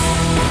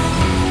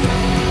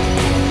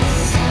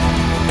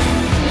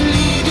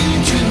 Leading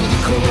to the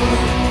core.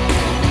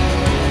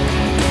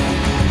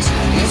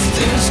 If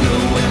there's no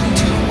end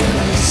to where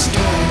I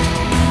start,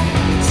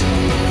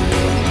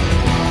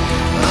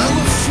 I'm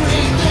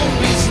afraid there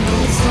is no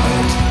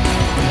heart.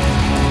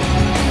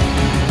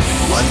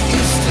 What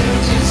if there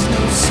is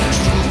no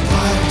central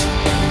part?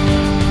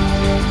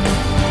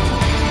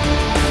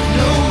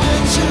 No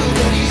answer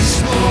that is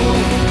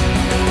small.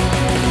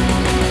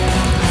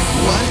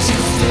 What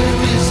if there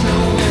is no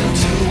end?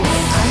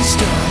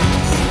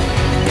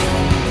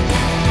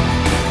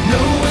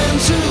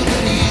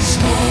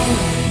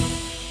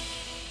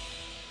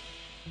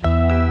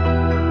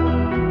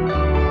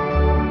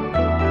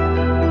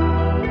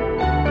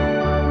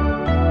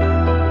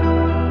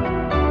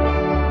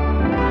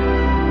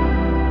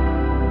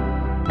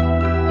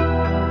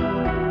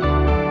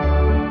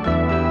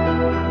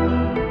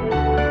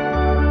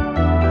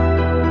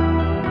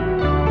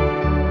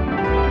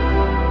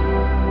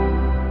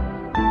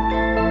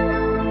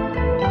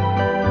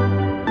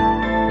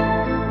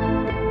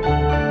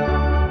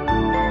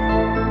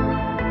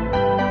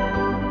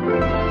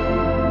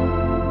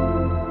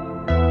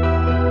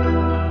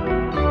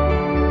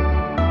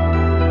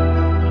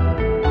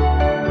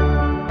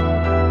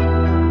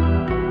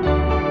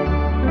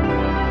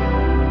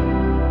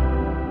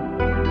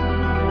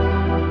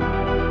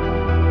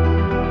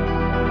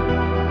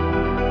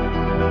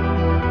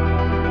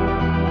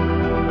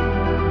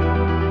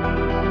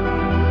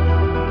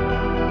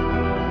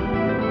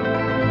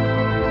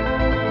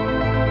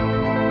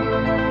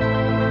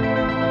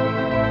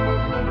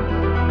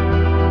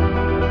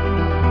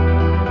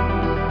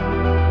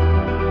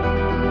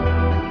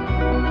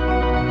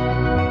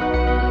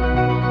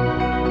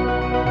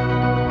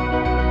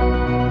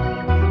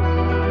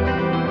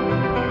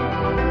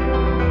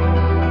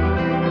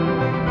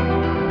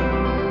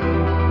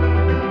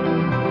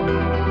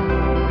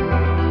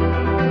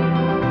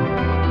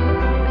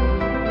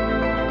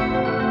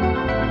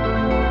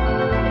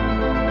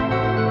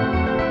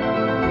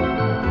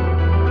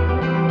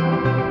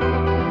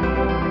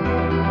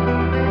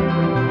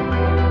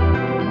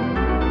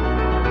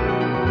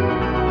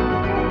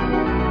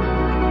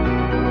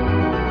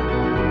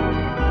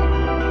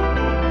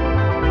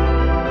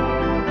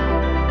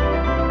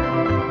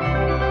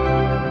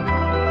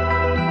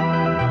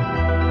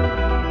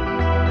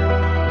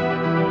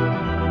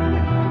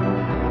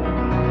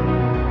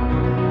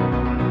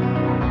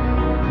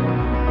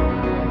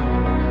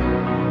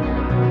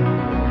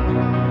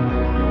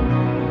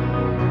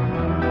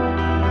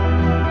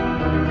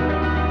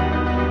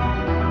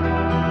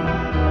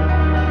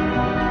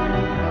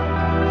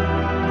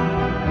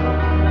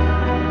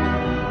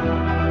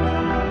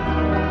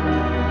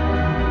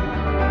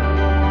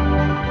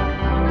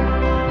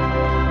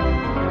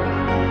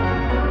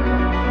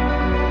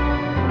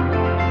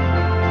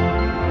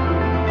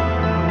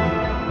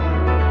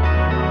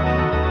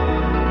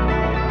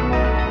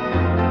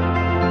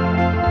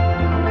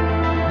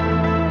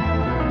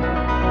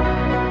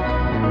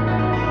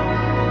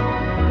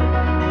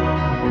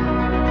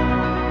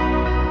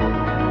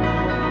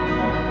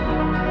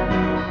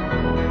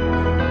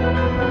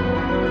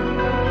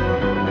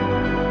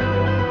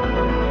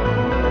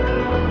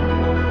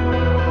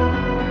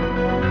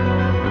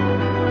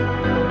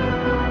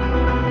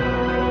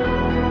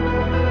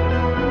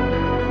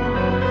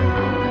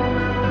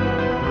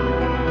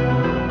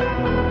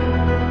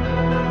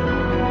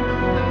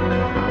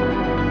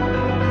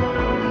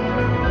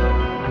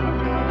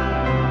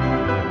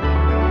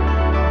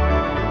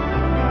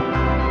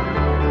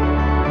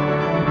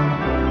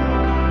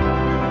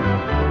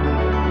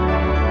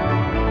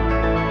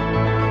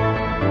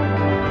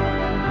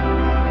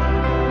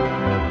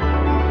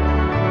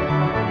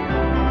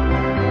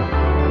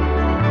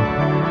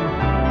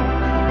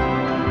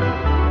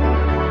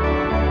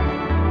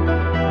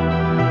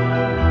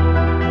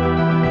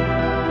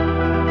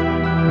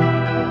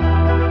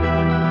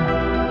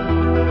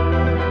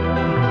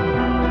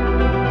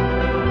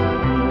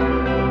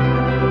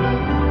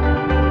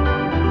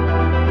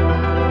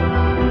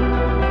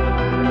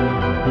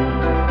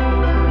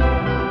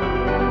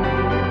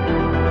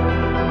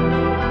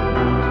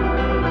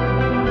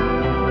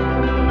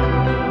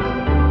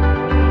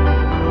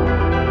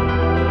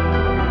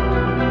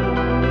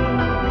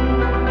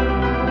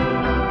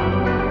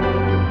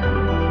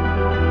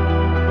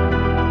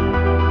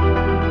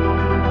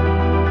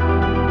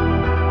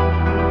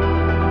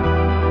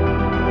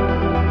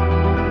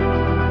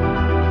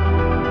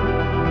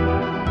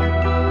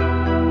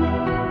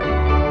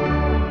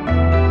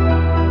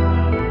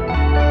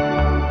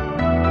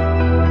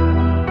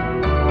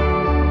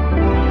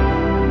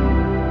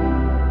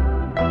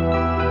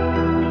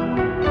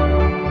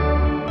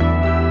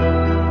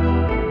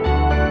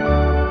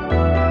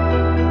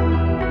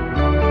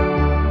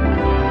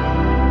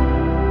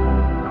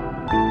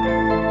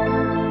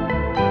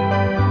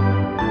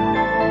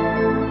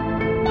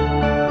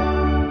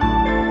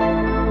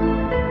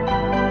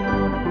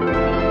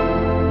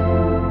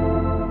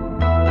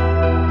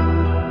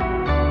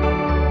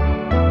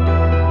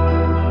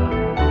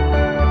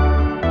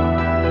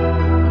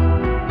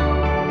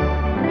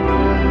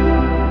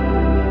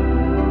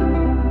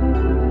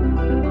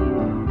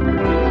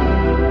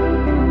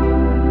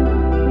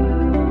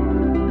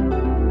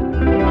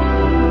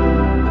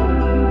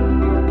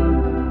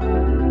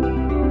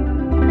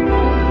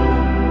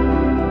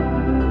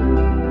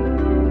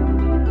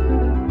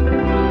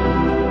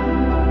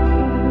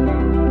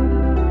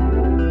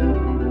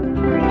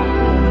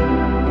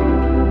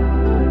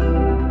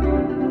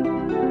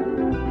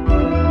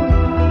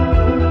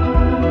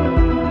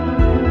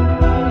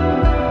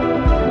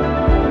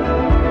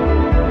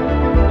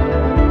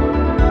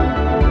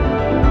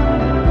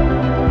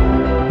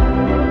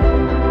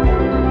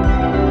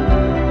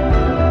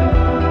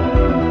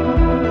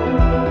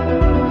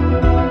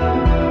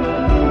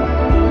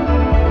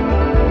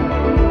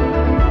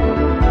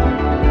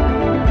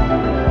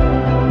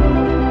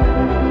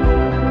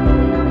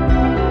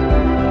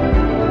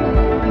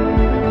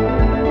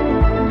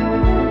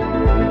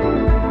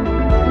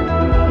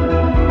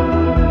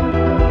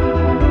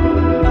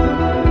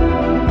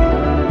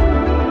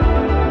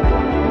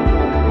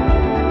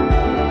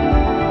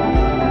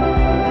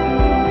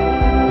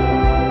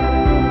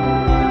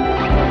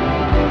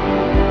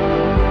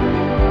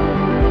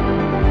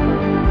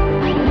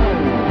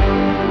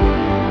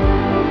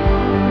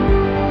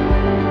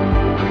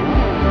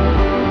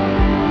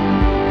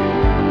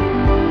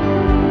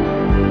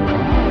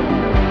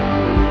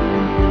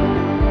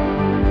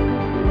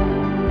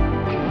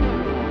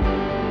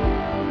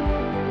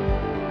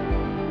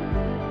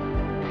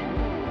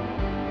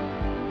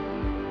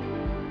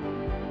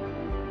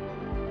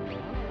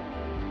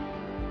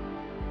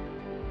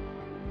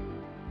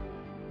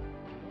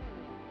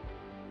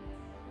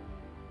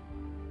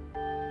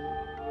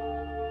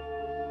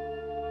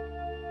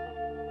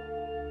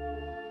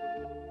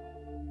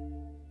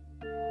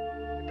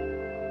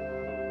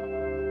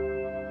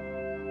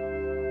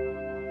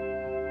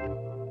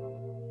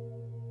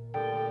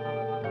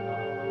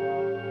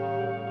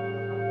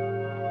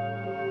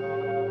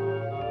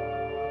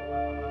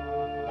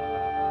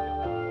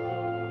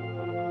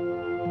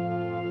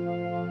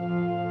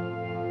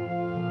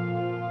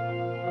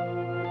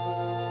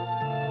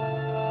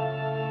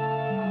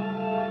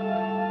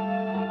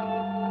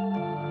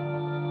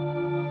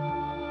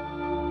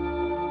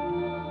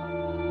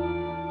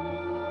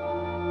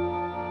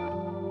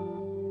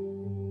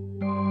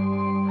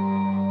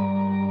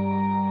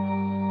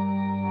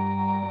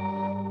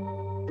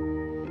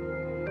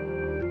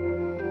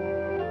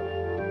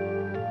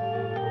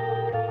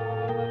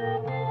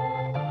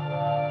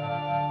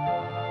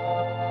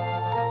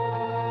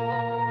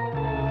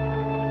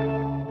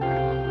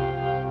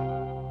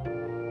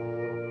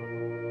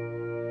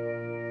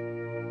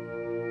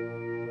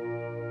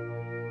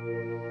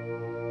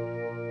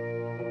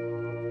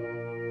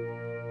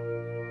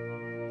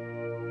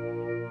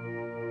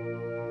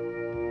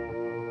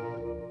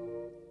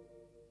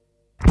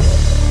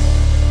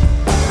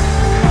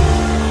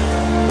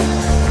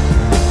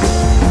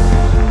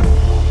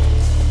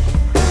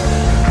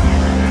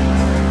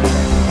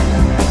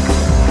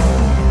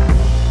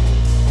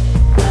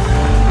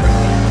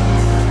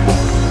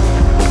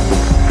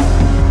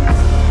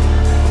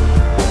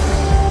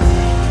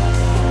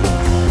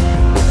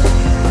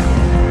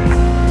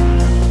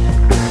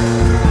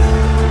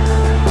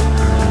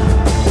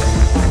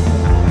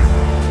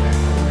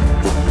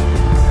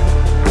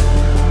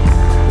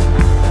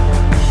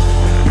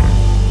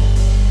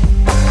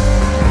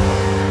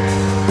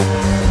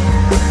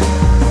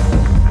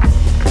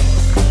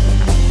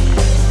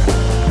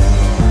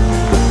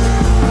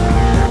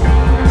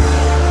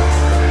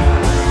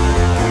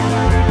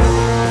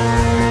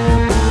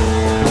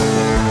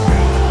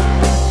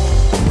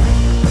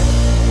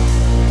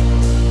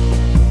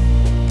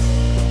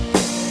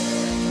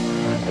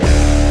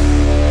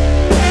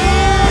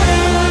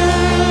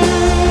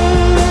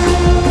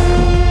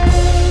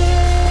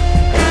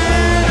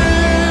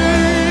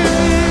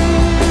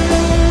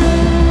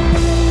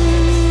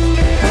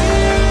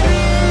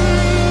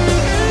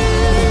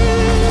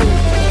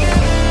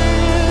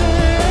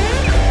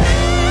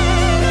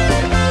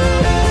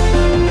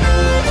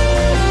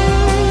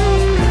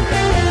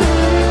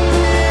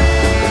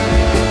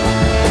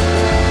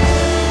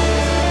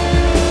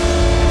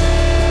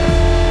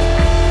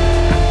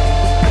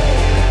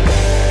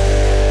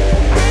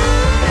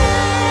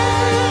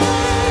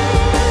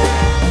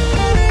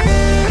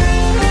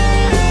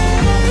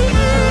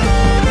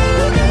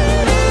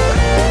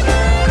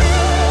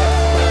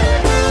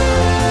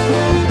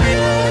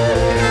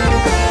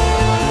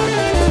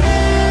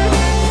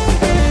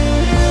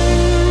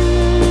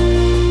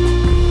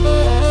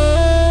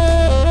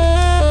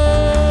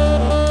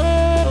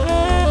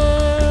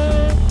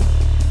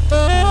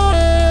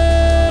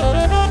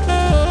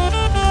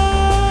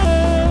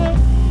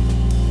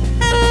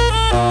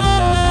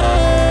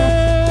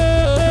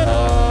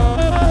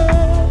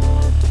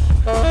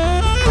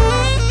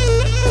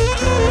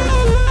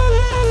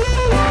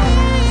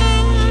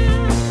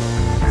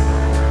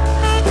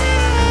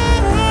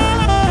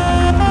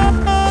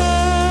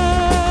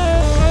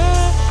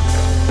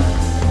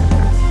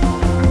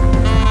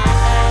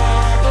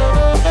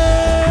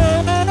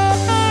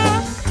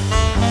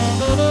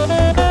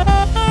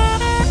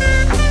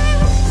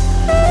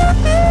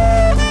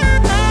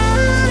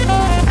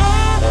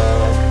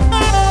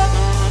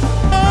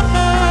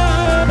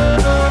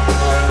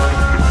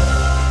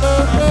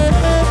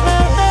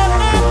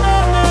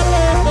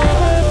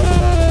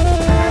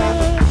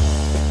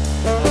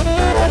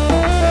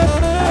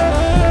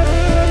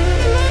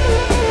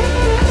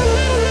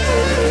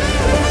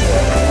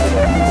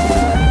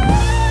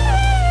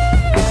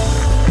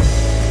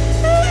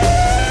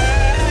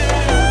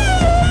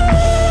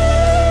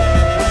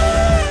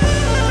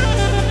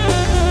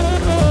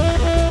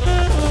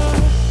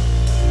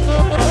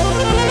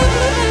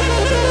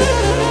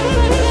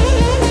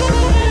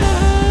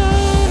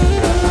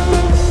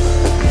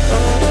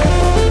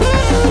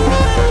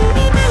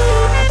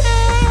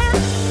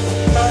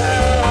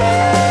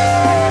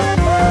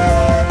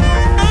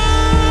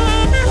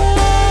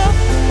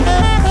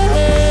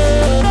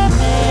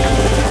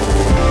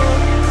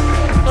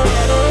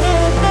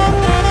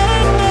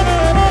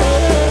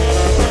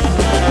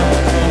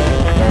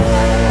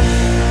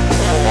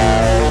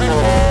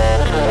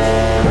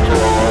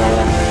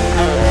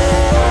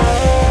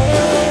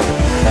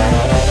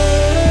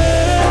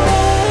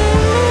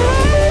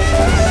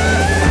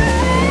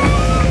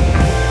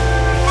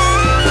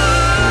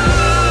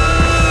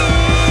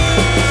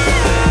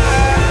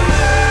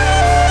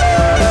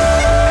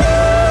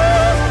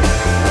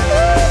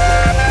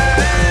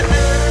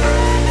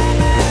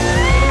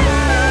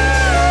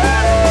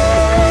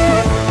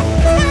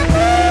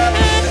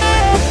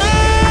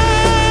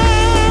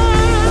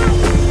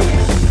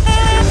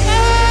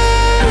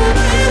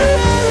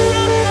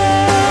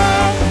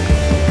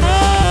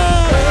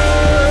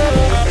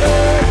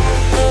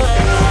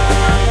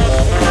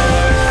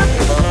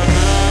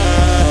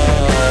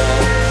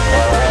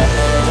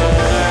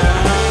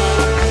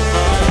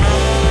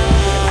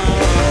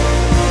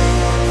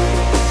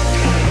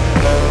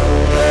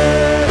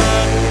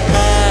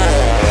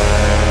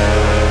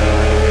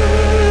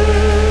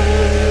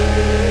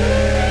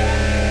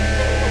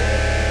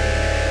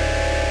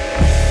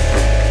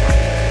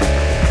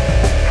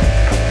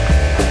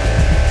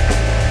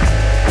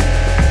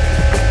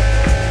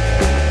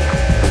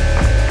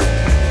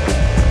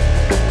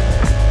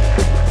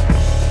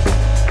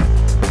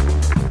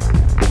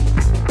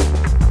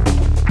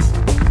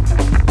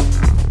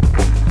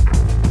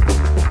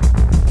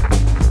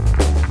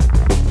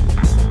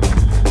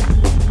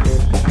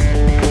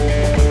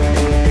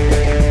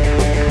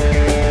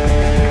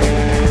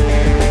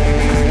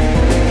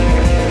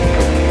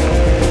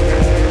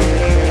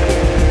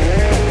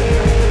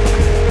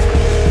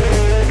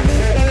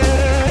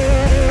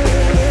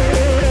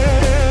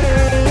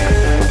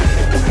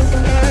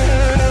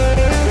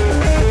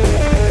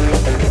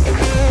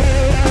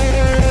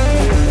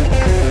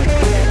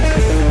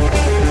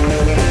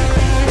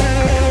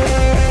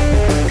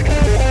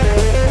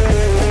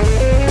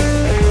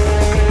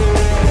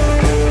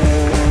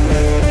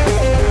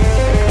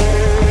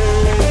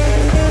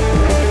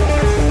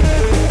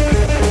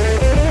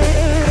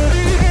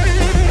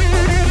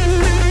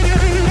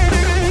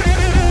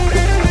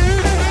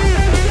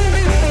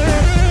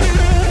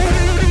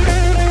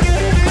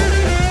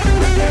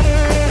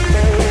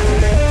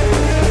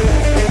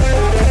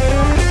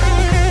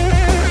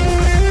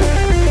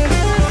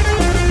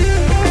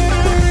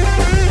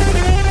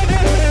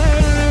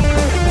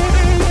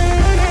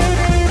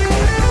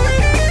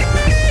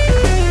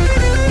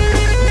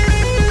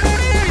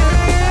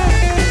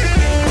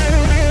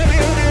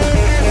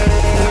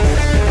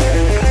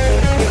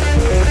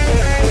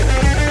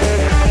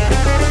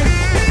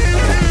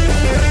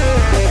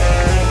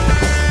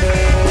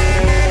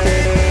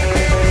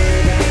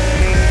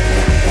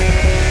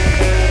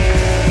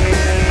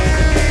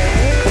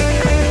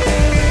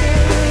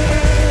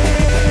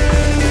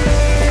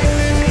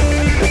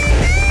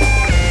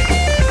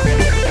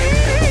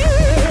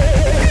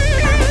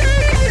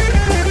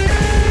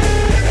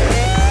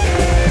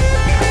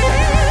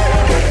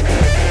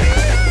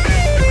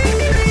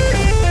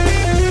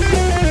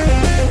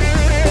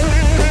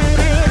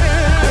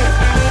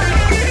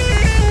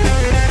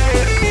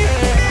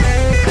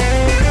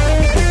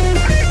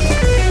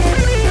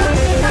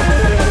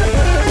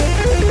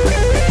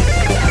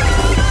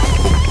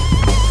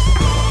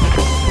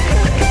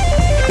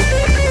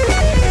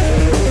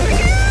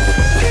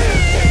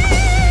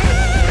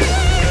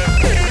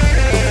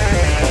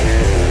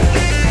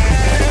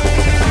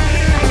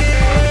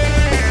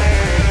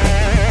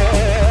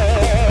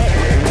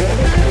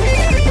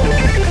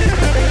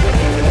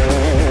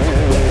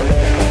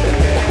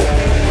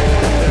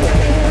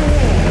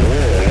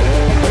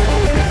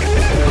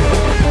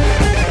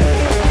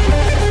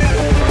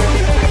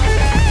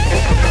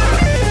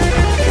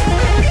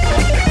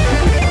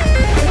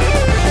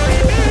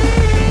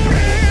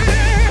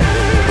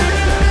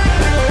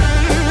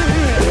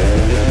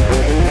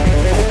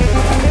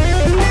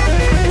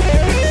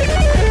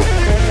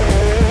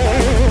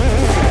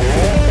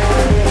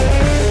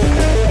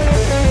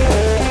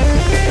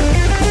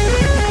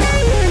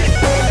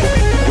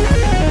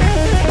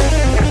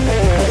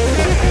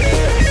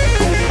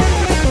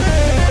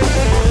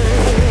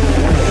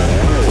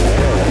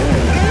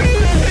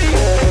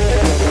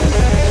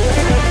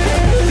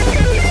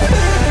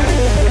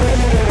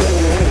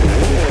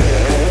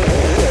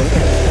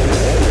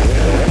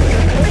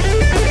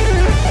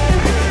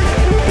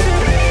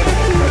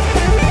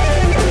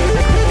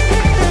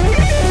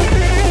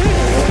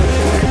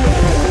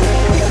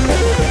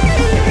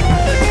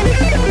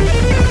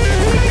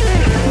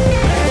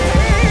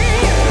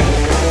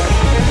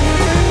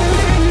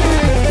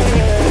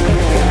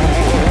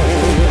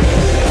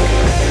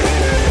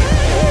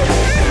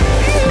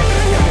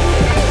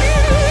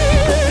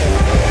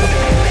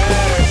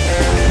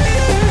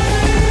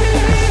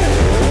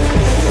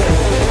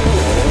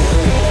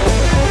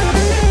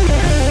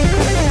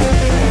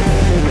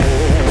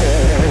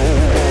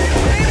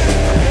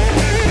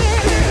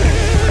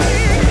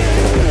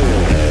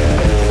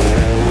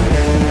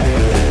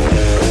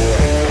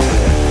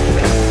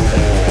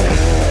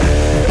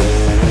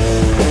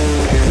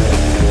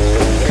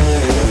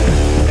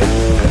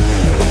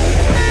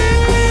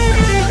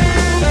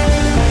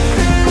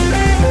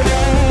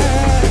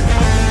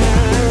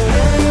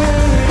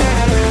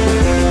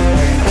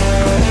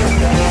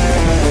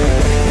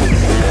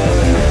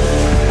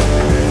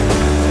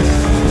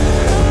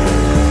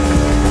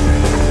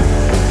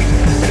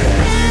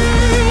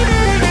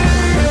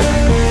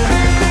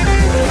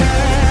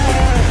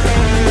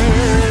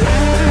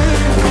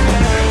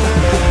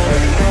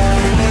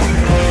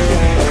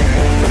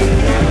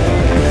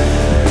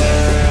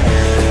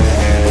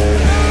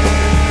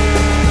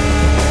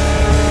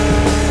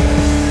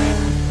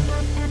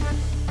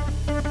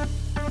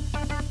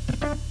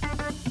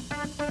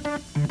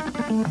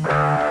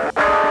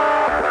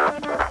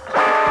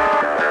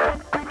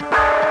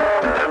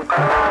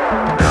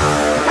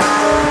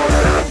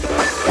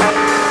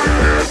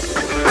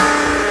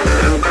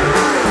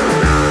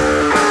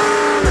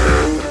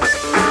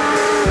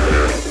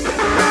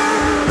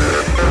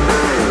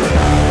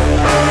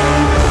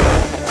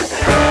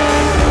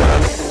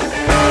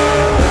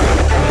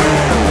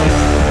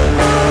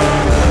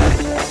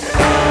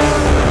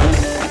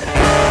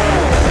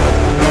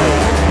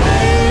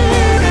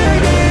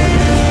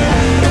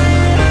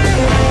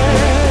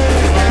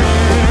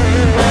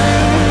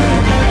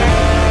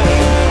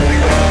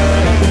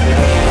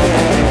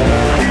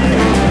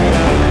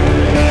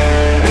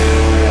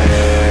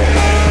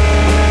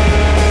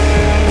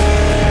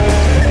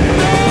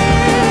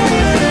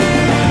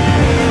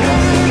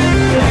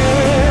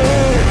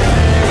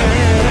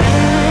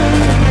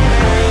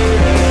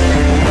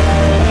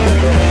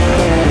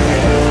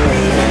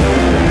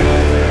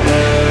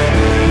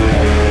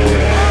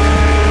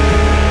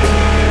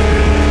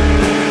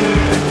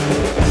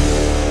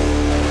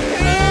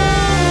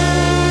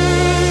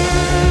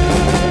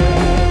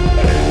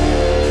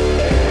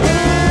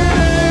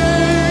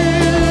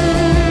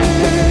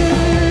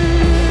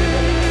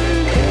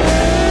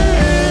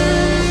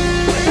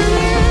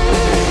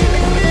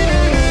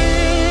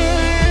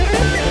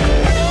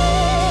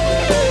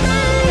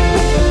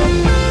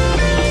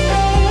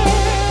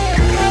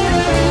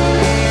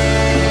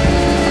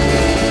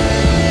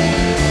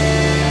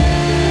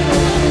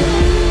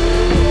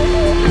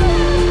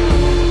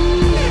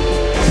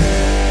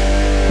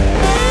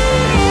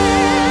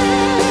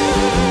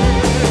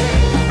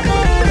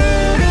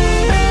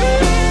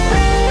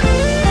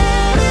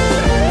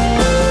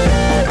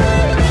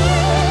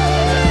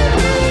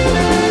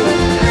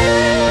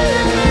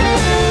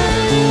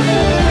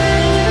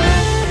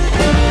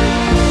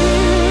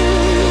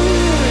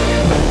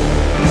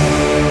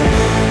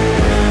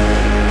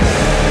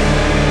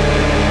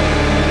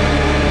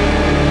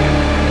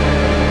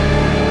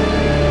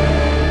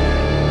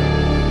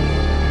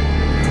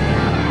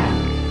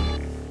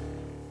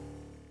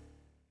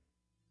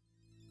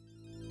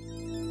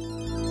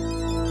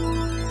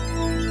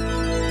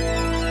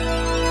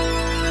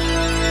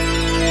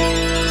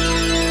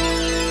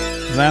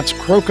 That's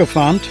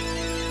Crocofont.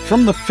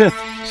 From the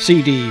 5th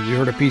CD, we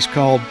heard a piece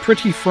called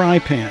Pretty Fry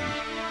Pan.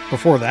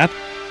 Before that,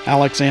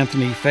 Alex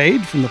Anthony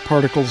Fade from the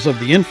Particles of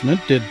the Infinite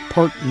did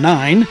Part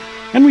 9,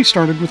 and we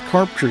started with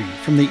Carptree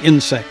from the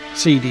Insect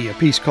CD, a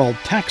piece called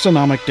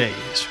Taxonomic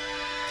Days.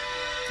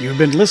 You've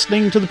been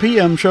listening to the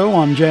PM Show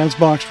on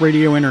Jazzbox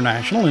Radio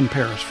International in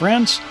Paris,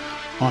 France,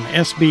 on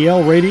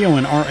SBL Radio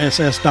and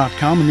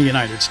RSS.com in the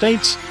United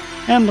States,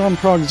 and on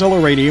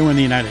Progzilla Radio in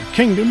the United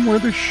Kingdom, where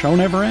the show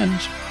never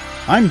ends.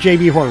 I'm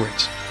JB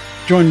Horwitz.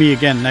 Join me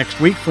again next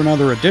week for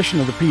another edition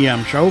of the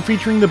PM Show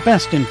featuring the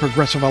best in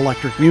progressive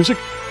electric music,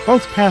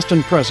 both past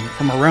and present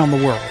from around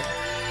the world.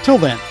 Till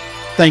then,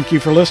 thank you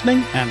for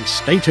listening and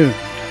stay tuned.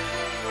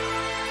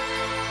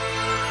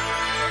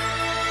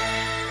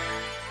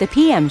 The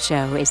PM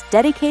Show is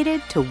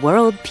dedicated to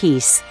world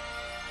peace.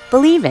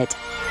 Believe it.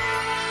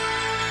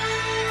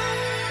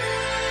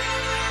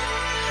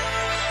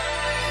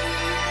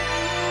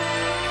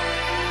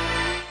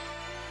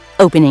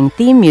 Opening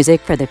theme music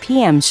for the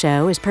PM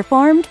Show is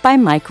performed by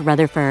Mike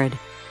Rutherford.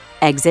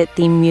 Exit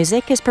theme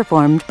music is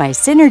performed by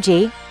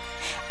Synergy.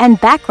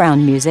 And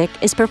background music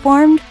is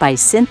performed by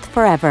Synth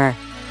Forever.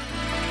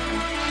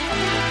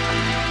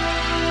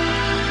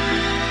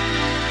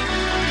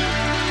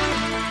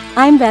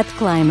 I'm Beth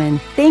Kleiman.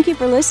 Thank you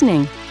for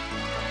listening.